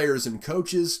better players and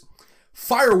coaches.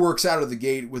 Fireworks out of the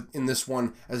gate in this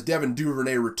one as Devin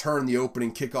Duvernay returned the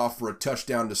opening kickoff for a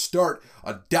touchdown to start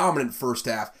a dominant first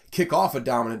half, kick off a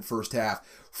dominant first half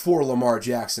for Lamar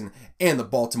Jackson and the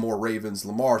Baltimore Ravens.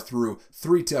 Lamar threw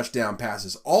 3 touchdown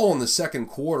passes, all in the second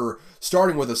quarter,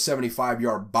 starting with a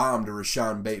 75-yard bomb to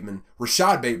Rashad Bateman.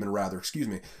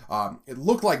 It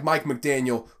looked like Mike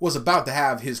McDaniel was about to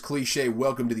have his cliche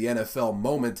welcome to the NFL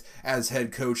moment as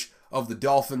head coach of the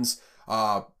Dolphins.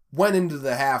 Went into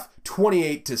the half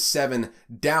 28-7,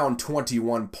 down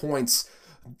 21 points.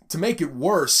 To make it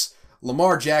worse,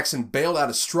 Lamar Jackson bailed out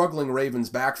a struggling Ravens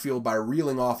backfield by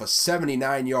reeling off a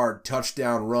 79-yard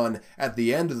touchdown run at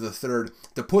the end of the third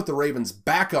to put the Ravens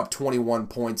back up 21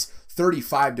 points,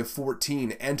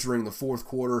 35-14 entering the fourth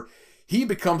quarter. He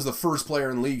becomes the first player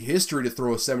in league history to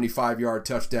throw a 75-yard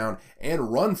touchdown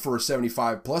and run for a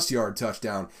 75-plus yard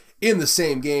touchdown in the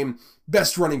same game.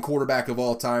 Best running quarterback of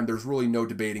all time. There's really no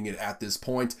debating it at this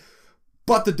point.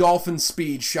 But the Dolphins'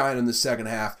 speed shined in the second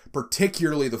half,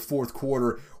 particularly the fourth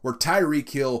quarter, where Tyreek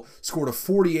Hill scored a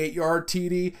 48-yard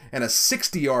TD and a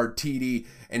 60-yard TD,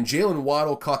 and Jalen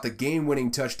Waddle caught the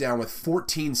game-winning touchdown with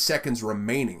 14 seconds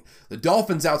remaining. The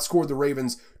Dolphins outscored the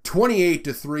Ravens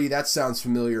 28-3, that sounds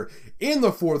familiar, in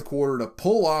the fourth quarter to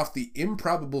pull off the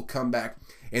improbable comeback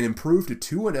and improve to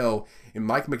 2-0 in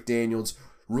Mike McDaniel's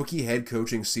rookie head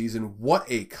coaching season. What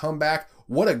a comeback.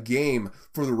 What a game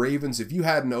for the Ravens. If you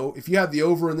had the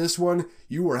over in this one,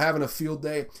 you were having a field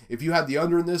day. If you had the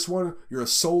under in this one, you're a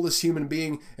soulless human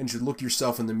being and should look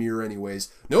yourself in the mirror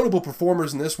anyways. Notable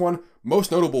performers in this one,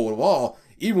 most notable of all,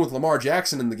 even with Lamar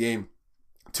Jackson in the game,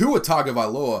 Tua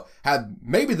Tagovailoa had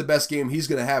maybe the best game he's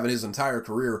going to have in his entire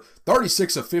career.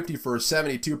 36 of 50 for a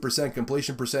 72%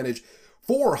 completion percentage,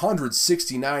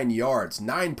 469 yards,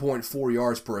 9.4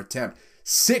 yards per attempt,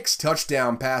 6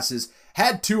 touchdown passes,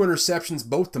 had 2 interceptions,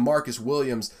 both to Marcus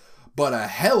Williams, but a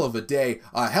hell of a day,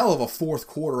 a hell of a fourth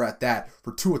quarter at that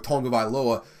for Tua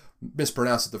Tagovailoa.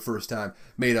 Mispronounced it the first time,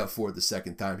 made up for it the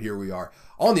second time. Here we are.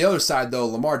 On the other side, though,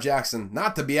 Lamar Jackson,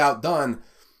 not to be outdone,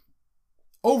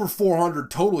 over 400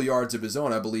 total yards of his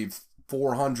own, I believe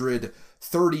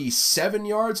 437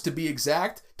 yards to be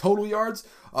exact, total yards.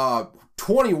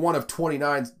 21 of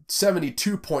 29,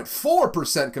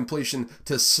 72.4% completion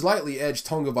to slightly edge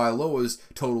Tagovailoa's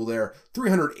total there.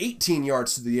 318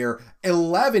 yards to the air,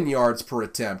 11 yards per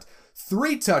attempt,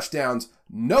 3 touchdowns,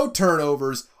 no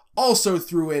turnovers, also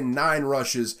threw in 9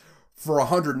 rushes for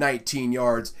 119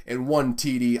 yards and 1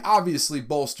 TD, obviously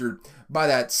bolstered by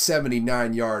that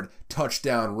 79-yard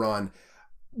touchdown run.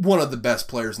 One of the best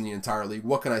players in the entire league.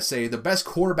 What can I say? The best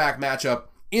quarterback matchup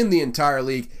in the entire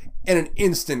league and an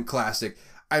instant classic.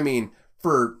 I mean,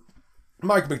 for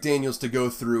Mike McDaniels to go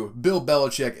through Bill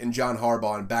Belichick and John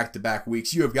Harbaugh in back-to-back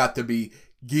weeks, you have got to be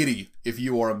giddy if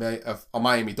you are a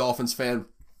Miami Dolphins fan.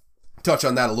 Touch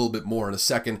on that a little bit more in a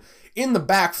second. In the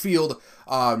backfield,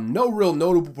 no real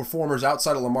notable performers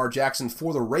outside of Lamar Jackson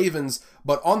for the Ravens,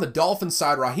 but on the Dolphins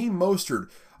side, Raheem Mostert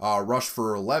rushed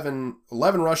for 11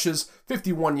 rushes,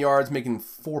 51 yards, making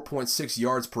 4.6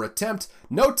 yards per attempt.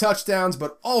 No touchdowns,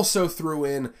 but also threw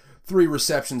in 3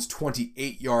 receptions,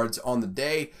 28 yards on the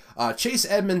day. Chase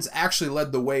Edmonds actually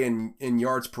led the way in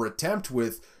yards per attempt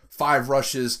with 5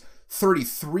 rushes,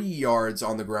 33 yards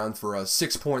on the ground for a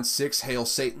 6.6 Hail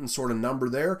Satan sort of number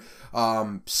there.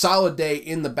 Solid day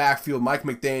in the backfield. Mike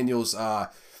McDaniels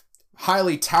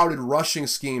highly touted rushing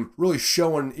scheme really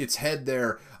showing its head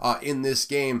there in this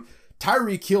game.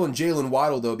 Tyreek Hill and Jalen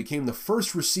Waddle, though, became the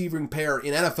first receiving pair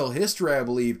in NFL history, I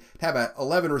believe, to have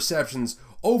 11 receptions,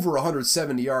 over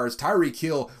 170 yards. Tyreek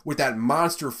Hill, with that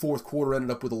monster fourth quarter,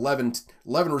 ended up with 11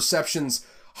 receptions,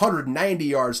 190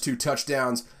 yards, 2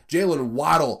 touchdowns. Jalen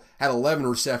Waddle had 11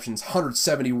 receptions,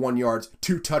 171 yards,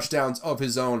 2 touchdowns of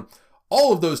his own.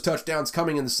 All of those touchdowns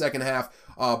coming in the second half,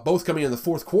 both coming in the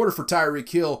fourth quarter for Tyreek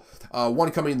Hill,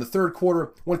 one coming in the third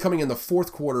quarter, one coming in the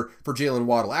fourth quarter for Jalen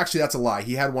Waddle. Actually, that's a lie.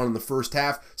 He had one in the first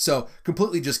half, so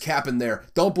completely just capping there.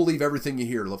 Don't believe everything you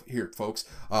hear, folks.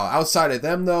 Outside of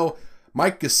them, though,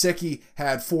 Mike Gesicki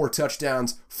had 4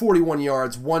 touchdowns, 41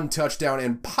 yards, 1 touchdown,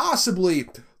 and possibly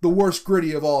the worst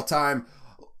gritty of all time.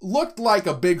 Looked like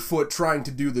a Bigfoot trying to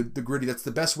do the gritty. That's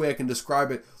the best way I can describe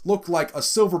it. Looked like a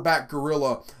silverback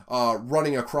gorilla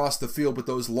running across the field with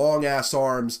those long-ass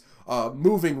arms,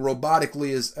 moving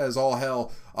robotically as all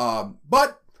hell.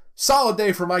 But solid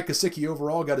day for Mike Gesicki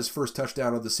overall. Got his first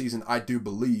touchdown of the season, I do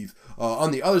believe. On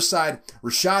the other side,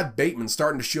 Rashad Bateman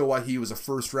starting to show why he was a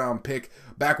first-round pick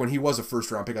back when he was a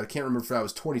first-round pick. I can't remember if that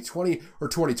was 2020 or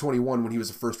 2021 when he was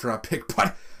a first-round pick,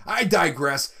 but I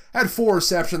digress. Had 4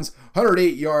 receptions,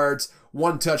 108 yards,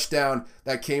 1 touchdown.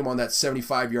 That came on that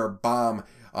 75-yard bomb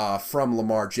from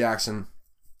Lamar Jackson.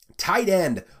 Tight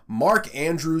end Mark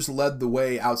Andrews led the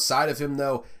way. Outside of him,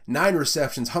 though, 9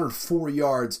 receptions, 104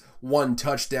 yards, 1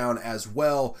 touchdown as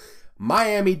well.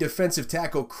 Miami defensive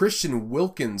tackle Christian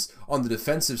Wilkins on the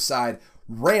defensive side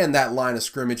ran that line of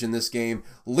scrimmage in this game,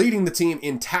 leading the team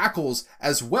in tackles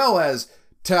as well as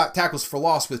tackles for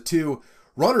loss with 2.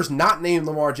 Runners not named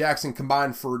Lamar Jackson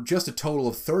combined for just a total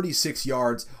of 36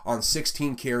 yards on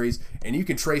 16 carries, and you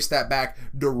can trace that back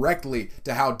directly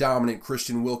to how dominant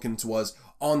Christian Wilkins was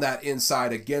on that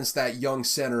inside against that young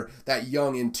center, that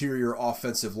young interior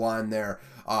offensive line there.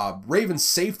 Ravens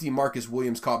safety Marcus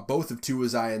Williams caught both of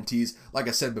Tua's INTs. Like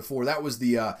I said before, that was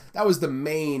the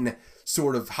main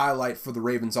sort of highlight for the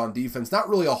Ravens on defense. Not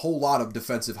really a whole lot of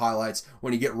defensive highlights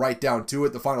when you get right down to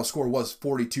it. The final score was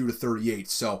 42-38,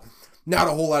 so not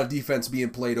a whole lot of defense being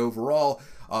played overall.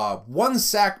 1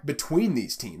 sack between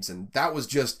these teams, and that was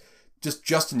just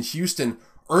Justin Houston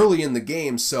early in the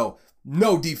game, so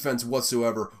no defense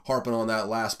whatsoever. Harping on that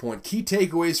last point. Key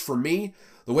takeaways for me,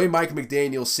 the way Mike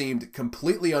McDaniel seemed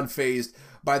completely unfazed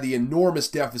by the enormous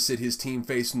deficit his team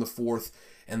faced in the fourth,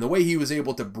 and the way he was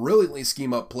able to brilliantly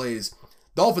scheme up plays.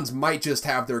 Dolphins might just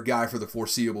have their guy for the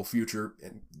foreseeable future,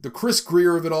 and the Chris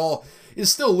Grier of it all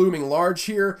is still looming large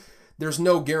here. There's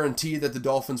no guarantee that the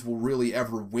Dolphins will really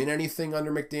ever win anything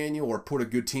under McDaniel or put a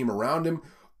good team around him.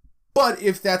 But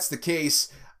if that's the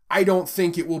case, I don't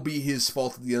think it will be his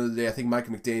fault at the end of the day. I think Mike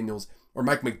McDaniel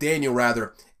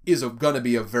is going to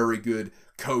be a very good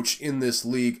coach in this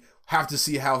league. Have to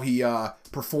see how he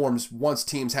performs once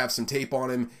teams have some tape on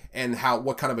him and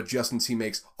what kind of adjustments he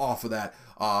makes off of that.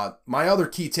 My other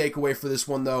key takeaway for this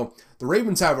one, though, the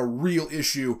Ravens have a real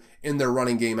issue in their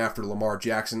running game after Lamar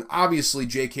Jackson. Obviously,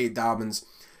 J.K. Dobbins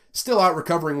still out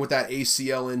recovering with that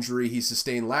ACL injury he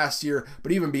sustained last year,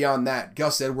 but even beyond that,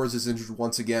 Gus Edwards is injured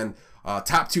once again.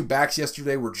 Top 2 backs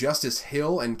yesterday were Justice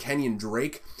Hill and Kenyon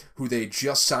Drake, who they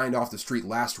just signed off the street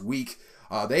last week.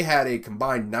 They had a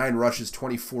combined 9 rushes,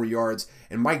 24 yards,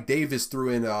 and Mike Davis threw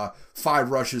in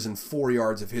 5 rushes and 4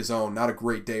 yards of his own. Not a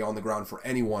great day on the ground for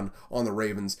anyone on the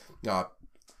Ravens.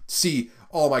 See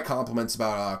all my compliments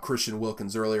about Christian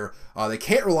Wilkins earlier. They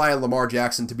can't rely on Lamar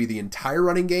Jackson to be the entire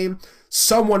running game.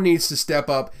 Someone needs to step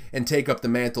up and take up the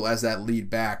mantle as that lead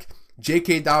back.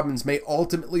 J.K. Dobbins may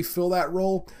ultimately fill that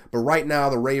role, but right now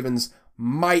the Ravens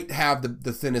might have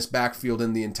the thinnest backfield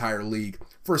in the entire league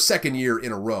for a second year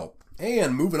in a row.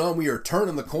 And moving on, we are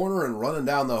turning the corner and running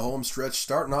down the home stretch,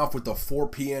 starting off with the 4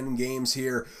 p.m. games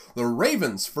here. The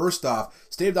Ravens, first off,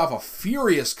 staved off a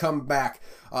furious comeback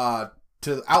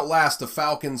to outlast the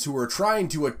Falcons, who were trying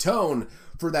to atone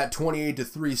for that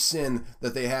 28-3 sin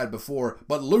that they had before,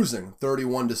 but losing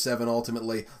 31-7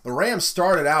 ultimately. The Rams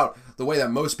started out the way that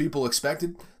most people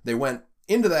expected. They went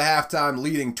into the halftime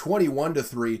leading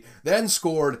 21-3, then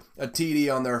scored a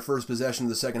TD on their first possession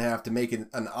of the second half to make it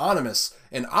an ominous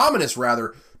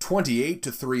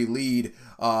 28-3 lead.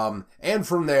 And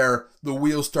from there, the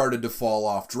wheels started to fall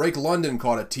off. Drake London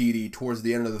caught a TD towards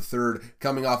the end of the third,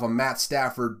 coming off of Matt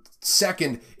Stafford's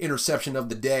second interception of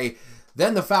the day.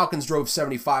 Then the Falcons drove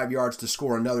 75 yards to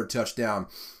score another touchdown.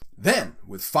 Then,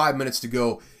 with 5 minutes to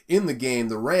go in the game,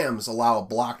 the Rams allow a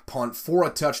blocked punt for a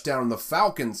touchdown, and the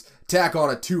Falcons tack on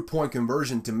a 2-point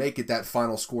conversion to make it that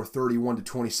final score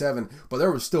 31-27, but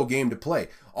there was still game to play.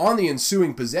 On the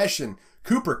ensuing possession,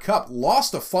 Cooper Kupp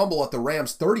lost a fumble at the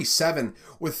Rams 37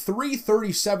 with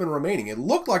 3:37 remaining. It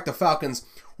looked like the Falcons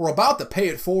were about to pay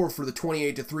it forward for the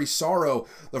 28-3 sorrow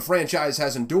the franchise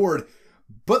has endured,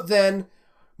 but then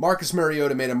Marcus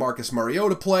Mariota made a Marcus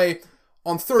Mariota play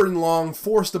on 3rd and long,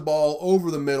 forced the ball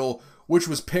over the middle, which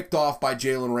was picked off by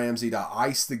Jalen Ramsey to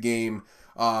ice the game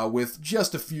with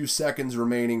just a few seconds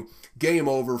remaining. Game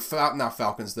over.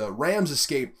 The Rams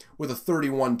escape with a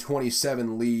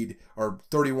 31-27 lead, or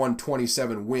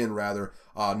 31-27 win, rather.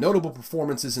 Notable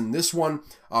performances in this one.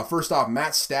 First off,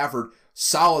 Matt Stafford,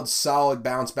 solid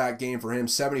bounce back game for him.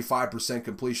 75%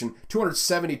 completion,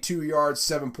 272 yards,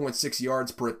 7.6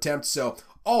 yards per attempt. So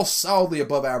all solidly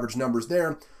above average numbers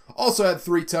there. Also had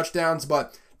 3 touchdowns,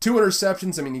 but 2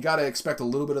 interceptions. I mean, you got to expect a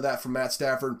little bit of that from Matt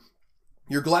Stafford.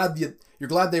 You're glad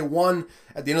they won.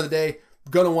 At the end of the day,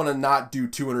 gonna want to not do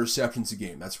 2 interceptions a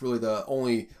game. That's really the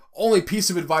only piece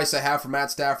of advice I have for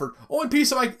Matt Stafford. Only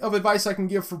piece of advice I can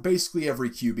give for basically every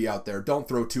QB out there. Don't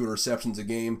throw 2 interceptions a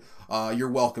game.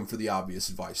 You're welcome for the obvious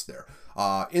advice there.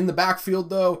 In the backfield,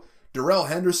 though, Darrell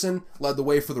Henderson led the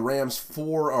way for the Rams,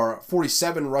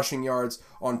 47 rushing yards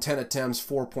on 10 attempts,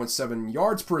 4.7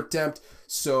 yards per attempt.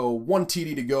 So 1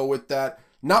 TD to go with that.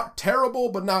 Not terrible,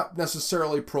 but not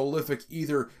necessarily prolific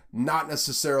either. Not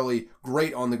necessarily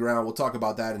great on the ground. We'll talk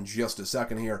about that in just a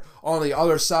second here. On the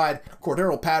other side,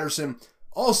 Cordero Patterson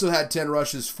also had 10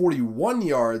 rushes, 41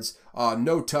 yards,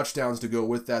 no touchdowns to go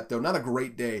with that, though. Not a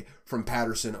great day from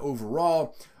Patterson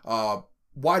overall.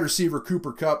 Wide receiver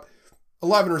Cooper Kupp,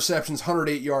 11 receptions,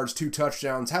 108 yards, 2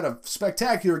 touchdowns. Had a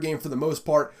spectacular game for the most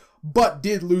part, but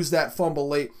did lose that fumble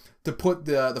late to put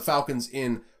the Falcons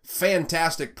in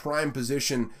fantastic prime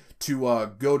position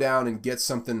to go down and get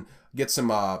some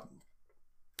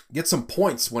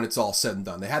points when it's all said and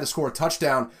done. They had to score a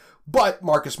touchdown, but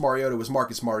Marcus Mariota was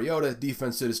Marcus Mariota.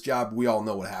 Defense did its job. We all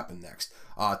know what happened next.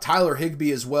 Tyler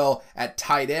Higbee as well at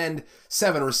tight end,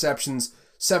 7 receptions,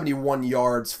 71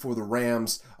 yards for the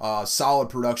Rams. Solid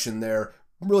production there.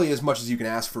 Really as much as you can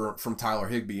ask for from Tyler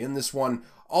Higbee in this one.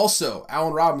 Also,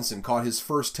 Allen Robinson caught his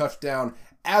first touchdown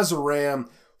as a Ram.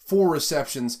 4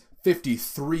 receptions,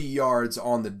 53 yards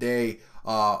on the day.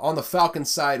 On the Falcons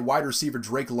side, wide receiver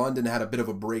Drake London had a bit of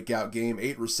a breakout game.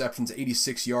 8 receptions,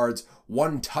 86 yards,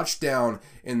 1 touchdown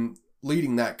in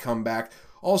leading that comeback.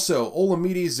 Also,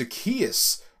 Olamide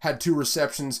Zaccheaus had 2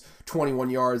 receptions,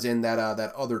 21 yards, and that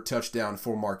other touchdown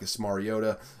for Marcus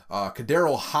Mariota.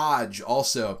 KhaDarel Hodge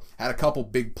also had a couple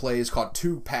big plays, caught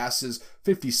 2 passes,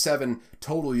 57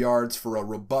 total yards for a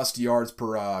robust yards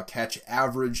per catch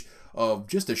average of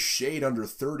just a shade under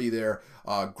 30 there.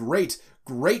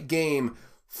 Great game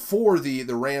for the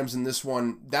Rams in this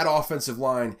one. That offensive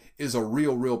line is a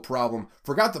real problem.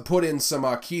 Forgot to put in some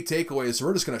key takeaways, so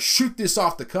we're just going to shoot this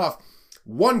off the cuff.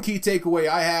 One key takeaway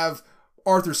I have,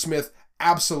 Arthur Smith,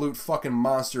 absolute fucking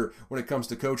monster when it comes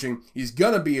to coaching. He's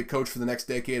going to be a coach for the next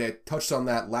decade. I touched on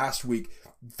that last week.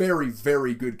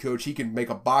 Very good coach. He can make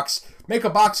a box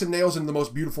of nails into the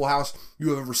most beautiful house you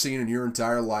have ever seen in your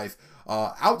entire life.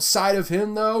 Outside of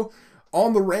him, though,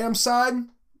 on the Rams side,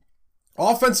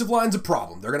 offensive line's a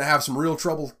problem. They're going to have some real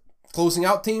trouble closing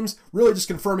out teams. Really just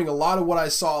confirming a lot of what I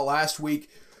saw last week.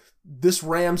 This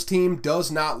Rams team does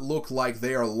not look like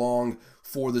they are long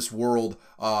for this world.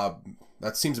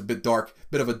 That seems a bit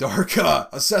of a dark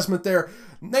assessment there.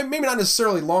 Maybe not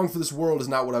necessarily long for this world is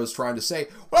not what I was trying to say.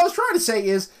 What I was trying to say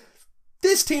is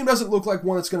this team doesn't look like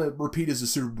one that's going to repeat as a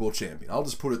Super Bowl champion. I'll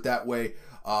just put it that way.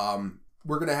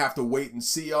 We're going to have to wait and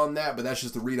see on that, but that's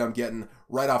just the read I'm getting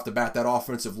right off the bat. That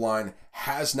offensive line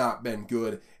has not been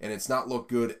good, and it's not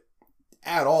looked good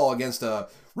at all against a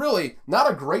really not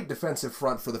a great defensive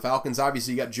front for the Falcons.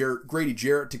 Obviously, you got Grady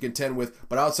Jarrett to contend with,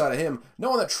 but outside of him,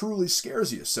 no one that truly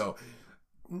scares you. So,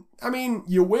 I mean,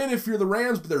 you win if you're the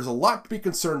Rams, but there's a lot to be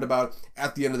concerned about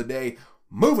at the end of the day.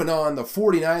 Moving on, the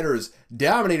 49ers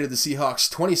dominated the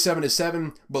Seahawks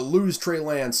 27-7, but lose Trey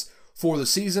Lance for the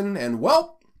season, and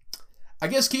well, I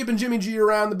guess keeping Jimmy G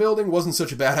around the building wasn't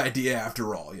such a bad idea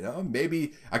after all, you know?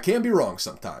 Maybe I can be wrong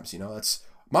sometimes, you know? That's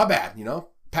my bad, you know?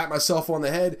 Pat myself on the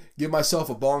head, give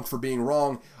myself a bonk for being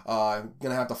wrong. I'm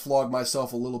going to have to flog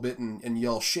myself a little bit and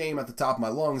yell shame at the top of my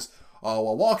lungs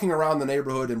while walking around the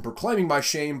neighborhood and proclaiming my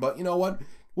shame, but you know what?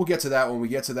 We'll get to that when we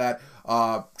get to that.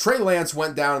 Trey Lance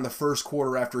went down in the first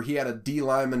quarter after he had a D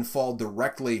lineman fall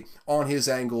directly on his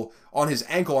ankle, on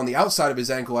the outside of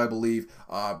his ankle, I believe.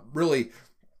 Really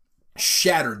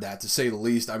shattered that, to say the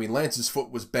least. I mean, Lance's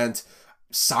foot was bent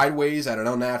sideways at an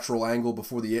unnatural angle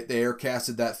before the air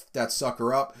casted that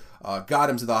sucker up. Got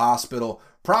him to the hospital.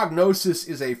 Prognosis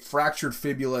is a fractured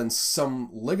fibula and some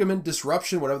ligament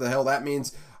disruption, whatever the hell that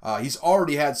means. He's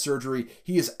already had surgery.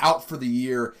 He is out for the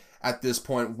year. at this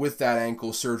point with that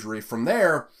ankle surgery. From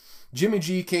there, Jimmy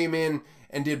G came in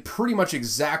and did pretty much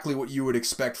exactly what you would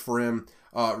expect for him,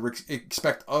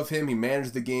 expect of him. He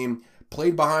managed the game,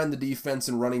 played behind the defense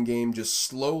and running game, just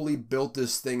slowly built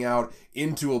this thing out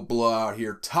into a blowout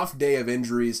here. Tough day of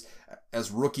injuries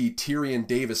as rookie Tyrion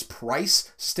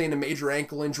Davis-Price sustained a major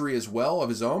ankle injury as well of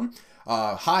his own.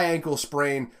 High ankle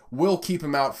sprain will keep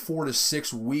him out 4 to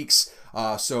 6 weeks.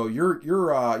 So your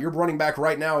running back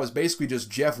right now is basically just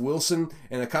Jeff Wilson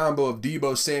and a combo of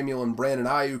Deebo Samuel and Brandon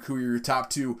Ayuk, who are your top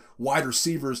 2 wide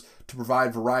receivers to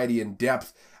provide variety and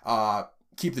depth.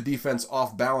 Keep the defense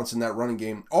off balance in that running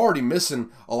game. Already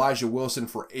missing Elijah Wilson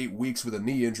for 8 weeks with a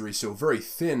knee injury, so very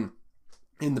thin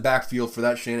in the backfield for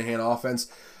that Shanahan offense.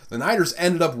 The Niners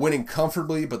ended up winning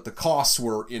comfortably, but the costs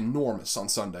were enormous on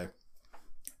Sunday.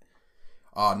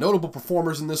 Notable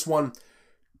performers in this one,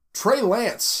 Trey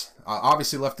Lance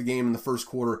obviously left the game in the first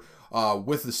quarter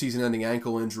with the season-ending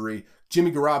ankle injury.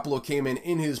 Jimmy Garoppolo came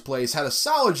in his place, had a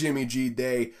solid Jimmy G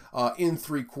day in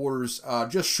 3 quarters,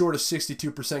 just short of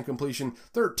 62% completion,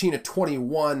 13 of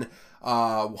 21,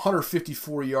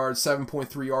 154 yards,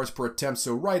 7.3 yards per attempt,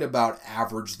 so right about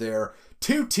average there.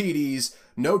 2 TDs,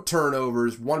 no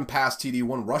turnovers, 1 pass TD,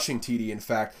 1 rushing TD, in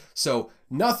fact. So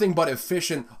nothing but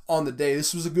efficient on the day.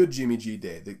 This was a good Jimmy G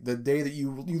day, the day that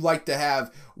you like to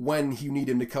have when you need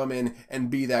him to come in and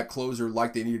be that closer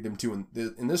like they needed him to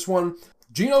in this one.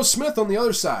 Geno Smith on the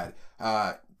other side,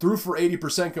 threw for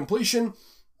 80% completion.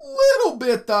 Little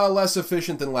bit less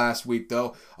efficient than last week,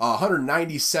 though.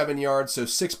 197 yards, so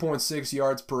 6.6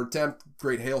 yards per attempt.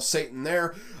 Great hail Satan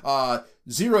there. 0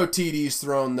 TDs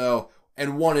thrown, though,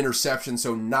 and 1 interception,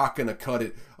 so not going to cut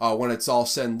it when it's all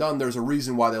said and done. There's a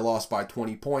reason why they lost by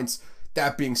 20 points.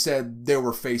 That being said, they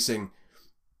were facing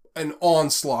an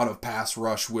onslaught of pass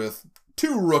rush with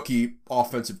 2 rookie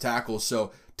offensive tackles,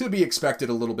 so to be expected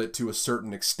a little bit to a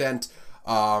certain extent.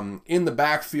 In the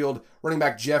backfield, running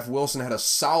back Jeff Wilson had a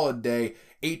solid day,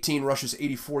 18 rushes,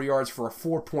 84 yards for a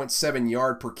 4.7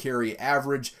 yard per carry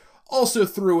average. Also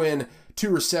threw in 2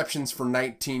 receptions for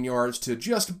 19 yards to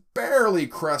just barely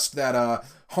crest that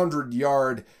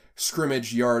 100-yard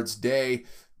scrimmage yards day.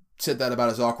 Said that about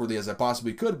as awkwardly as I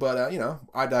possibly could, but,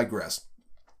 I digress.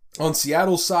 On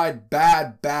Seattle's side,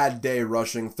 bad day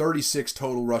rushing, 36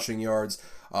 total rushing yards,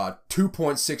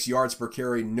 2.6 yards per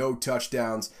carry, no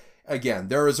touchdowns. Again,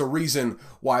 there is a reason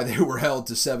why they were held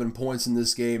to 7 points in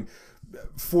this game.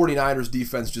 49ers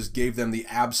defense just gave them the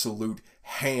absolute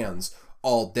hands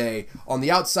all day. On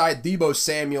the outside, Deebo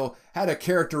Samuel had a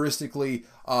characteristically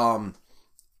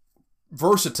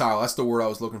versatile, that's the word I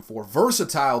was looking for,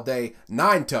 versatile day,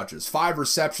 9 touches, 5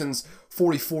 receptions,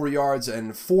 44 yards,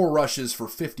 and 4 rushes for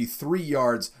 53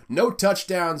 yards. No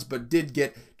touchdowns, but did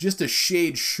get just a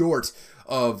shade short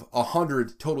of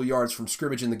 100 total yards from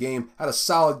scrimmage in the game. Had a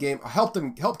solid game,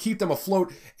 helped keep them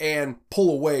afloat and pull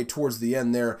away towards the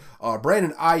end there.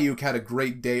 Brandon Ayuk had a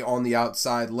great day on the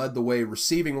outside, led the way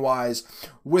receiving-wise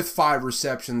with 5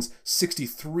 receptions,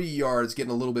 63 yards,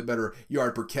 getting a little bit better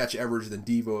yard per catch average than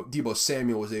Deebo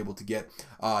Samuel was able to get.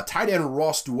 Tight end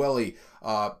Ross Dwelley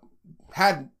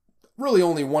had really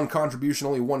only 1 contribution,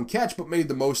 only 1 catch, but made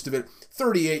the most of it.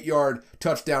 38-yard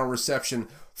touchdown reception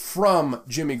from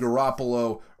Jimmy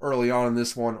Garoppolo early on in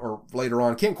this one, or later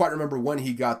on. Can't quite remember when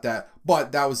he got that,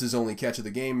 but that was his only catch of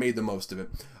the game. Made the most of it.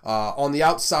 On the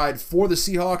outside for the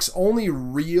Seahawks, only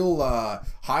real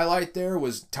highlight there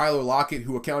was Tyler Lockett,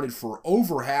 who accounted for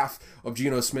over half of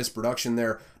Geno Smith's production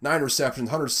there. 9 receptions,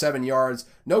 107 yards,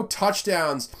 no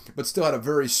touchdowns, but still had a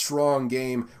very strong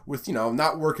game with,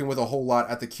 not working with a whole lot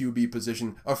at the QB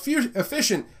position.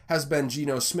 Efficient has been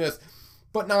Geno Smith,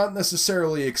 but not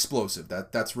necessarily explosive.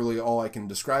 That's really all I can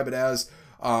describe it as.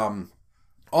 On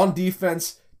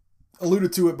defense,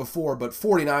 alluded to it before, but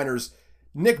 49ers,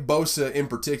 Nick Bosa in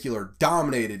particular,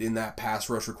 dominated in that pass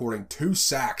rush, recording 2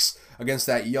 sacks against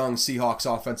that young Seahawks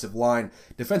offensive line.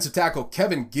 Defensive tackle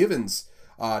Kevin Givens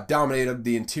dominated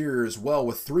the interior as well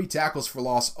with 3 tackles for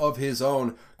loss of his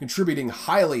own, contributing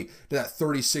highly to that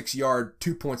 36-yard,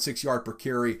 2.6 yard per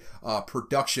carry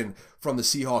production from the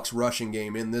Seahawks rushing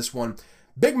game in this one.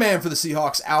 Big man for the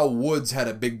Seahawks, Al Woods, had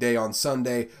a big day on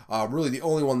Sunday. Really the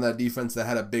only one in that defense that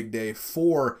had a big day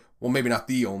maybe not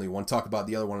the only one, talk about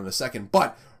the other one in a second,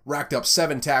 but racked up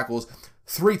 7 tackles,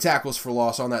 3 tackles for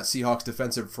loss on that Seahawks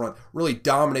defensive front. Really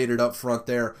dominated up front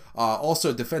there.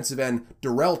 Also, defensive end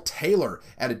Darrell Taylor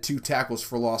added 2 tackles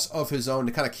for loss of his own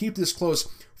to kind of keep this close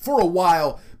for a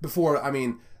while before,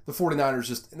 the 49ers,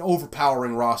 just an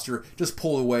overpowering roster, just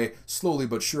pulled away slowly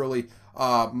but surely.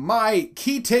 My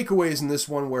key takeaways in this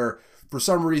one were For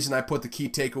some reason, I put the key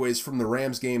takeaways from the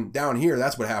Rams game down here.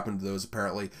 That's what happened to those,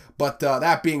 apparently. But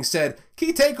that being said,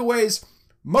 key takeaways,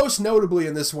 most notably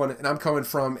in this one, and I'm coming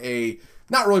from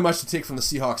not really much to take from the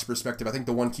Seahawks perspective. I think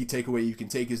the one key takeaway you can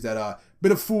take is that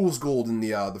bit of fool's gold in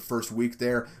the first week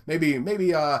there. Maybe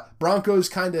Broncos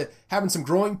kind of having some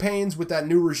growing pains with that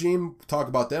new regime. We'll talk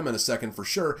about them in a second for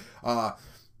sure.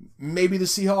 Maybe the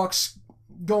Seahawks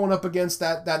going up against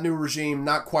that new regime,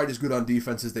 not quite as good on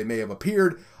defense as they may have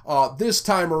appeared. This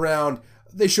time around,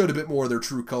 they showed a bit more of their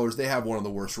true colors. They have one of the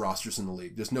worst rosters in the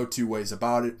league. There's no two ways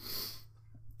about it.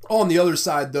 On the other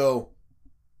side, though,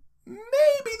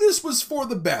 maybe this was for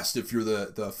the best if you're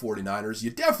the 49ers. You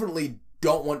definitely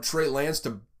don't want Trey Lance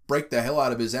to break the hell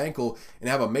out of his ankle and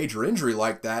have a major injury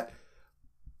like that.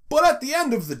 But at the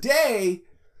end of the day,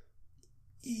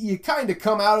 you kind of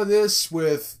come out of this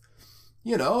with,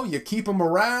 you keep him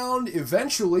around.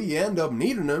 Eventually, you end up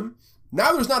needing him.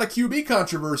 Now there's not a QB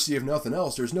controversy, if nothing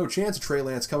else. There's no chance of Trey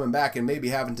Lance coming back and maybe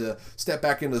having to step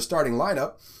back into the starting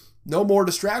lineup. No more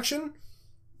distraction.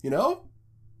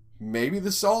 Maybe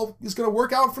this all is going to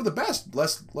work out for the best.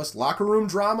 Less locker room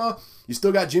drama. You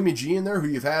still got Jimmy G in there, who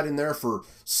you've had in there for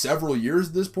several years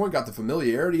at this point. Got the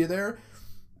familiarity there.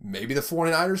 Maybe the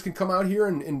 49ers can come out here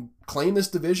and claim this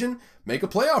division, make a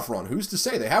playoff run. Who's to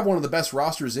say? They have one of the best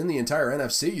rosters in the entire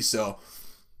NFC, so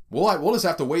we'll just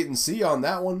have to wait and see on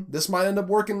that one. This might end up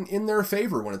working in their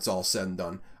favor when it's all said and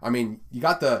done. I mean, you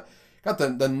got the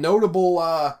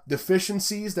notable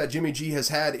deficiencies that Jimmy G has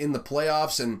had in the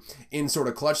playoffs and in sort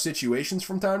of clutch situations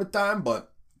from time to time,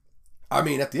 but I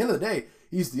mean, at the end of the day,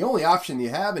 he's the only option you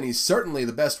have, and he's certainly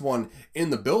the best one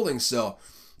in the building, so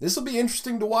this will be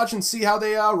interesting to watch and see how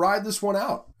they ride this one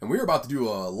out. And we're about to do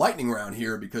a lightning round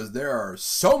here because there are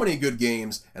so many good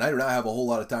games, and I do not have a whole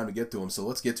lot of time to get to them, so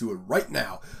let's get to it right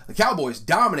now. The Cowboys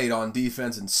dominate on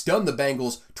defense and stun the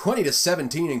Bengals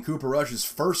 20-17 in Cooper Rush's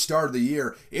first start of the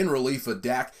year in relief of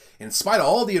Dak. In spite of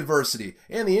all the adversity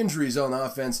and the injuries on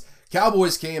offense,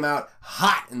 Cowboys came out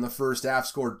hot in the first half,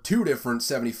 scored 2 different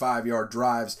 75-yard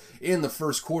drives in the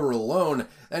first quarter alone.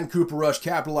 Then Cooper Rush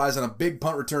capitalized on a big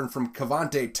punt return from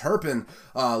Kevontae Turpin,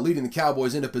 leading the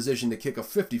Cowboys into position to kick a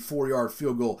 54-yard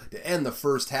field goal to end the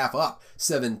first half up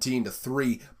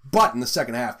 17-3. But in the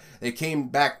second half, they came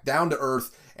back down to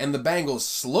earth, and the Bengals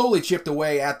slowly chipped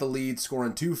away at the lead,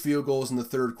 scoring 2 field goals in the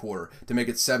third quarter to make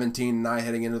it 17-9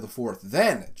 heading into the fourth.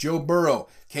 Then Joe Burrow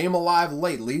came alive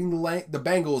late, leading the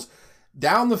Bengals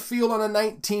down the field on a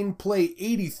 19-play,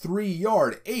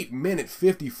 83-yard, 8-minute,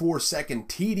 54-second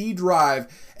TD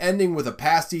drive, ending with a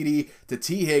pass TD to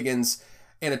T. Higgins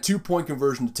and a 2-point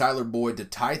conversion to Tyler Boyd to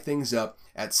tie things up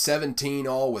at 17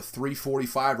 all with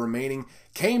 3:45 remaining.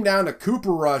 Came down to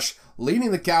Cooper Rush,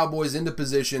 leading the Cowboys into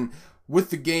position with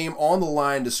the game on the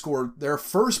line to score their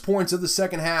first points of the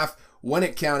second half when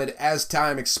it counted as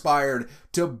time expired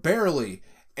to barely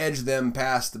edge them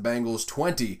past the Bengals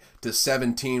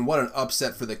 20-17. What an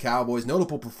upset for the Cowboys.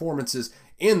 Notable performances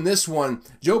in this one.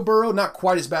 Joe Burrow, not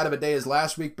quite as bad of a day as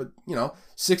last week, but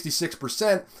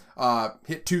 66%.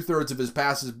 Hit 2/3 of his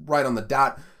passes right on the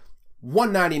dot.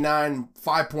 199,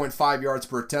 5.5 yards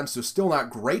per attempt, so still not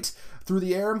great through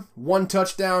the air. 1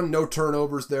 touchdown, no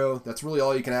turnovers though. That's really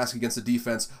all you can ask against a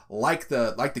defense like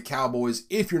the Cowboys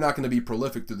if you're not going to be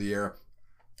prolific through the air.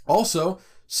 Also,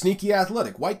 sneaky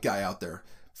athletic white guy out there.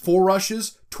 4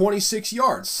 rushes, 26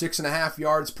 yards, 6.5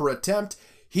 yards per attempt.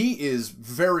 He is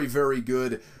very, very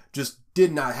good. Just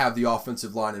did not have the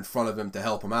offensive line in front of him to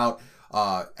help him out.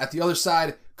 At the other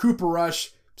side, Cooper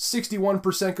Rush,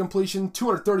 61% completion,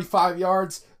 235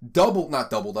 yards, not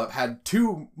doubled up, had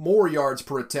 2 more yards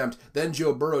per attempt than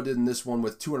Joe Burrow did in this one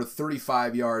with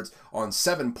 235 yards on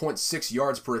 7.6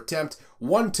 yards per attempt,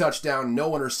 1 touchdown,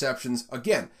 no interceptions.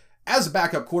 Again, as a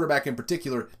backup quarterback in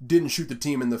particular, didn't shoot the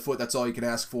team in the foot. That's all you can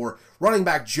ask for. Running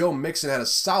back Joe Mixon had a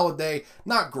solid day.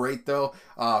 Not great, though.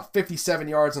 57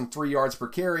 yards and 3 yards per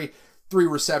carry. 3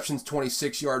 receptions,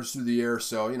 26 yards through the air.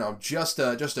 So, just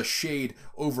a shade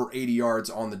over 80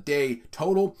 yards on the day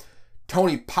total.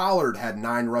 Tony Pollard had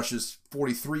 9 rushes,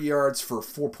 43 yards for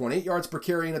 4.8 yards per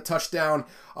carry and a touchdown.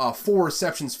 4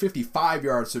 receptions, 55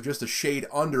 yards, so just a shade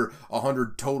under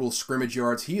 100 total scrimmage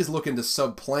yards. He is looking to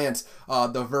supplant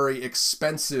the very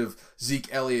expensive Zeke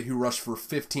Elliott, who rushed for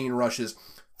 15 rushes,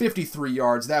 53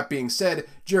 yards. That being said,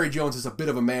 Jerry Jones is a bit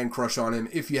of a man crush on him,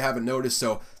 if you haven't noticed,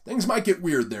 so things might get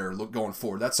weird there going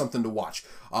forward. That's something to watch.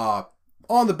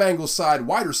 On the Bengals side,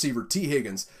 wide receiver T.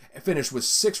 Higgins finished with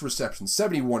 6 receptions,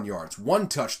 71 yards, 1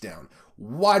 touchdown.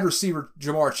 Wide receiver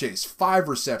Jamar Chase, 5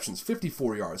 receptions,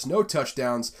 54 yards, no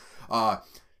touchdowns.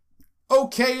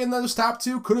 Okay in those top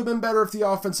 2. Could have been better if the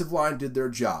offensive line did their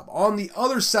job. On the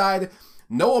other side,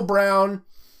 Noah Brown,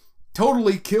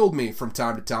 totally killed me from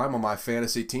time to time on my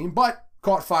fantasy team, but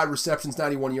caught 5 receptions,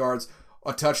 91 yards,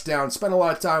 a touchdown, spent a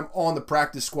lot of time on the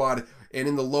practice squad and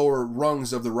in the lower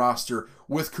rungs of the roster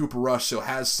with Cooper Rush, so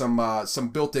has some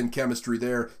built-in chemistry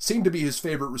there. Seemed to be his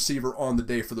favorite receiver on the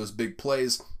day for those big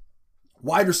plays.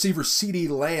 Wide receiver CeeDee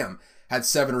Lamb had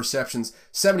 7 receptions,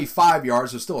 75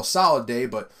 yards, so still a solid day,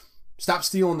 but stop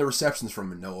stealing the receptions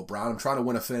from Noah Brown. I'm trying to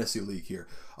win a fantasy league here.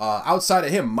 Outside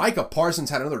of him, Micah Parsons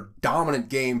had another dominant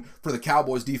game for the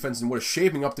Cowboys defense and what is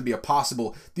shaping up to be a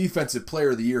possible Defensive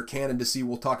Player of the Year candidacy.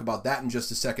 We'll talk about that in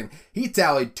just a second. He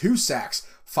tallied 2 sacks,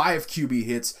 5 QB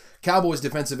hits. Cowboys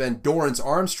defensive end Dorrance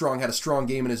Armstrong had a strong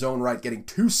game in his own right, getting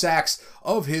 2 sacks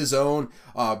of his own,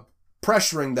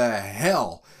 pressuring the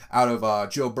hell out of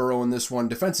Joe Burrow in this one.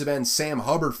 Defensive end Sam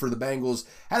Hubbard for the Bengals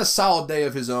had a solid day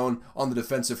of his own on the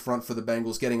defensive front for the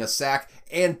Bengals, getting a sack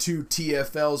and 2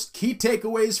 TFLs. Key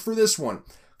takeaways for this one.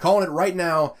 Calling it right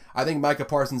now, I think Micah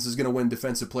Parsons is going to win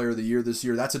Defensive Player of the Year this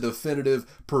year. That's a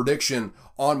definitive prediction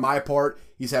on my part.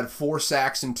 He's had 4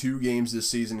 sacks in 2 games this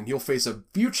season, and he'll face a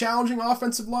few challenging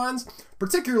offensive lines,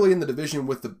 particularly in the division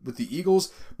with the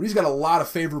Eagles. But he's got a lot of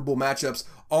favorable matchups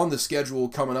on the schedule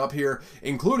coming up here,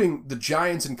 including the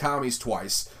Giants and Commies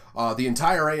twice. The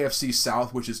entire AFC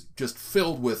South, which is just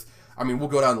filled with, I mean, we'll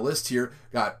go down the list here.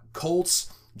 Got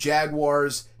Colts,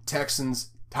 Jaguars, Texans,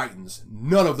 Titans.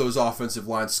 None of those offensive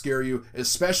lines scare you,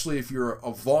 especially if you're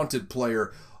a vaunted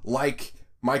player like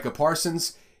Micah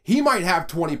Parsons. He might have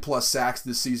 20-plus sacks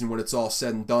this season when it's all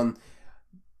said and done.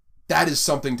 That is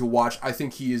something to watch. I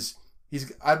think he's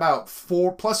about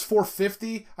plus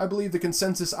 450, I believe the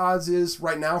consensus odds is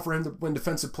right now for him to win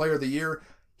Defensive Player of the Year.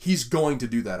 He's going to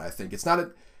do that, I think. It's not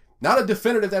a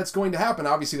definitive that's going to happen.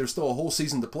 Obviously, there's still a whole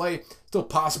season to play, still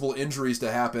possible injuries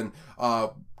to happen,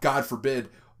 God forbid.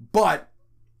 But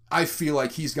I feel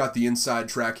like he's got the inside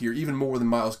track here, even more than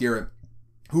Myles Garrett,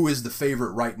 who is the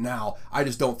favorite right now. I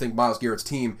just don't think Myles Garrett's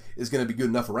team is going to be good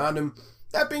enough around him.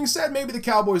 That being said, maybe the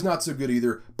Cowboys not so good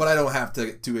either, but I don't have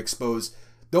to expose.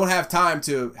 Don't have time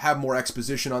to have more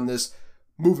exposition on this.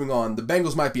 Moving on, the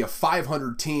Bengals might be a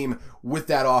 500 team with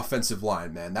that offensive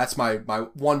line, man. That's my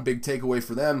one big takeaway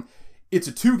for them. It's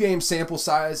a 2-game sample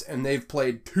size, and they've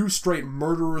played 2 straight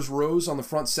murderers rows on the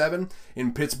front 7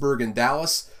 in Pittsburgh and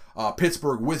Dallas.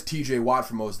 Pittsburgh with TJ Watt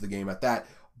for most of the game at that.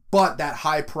 But that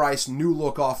high-priced,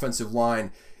 new-look offensive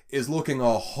line is looking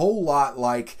a whole lot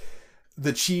like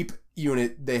the cheap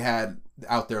unit they had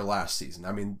out there last season.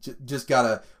 I mean, just got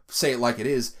to say it like it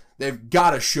is. They've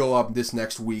got to show up this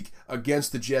next week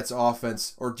against the Jets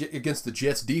offense, or against the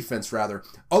Jets defense, rather.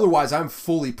 Otherwise, I'm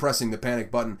fully pressing the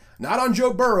panic button. Not on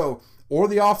Joe Burrow or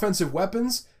the offensive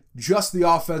weapons, just the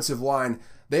offensive line.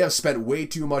 They have spent way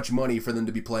too much money for them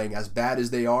to be playing as bad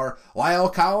as they are.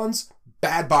 La'el Collins,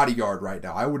 bad bodyguard right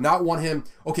now. I would not want him.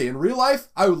 Okay, in real life,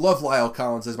 I would love La'el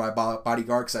Collins as my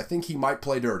bodyguard because I think he might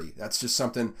play dirty. That's just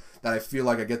something that I feel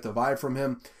like I get the vibe from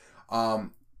him.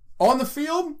 On the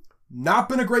field, not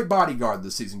been a great bodyguard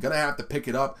this season. Going to have to pick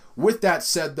it up. With that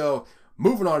said, though,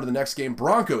 moving on to the next game,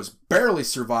 Broncos barely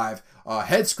survive.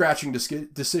 Head-scratching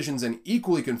decisions and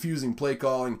equally confusing play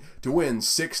calling to win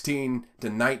 16-19.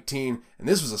 And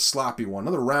this was a sloppy one.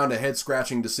 Another round of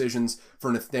head-scratching decisions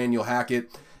for Nathaniel Hackett.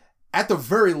 At the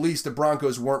very least, the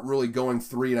Broncos weren't really going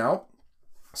 3 and out.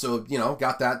 So,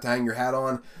 got that to hang your hat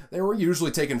on. They were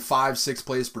usually taking 5-6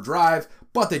 plays per drive,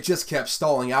 but they just kept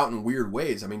stalling out in weird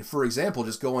ways. I mean, for example,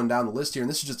 just going down the list here, and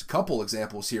this is just a couple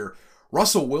examples here.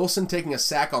 Russell Wilson taking a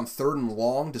sack on 3rd and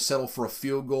long to settle for a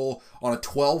field goal on a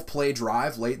 12-play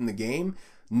drive late in the game.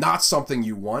 Not something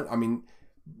you want. I mean,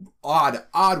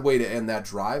 odd way to end that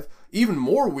drive. Even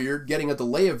more weird, getting a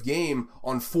delay of game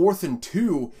on 4th and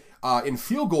 2 in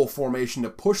field goal formation to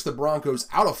push the Broncos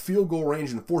out of field goal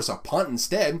range and force a punt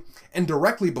instead. And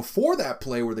directly before that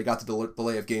play where they got the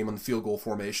delay of game on the field goal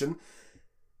formation,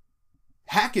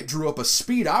 Hackett drew up a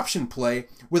speed option play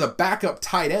with a backup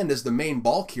tight end as the main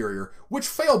ball carrier, which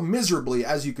failed miserably,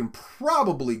 as you can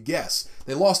probably guess.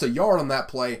 They lost a yard on that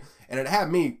play, and it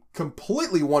had me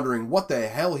completely wondering what the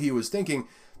hell he was thinking.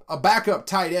 A backup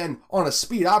tight end on a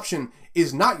speed option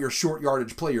is not your short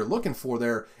yardage play you're looking for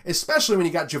there, especially when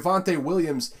you got Javonte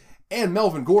Williams and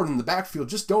Melvin Gordon in the backfield.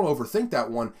 Just don't overthink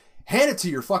that one. Hand it to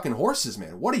your fucking horses,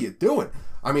 man. What are you doing?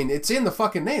 I mean, it's in the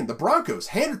fucking name. The Broncos.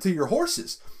 Hand it to your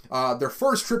horses. Their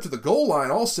first trip to the goal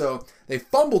line also, they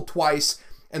fumbled twice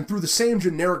and threw the same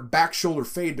generic back shoulder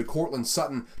fade to Courtland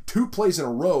Sutton 2 plays in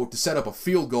a row to set up a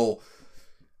field goal.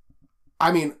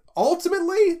 I mean,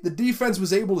 ultimately, the defense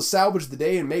was able to salvage the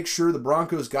day and make sure the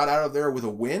Broncos got out of there with a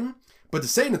win. But to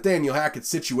say Nathaniel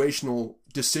Hackett's situational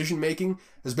decision-making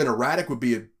has been erratic would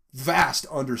be a vast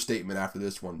understatement after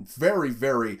this one. Very,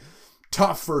 very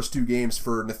tough first 2 games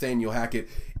for Nathaniel Hackett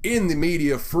in the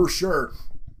media for sure.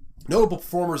 Notable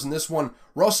performers in this one,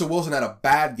 Russell Wilson had a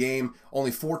bad game,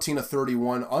 only 14 of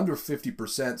 31, under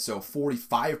 50%, so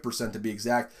 45% to be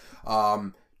exact.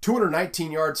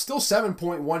 219 yards, still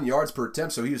 7.1 yards per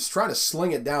attempt, so he was trying to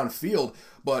sling it downfield,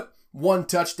 but 1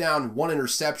 touchdown, 1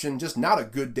 interception, just not a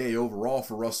good day overall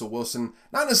for Russell Wilson.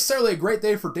 Not necessarily a great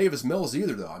day for Davis Mills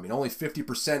either, though. I mean, only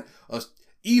 50%,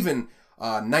 even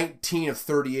 19 of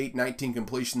 38, 19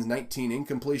 completions, 19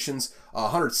 incompletions,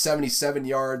 177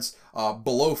 yards,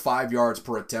 below 5 yards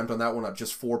per attempt on that one at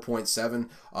just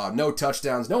 4.7. No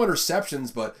touchdowns, no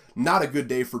interceptions, but not a good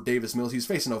day for Davis Mills. He's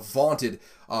facing a vaunted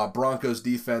Broncos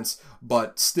defense,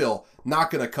 but still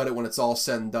not going to cut it when it's all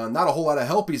said and done. Not a whole lot of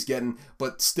help he's getting,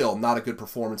 but still not a good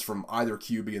performance from either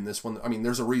QB in this one. I mean,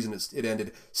 there's a reason it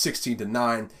ended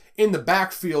 16-9. In the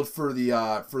backfield for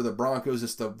the Broncos,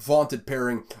 it's the vaunted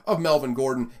pairing of Melvin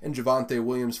Gordon and Javonte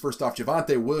Williams. First off,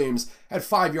 Javonte Williams had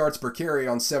 5 yards per carry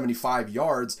on 75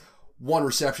 yards, 1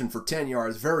 reception for 10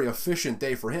 yards. Very efficient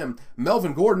day for him.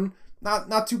 Melvin Gordon,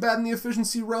 not too bad in the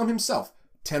efficiency realm himself.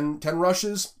 10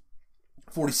 rushes,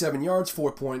 47 yards,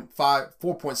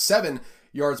 4.7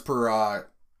 yards per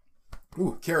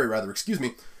carry rather. Excuse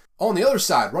me. On the other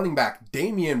side, running back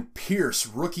Dameon Pierce,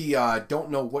 rookie.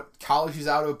 Don't know what college he's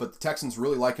out of, but the Texans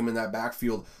really like him in that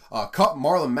backfield. Cut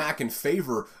Marlon Mack in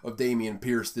favor of Dameon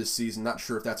Pierce this season. Not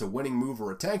sure if that's a winning move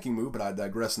or a tanking move, but I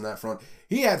digress on that front.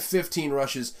 He had 15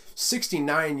 rushes,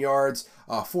 69 yards,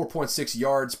 4.6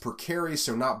 yards per carry,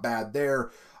 so not bad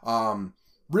there.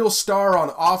 Real star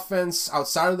on offense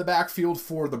outside of the backfield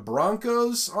for the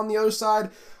Broncos on the other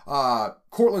side.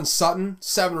 Courtland Sutton,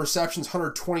 7 receptions,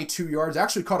 122 yards.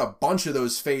 Actually caught a bunch of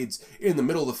those fades in the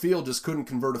middle of the field, just couldn't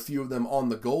convert a few of them on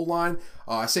the goal line.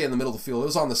 I say in the middle of the field, it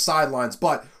was on the sidelines,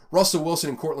 but Russell Wilson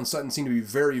and Courtland Sutton seem to be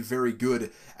very, very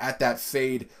good at that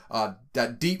fade,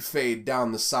 that deep fade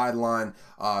down the sideline.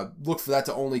 Look for that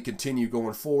to only continue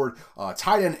going forward.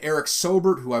 Tight end Eric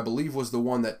Sobert, who I believe was the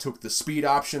one that took the speed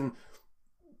option,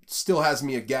 still has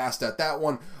me aghast at that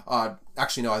one.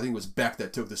 Actually, no, I think it was Beck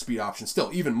that took the speed option. Still,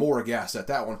 even more aghast at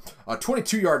that one.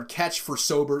 22-yard catch for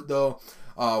Sobert, though.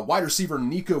 Wide receiver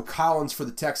Nico Collins for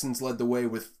the Texans led the way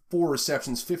with 4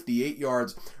 receptions, 58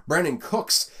 yards. Brandon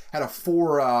Cooks had a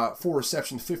 4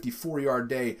 reception, 54-yard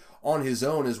day on his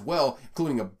own as well,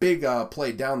 including a big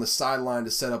play down the sideline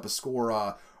to set up a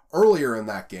score earlier in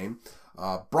that game.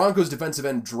 Broncos defensive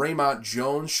end Draymond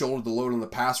Jones shouldered the load on the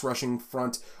pass rushing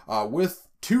front with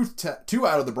two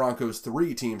out of the Broncos'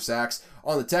 3 team sacks.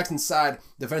 On the Texans side,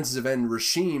 defensive end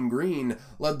Rasheem Green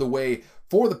led the way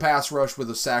for the pass rush with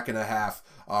a sack and a half.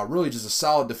 Really just a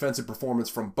solid defensive performance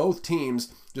from both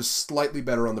teams, just slightly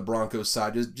better on the Broncos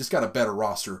side. Just got a better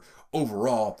roster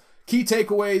overall. Key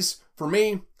takeaways for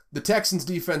me, the Texans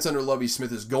defense under Lovie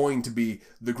Smith is going to be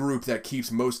the group that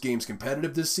keeps most games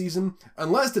competitive this season.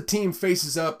 Unless the team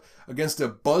faces up against a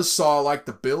buzzsaw like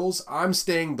the Bills, I'm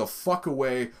staying the fuck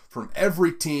away from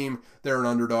every team they're an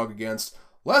underdog against.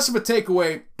 Less of a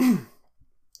takeaway,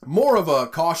 more of a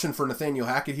caution for Nathaniel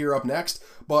Hackett here up next,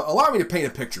 but allow me to paint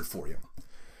a picture for you.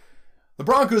 The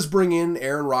Broncos bring in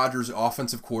Aaron Rodgers,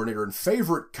 offensive coordinator and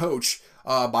favorite coach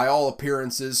by all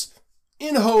appearances,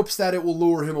 in hopes that it will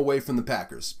lure him away from the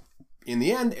Packers. In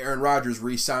the end, Aaron Rodgers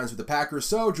re-signs with the Packers,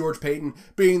 so George Paton,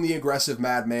 being the aggressive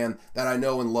madman that I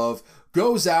know and love,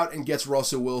 goes out and gets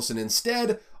Russell Wilson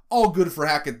instead. All good for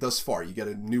Hackett thus far. You get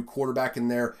a new quarterback in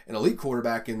there, an elite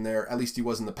quarterback in there, at least he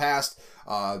was in the past.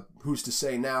 Who's to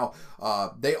say now?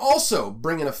 They also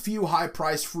bring in a few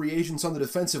high-priced free agents on the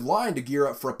defensive line to gear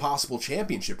up for a possible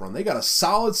championship run. They got a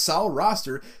solid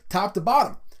roster, top to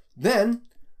bottom. Then,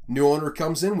 new owner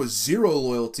comes in with zero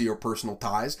loyalty or personal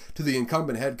ties to the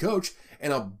incumbent head coach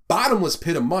and a bottomless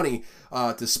pit of money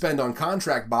to spend on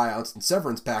contract buyouts and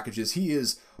severance packages. He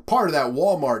is part of that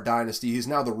Walmart dynasty. He's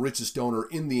now the richest owner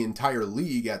in the entire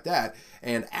league at that.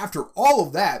 And after all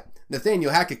of that,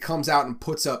 Nathaniel Hackett comes out and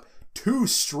puts up 2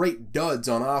 straight duds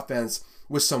on offense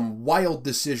with some wild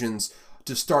decisions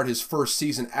to start his first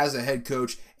season as a head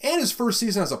coach and his first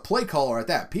season as a play caller at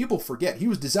that. People forget he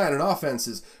was designing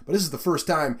offenses, but this is the first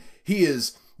time he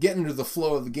is getting into the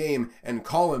flow of the game and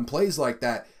calling plays like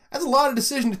that. That's a lot of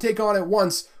decision to take on at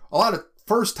once. A lot of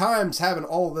first times having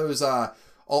all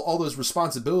those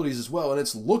responsibilities as well, and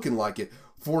it's looking like it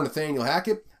for Nathaniel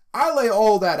Hackett. I lay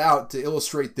all that out to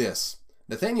illustrate this.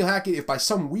 Nathaniel Hackett, if by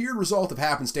some weird result of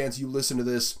happenstance you listen to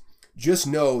this, just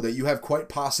know that you have quite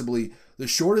possibly the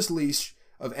shortest leash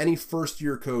of any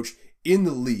first-year coach in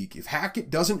the league. If Hackett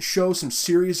doesn't show some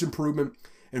serious improvement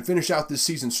and finish out this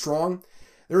season strong,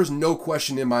 there is no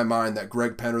question in my mind that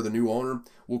Greg Penner, the new owner,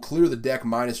 will clear the deck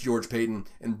minus George Paton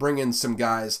and bring in some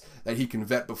guys that he can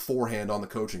vet beforehand on the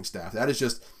coaching staff. That is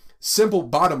just simple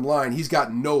bottom line. He's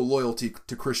got no loyalty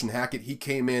to Christian Hackett. He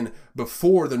came in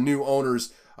before the new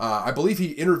owners. I believe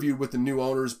he interviewed with the new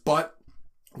owners, but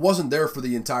wasn't there for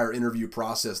the entire interview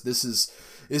process. This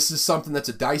is something that's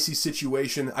a dicey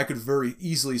situation. I could very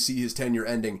easily see his tenure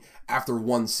ending after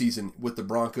one season with the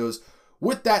Broncos.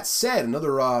 With that said,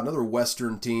 another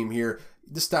Western team here,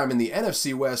 this time in the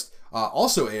NFC West,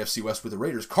 also AFC West with the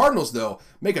Raiders. Cardinals, though,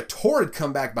 make a torrid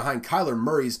comeback behind Kyler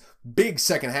Murray's big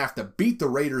second half to beat the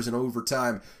Raiders in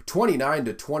overtime,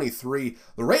 29-23.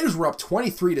 The Raiders were up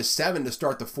 23-7 to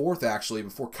start the fourth, actually,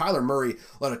 before Kyler Murray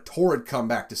led a torrid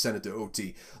comeback to send it to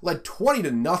OT. Led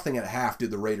 20-0 at half, did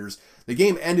the Raiders. The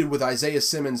game ended with Isaiah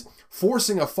Simmons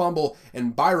forcing a fumble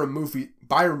and Byron Murphy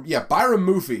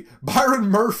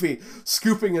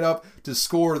scooping it up to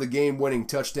score the game-winning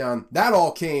touchdown. That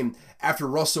all came after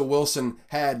Russell Wilson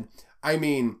had,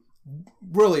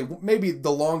 really, maybe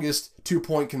the longest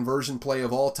two-point conversion play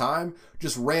of all time.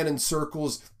 Just ran in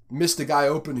circles, missed a guy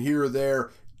open here or there,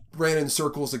 ran in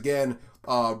circles again,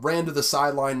 ran to the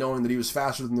sideline knowing that he was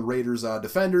faster than the Raiders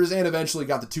defenders, and eventually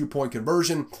got the two-point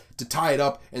conversion to tie it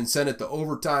up and send it to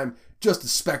overtime. Just a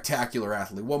spectacular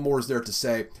athlete. What more is there to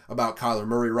say about Kyler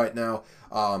Murray right now?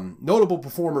 Notable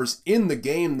performers in the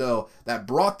game, though, that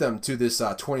brought them to this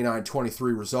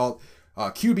 29-23 result.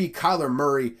 QB Kyler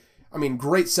Murray,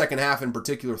 great second half in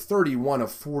particular, 31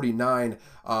 of 49.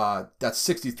 That's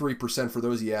 63% for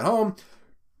those of you at home.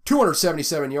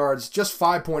 277 yards, just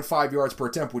 5.5 yards per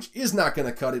attempt, which is not going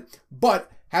to cut it, but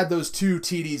had those two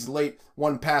TDs late,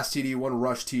 one pass TD, one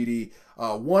rush TD,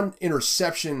 one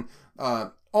interception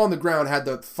on the ground, had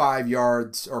the 5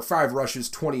 rushes,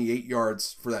 28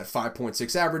 yards for that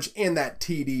 5.6 average, and that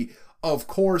TD, of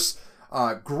course.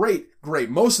 Great.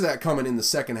 Most of that coming in the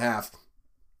second half.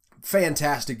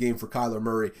 Fantastic game for Kyler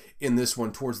Murray in this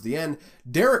one towards the end.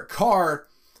 Derek Carr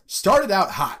started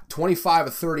out hot, 25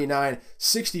 of 39,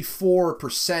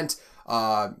 64%,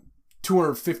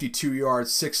 252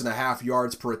 yards, 6.5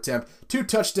 yards per attempt, 2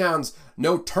 touchdowns,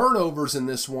 no turnovers in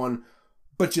this one,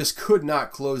 but just could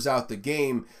not close out the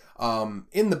game.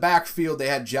 In the backfield, they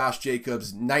had Josh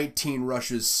Jacobs, 19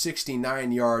 rushes,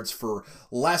 69 yards for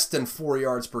less than 4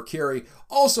 yards per carry.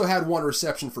 Also had 1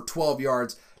 reception for 12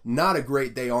 yards. Not a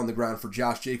great day on the ground for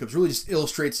Josh Jacobs. Really just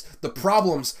illustrates the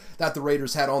problems that the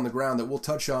Raiders had on the ground that we'll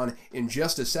touch on in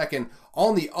just a second.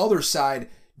 On the other side,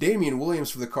 Damian Williams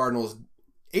for the Cardinals,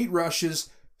 8 rushes,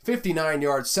 59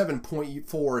 yards,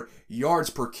 7.4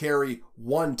 yards per carry,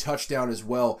 1 touchdown as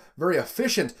well. Very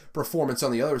efficient performance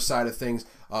on the other side of things.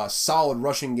 Solid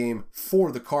rushing game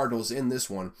for the Cardinals in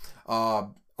this one.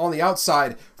 On the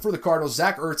outside for the Cardinals,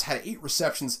 Zach Ertz had 8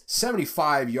 receptions,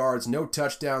 75 yards, no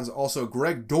touchdowns. Also,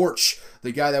 Greg Dortch,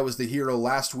 the guy that was the hero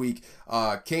last week,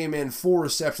 came in 4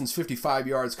 receptions, 55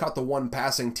 yards, caught the 1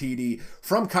 passing TD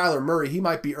from Kyler Murray. He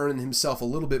might be earning himself a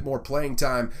little bit more playing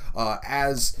time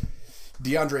as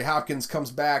DeAndre Hopkins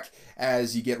comes back,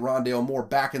 as you get Rondale Moore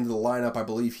back into the lineup. I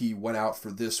believe he went out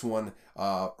for this one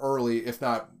early, if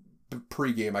not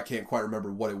pregame. I can't quite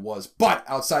remember what it was. But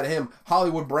outside of him,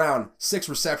 Hollywood Brown, 6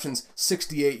 receptions,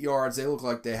 68 yards. They look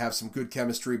like they have some good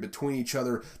chemistry between each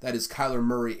other. That is Kyler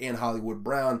Murray and Hollywood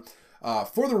Brown.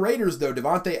 For the Raiders, though,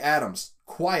 Devontae Adams,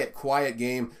 quiet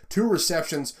game. 2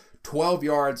 receptions, 12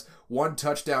 yards, 1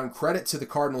 touchdown. Credit to the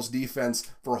Cardinals defense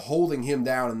for holding him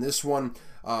down in this one.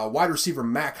 Wide receiver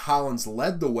Mac Hollins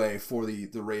led the way for the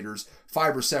Raiders.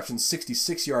 5 receptions,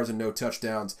 66 yards, and no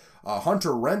touchdowns. Hunter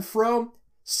Renfrow,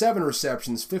 7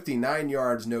 receptions, 59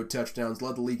 yards, no touchdowns,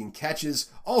 led the league in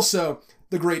catches. Also,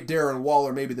 the great Darren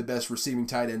Waller, maybe the best receiving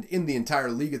tight end in the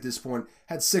entire league at this point,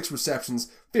 had 6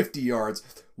 receptions, 50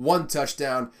 yards, 1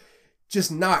 touchdown.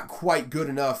 Just not quite good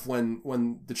enough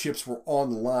when the chips were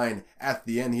on the line at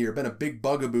the end here. Been a big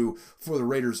bugaboo for the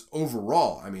Raiders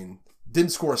overall.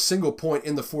 Didn't score a single point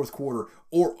in the fourth quarter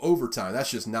or overtime.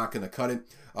 That's just not going to cut it.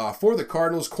 For the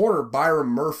Cardinals, corner Byron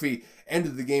Murphy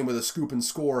ended the game with a scoop and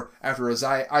score after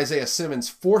Isaiah Simmons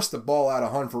forced the ball out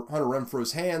of Hunter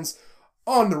Renfrow's hands.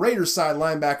 On the Raiders side,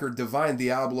 linebacker Divine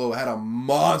Diablo had a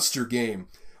monster game,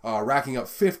 racking up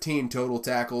 15 total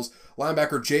tackles.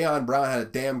 Linebacker Jayon Brown had a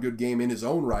damn good game in his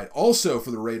own right. Also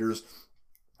for the Raiders,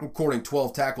 recording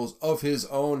 12 tackles of his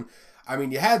own.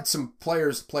 You had some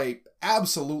players play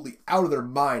absolutely out of their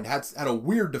mind. Had a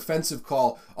weird defensive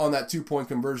call on that 2-point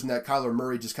conversion that Kyler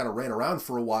Murray just kind of ran around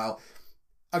for a while.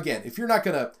 Again, if you're not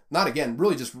going to,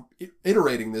 really just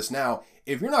iterating this now,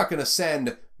 if you're not going to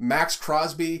send Max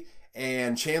Crosby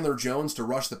and Chandler Jones to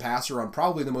rush the passer on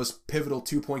probably the most pivotal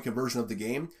 2-point conversion of the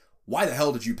game, why the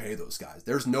hell did you pay those guys?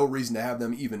 There's no reason to have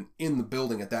them even in the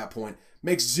building at that point.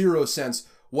 Makes zero sense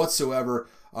whatsoever.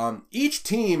 Each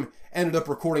team ended up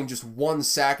recording just 1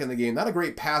 sack in the game. Not a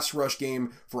great pass rush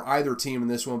game for either team in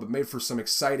this one, but made for some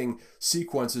exciting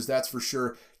sequences, that's for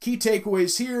sure. Key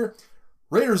takeaways here: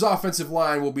 Raiders' offensive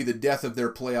line will be the death of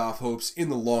their playoff hopes in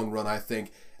the long run, I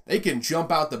think. They can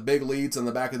jump out the big leads on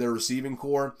the back of their receiving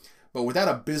core, but with that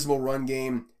abysmal run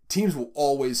game, teams will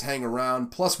always hang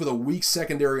around. Plus, with a weak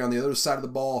secondary on the other side of the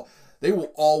ball, they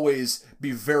will always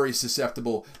be very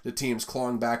susceptible to teams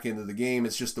clawing back into the game.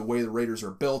 It's just the way the Raiders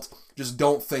are built. Just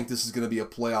don't think this is going to be a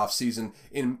playoff season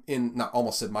not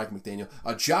almost said Mike McDaniel,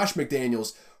 Josh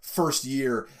McDaniels' first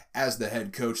year as the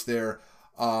head coach there.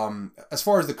 As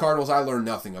far as the Cardinals, I learned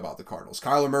nothing about the Cardinals.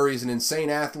 Kyler Murray is an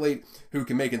insane athlete who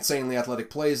can make insanely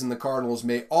athletic plays, and the Cardinals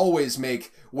may always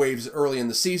make waves early in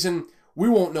the season. We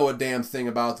won't know a damn thing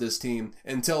about this team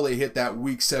until they hit that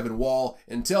Week 7 wall.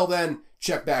 Until then,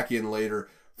 check back in later.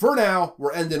 For now,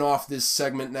 we're ending off this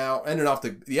segment now, ending off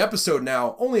the episode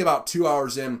now, only about 2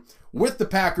 hours in, with the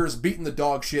Packers beating the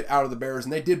dog shit out of the Bears,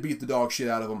 and they did beat the dog shit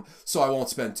out of them, so I won't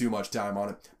spend too much time on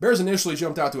it. Bears initially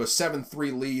jumped out to a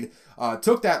 7-3 lead,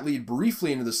 took that lead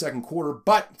briefly into the second quarter,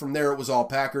 but from there it was all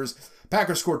Packers.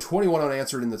 Packers scored 21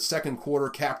 unanswered in the second quarter,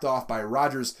 capped off by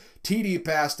Rodgers' TD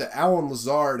pass to Allen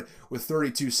Lazard with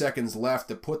 32 seconds left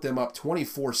to put them up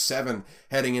 24-7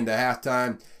 heading into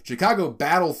halftime. Chicago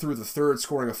battled through the third,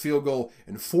 scoring a field goal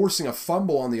and forcing a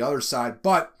fumble on the other side,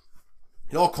 but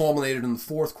it all culminated in the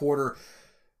fourth quarter.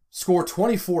 Score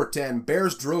 24-10.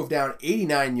 Bears drove down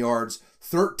 89 yards,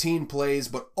 13 plays,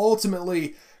 but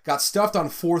ultimately got stuffed on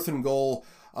 4th and goal.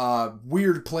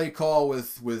 Weird play call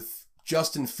with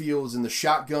Justin Fields in the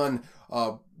shotgun,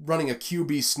 running a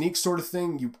QB sneak sort of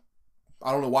thing.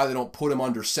 I don't know why they don't put him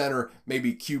under center.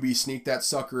 Maybe QB sneak that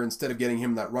sucker instead of getting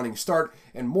him that running start,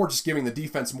 and more just giving the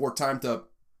defense more time to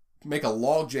make a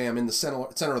logjam in the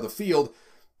center of the field.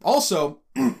 Also,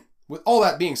 with all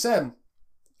that being said,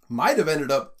 might have ended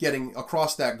up getting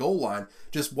across that goal line.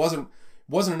 Just wasn't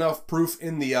enough proof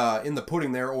in the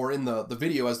pudding there, or in the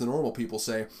video, as the normal people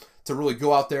say, to really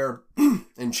go out there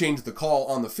and change the call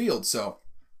on the field. So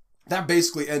that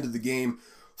basically ended the game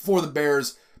for the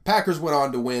Bears. Packers went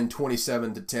on to win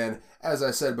 27-10. As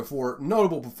I said before,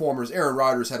 notable performers. Aaron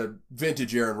Rodgers had a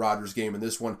vintage Aaron Rodgers game in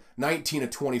this one. 19 of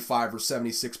 25 for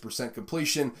 76%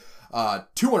 completion,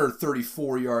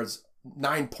 234 yards,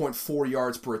 9.4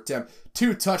 yards per attempt,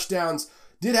 2 touchdowns.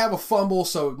 Did have a fumble,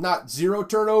 so not 0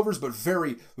 turnovers, but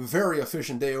very, very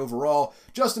efficient day overall.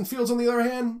 Justin Fields, on the other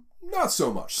hand, not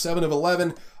so much. 7 of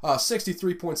 11,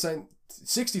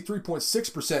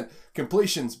 63.6%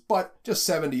 completions, but just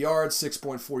 70 yards,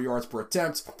 6.4 yards per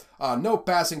attempt. No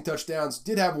passing touchdowns.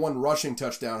 Did have 1 rushing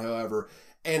touchdown, however,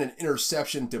 and an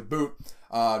interception to boot.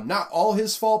 Not all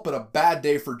his fault, but a bad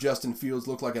day for Justin Fields.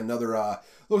 Looks like another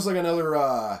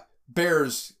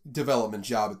Bears development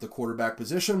job at the quarterback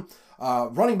position.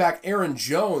 Running back Aaron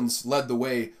Jones led the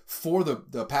way for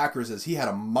the Packers as he had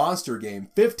a monster game.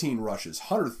 15 rushes,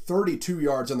 132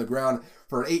 yards on the ground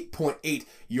for an 8.8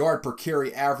 yard per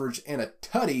carry average and a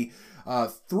tutty.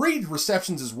 3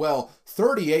 receptions as well,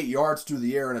 38 yards through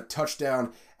the air and a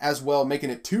touchdown as well, making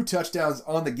it 2 touchdowns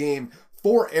on the game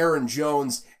for Aaron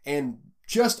Jones, and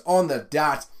just on the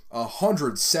dot,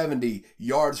 170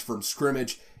 yards from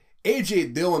scrimmage. A.J.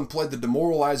 Dillon played the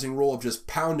demoralizing role of just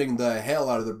pounding the hell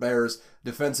out of the Bears'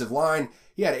 defensive line.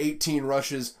 He had 18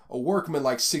 rushes, a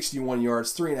workmanlike 61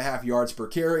 yards, 3.5 yards per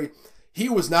carry. He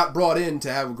was not brought in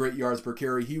to have great yards per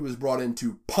carry. He was brought in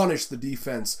to punish the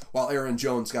defense while Aaron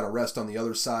Jones got a rest on the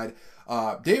other side.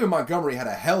 David Montgomery had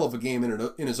a hell of a game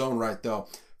in his own right, though.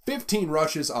 15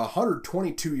 rushes,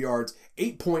 122 yards,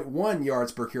 8.1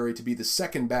 yards per carry to be the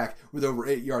second back with over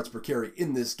 8 yards per carry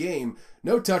in this game.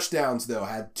 No touchdowns, though.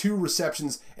 Had 2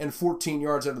 receptions and 14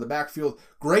 yards out of the backfield.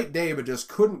 Great day, but just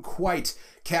couldn't quite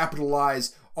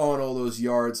capitalize on all those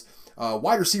yards.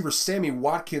 Wide receiver Sammy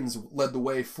Watkins led the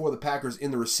way for the Packers in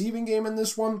the receiving game in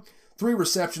this one. 3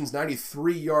 receptions,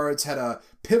 93 yards, had a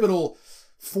pivotal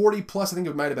 40-plus, I think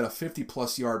it might have been a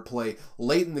 50-plus yard play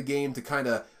late in the game to kind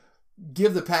of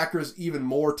give the Packers even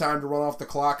more time to run off the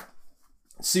clock.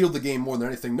 Sealed the game more than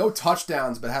anything. No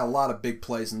touchdowns, but had a lot of big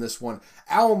plays in this one.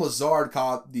 Allen Lazard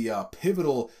caught the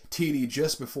pivotal TD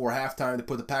just before halftime to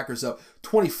put the Packers up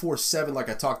 24-7, like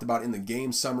I talked about in the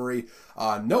game summary.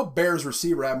 No Bears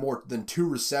receiver had more than 2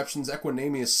 receptions.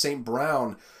 Equanimeous St.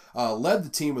 Brown led the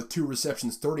team with 2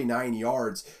 receptions, 39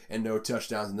 yards, and no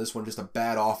touchdowns in this one. Just a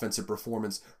bad offensive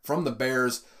performance from the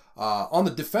Bears. On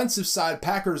the defensive side,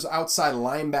 Packers outside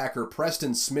linebacker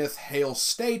Preston Smith, Hail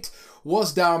State,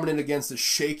 was dominant against the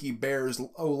shaky Bears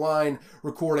O-line,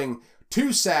 recording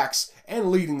 2 sacks, and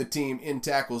leading the team in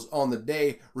tackles on the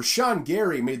day. Rashawn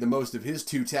Gary made the most of his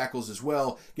 2 tackles as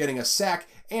well, getting a sack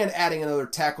and adding another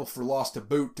tackle for loss to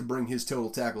boot to bring his total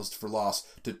tackles for loss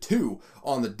to 2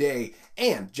 on the day.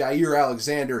 And Jair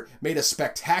Alexander made a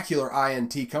spectacular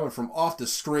INT coming from off the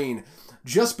screen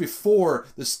just before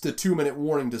the 2-minute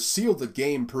warning to seal the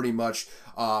game pretty much.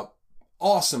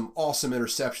 Awesome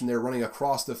interception there, running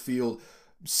across the field.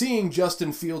 Seeing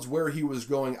Justin Fields where he was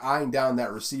going, eyeing down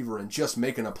that receiver and just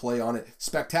making a play on it.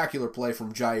 Spectacular play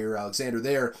from Jair Alexander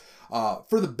there.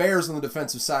 For the Bears on the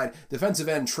defensive side, defensive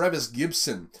end Trevis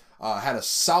Gibson had a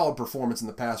solid performance in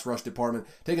the pass rush department,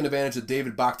 taking advantage of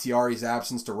David Bakhtiari's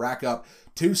absence to rack up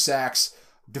 2 sacks.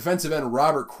 Defensive end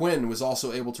Robert Quinn was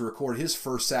also able to record his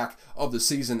first sack of the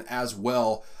season as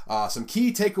well. Some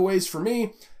key takeaways for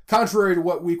me, contrary to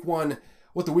what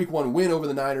the Week 1 win over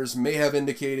the Niners may have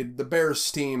indicated, the Bears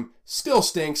team still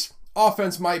stinks.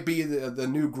 Offense might be the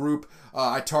new group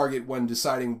I target when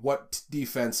deciding what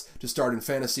defense to start in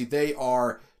fantasy. They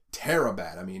are terrible.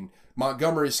 I mean,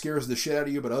 Montgomery scares the shit out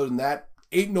of you, but other than that,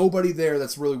 ain't nobody there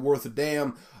that's really worth a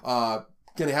damn.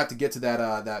 Gonna have to get to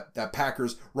that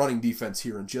Packers running defense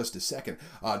here in just a second.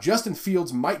 Justin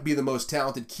Fields might be the most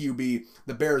talented QB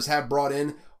the Bears have brought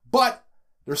in, but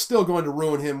they're still going to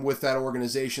ruin him with that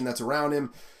organization that's around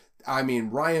him. I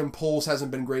mean, Ryan Poles hasn't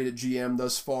been great at GM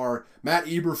thus far. Matt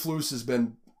Eberflus has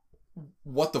been,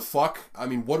 what the fuck? I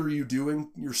mean, what are you doing?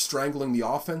 You're strangling the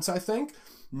offense, I think.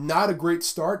 Not a great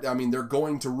start. I mean, they're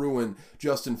going to ruin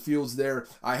Justin Fields there.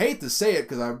 I hate to say it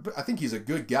because I think he's a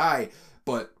good guy,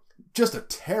 but just a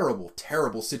terrible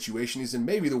situation. He's in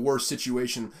maybe the worst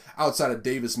situation outside of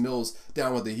Davis Mills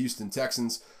down with the Houston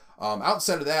Texans.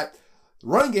 Outside of that, the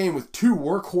running game with 2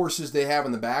 workhorses they have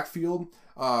in the backfield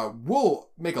will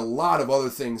make a lot of other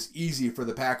things easy for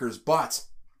the Packers, but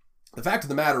the fact of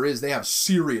the matter is they have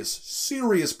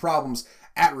serious problems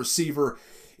at receiver.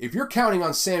 If you're counting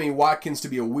on Sammy Watkins to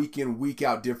be a week-in,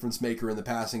 week-out difference maker in the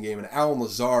passing game and Allen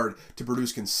Lazard to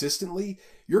produce consistently,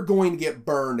 you're going to get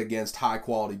burned against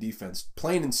high-quality defense.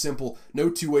 Plain and simple,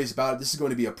 no two ways about it. This is going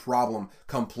to be a problem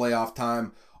come playoff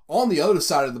time. On the other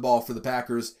side of the ball for the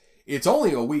Packers, it's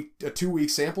only a 2-week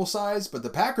sample size, but the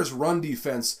Packers' run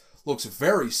defense looks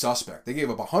very suspect. They gave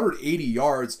up 180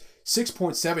 yards,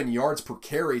 6.7 yards per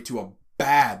carry to a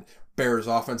bad Bears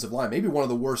offensive line, maybe one of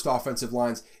the worst offensive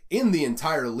lines in the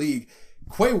entire league.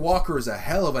 Quay Walker is a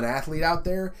hell of an athlete out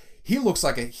there. He looks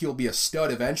like he'll be a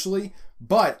stud eventually,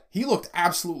 but he looked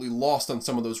absolutely lost on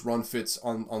some of those run fits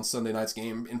on Sunday night's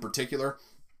game in particular.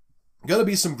 Going to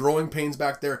be some growing pains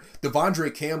back there.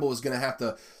 Devondre Campbell is going to have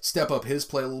to step up his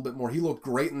play a little bit more. He looked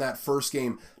great in that first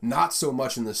game, not so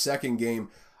much in the second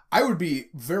game. I would be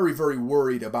very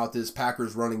worried about this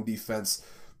Packers running defense,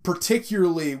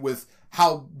 particularly with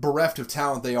how bereft of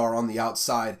talent they are on the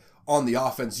outside on the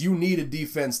offense. You need a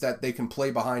defense that they can play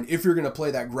behind if you're going to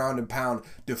play that ground and pound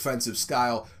defensive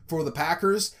style. For the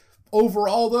Packers,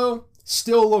 overall though,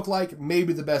 still look like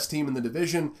maybe the best team in the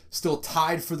division, still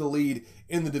tied for the lead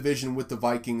in the division with the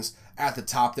Vikings at the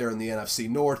top there in the NFC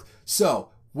North. So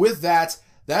with that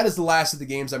is the last of the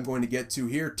games I'm going to get to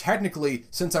here. Technically,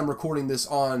 since I'm recording this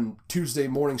on Tuesday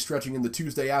morning, stretching into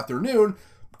Tuesday afternoon,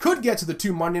 could get to the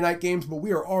 2 Monday night games, but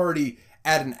we are already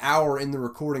at an hour in the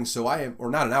recording,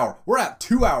 not an hour, we're at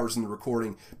 2 hours in the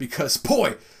recording because,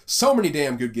 boy, so many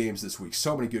damn good games this week,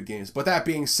 so many good games. But that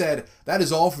being said, that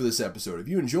is all for this episode. If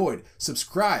you enjoyed,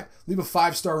 subscribe, leave a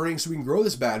 5-star rating so we can grow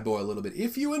this bad boy a little bit.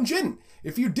 If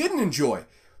you didn't enjoy,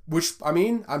 which, I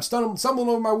mean, I'm stumbling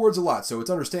over my words a lot, so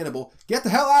it's understandable. Get the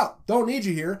hell out. Don't need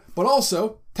you here. But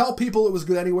also, tell people it was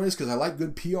good anyways, because I like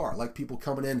good PR. I like people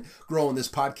coming in, growing this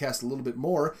podcast a little bit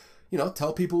more.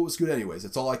 Tell people it was good anyways.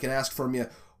 That's all I can ask from you.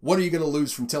 What are you going to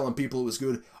lose from telling people it was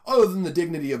good, other than the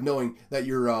dignity of knowing that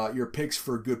your picks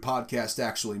for a good podcast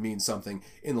actually mean something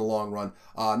in the long run?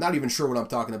 Not even sure what I'm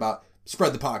talking about.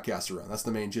 Spread the podcast around. That's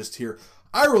the main gist here.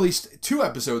 I released 2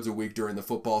 episodes a week during the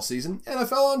football season.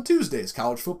 NFL on Tuesdays,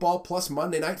 college football plus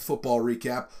Monday Night Football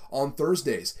recap on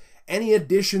Thursdays. Any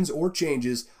additions or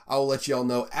changes, I will let y'all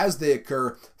know as they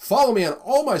occur. Follow me on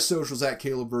all my socials at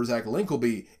Caleb Verzak. Link will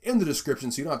be in the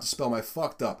description so you don't have to spell my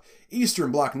fucked up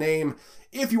Eastern Bloc name.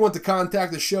 If you want to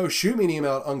contact the show, shoot me an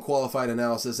email at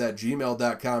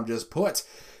unqualifiedanalysis@gmail.com. Just put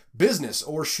business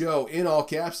or show in all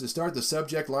caps to start the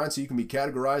subject line so you can be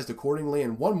categorized accordingly.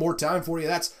 And one more time for you,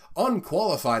 that's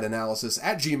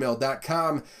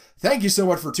unqualifiedanalysis@gmail.com. Thank you so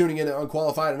much for tuning in to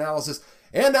Unqualified Analysis.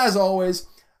 And as always,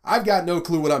 I've got no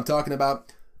clue what I'm talking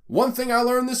about. One thing I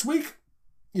learned this week,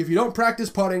 if you don't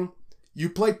practice putting, you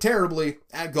play terribly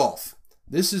at golf.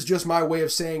 This is just my way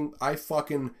of saying I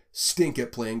fucking stink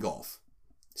at playing golf.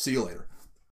 See you later.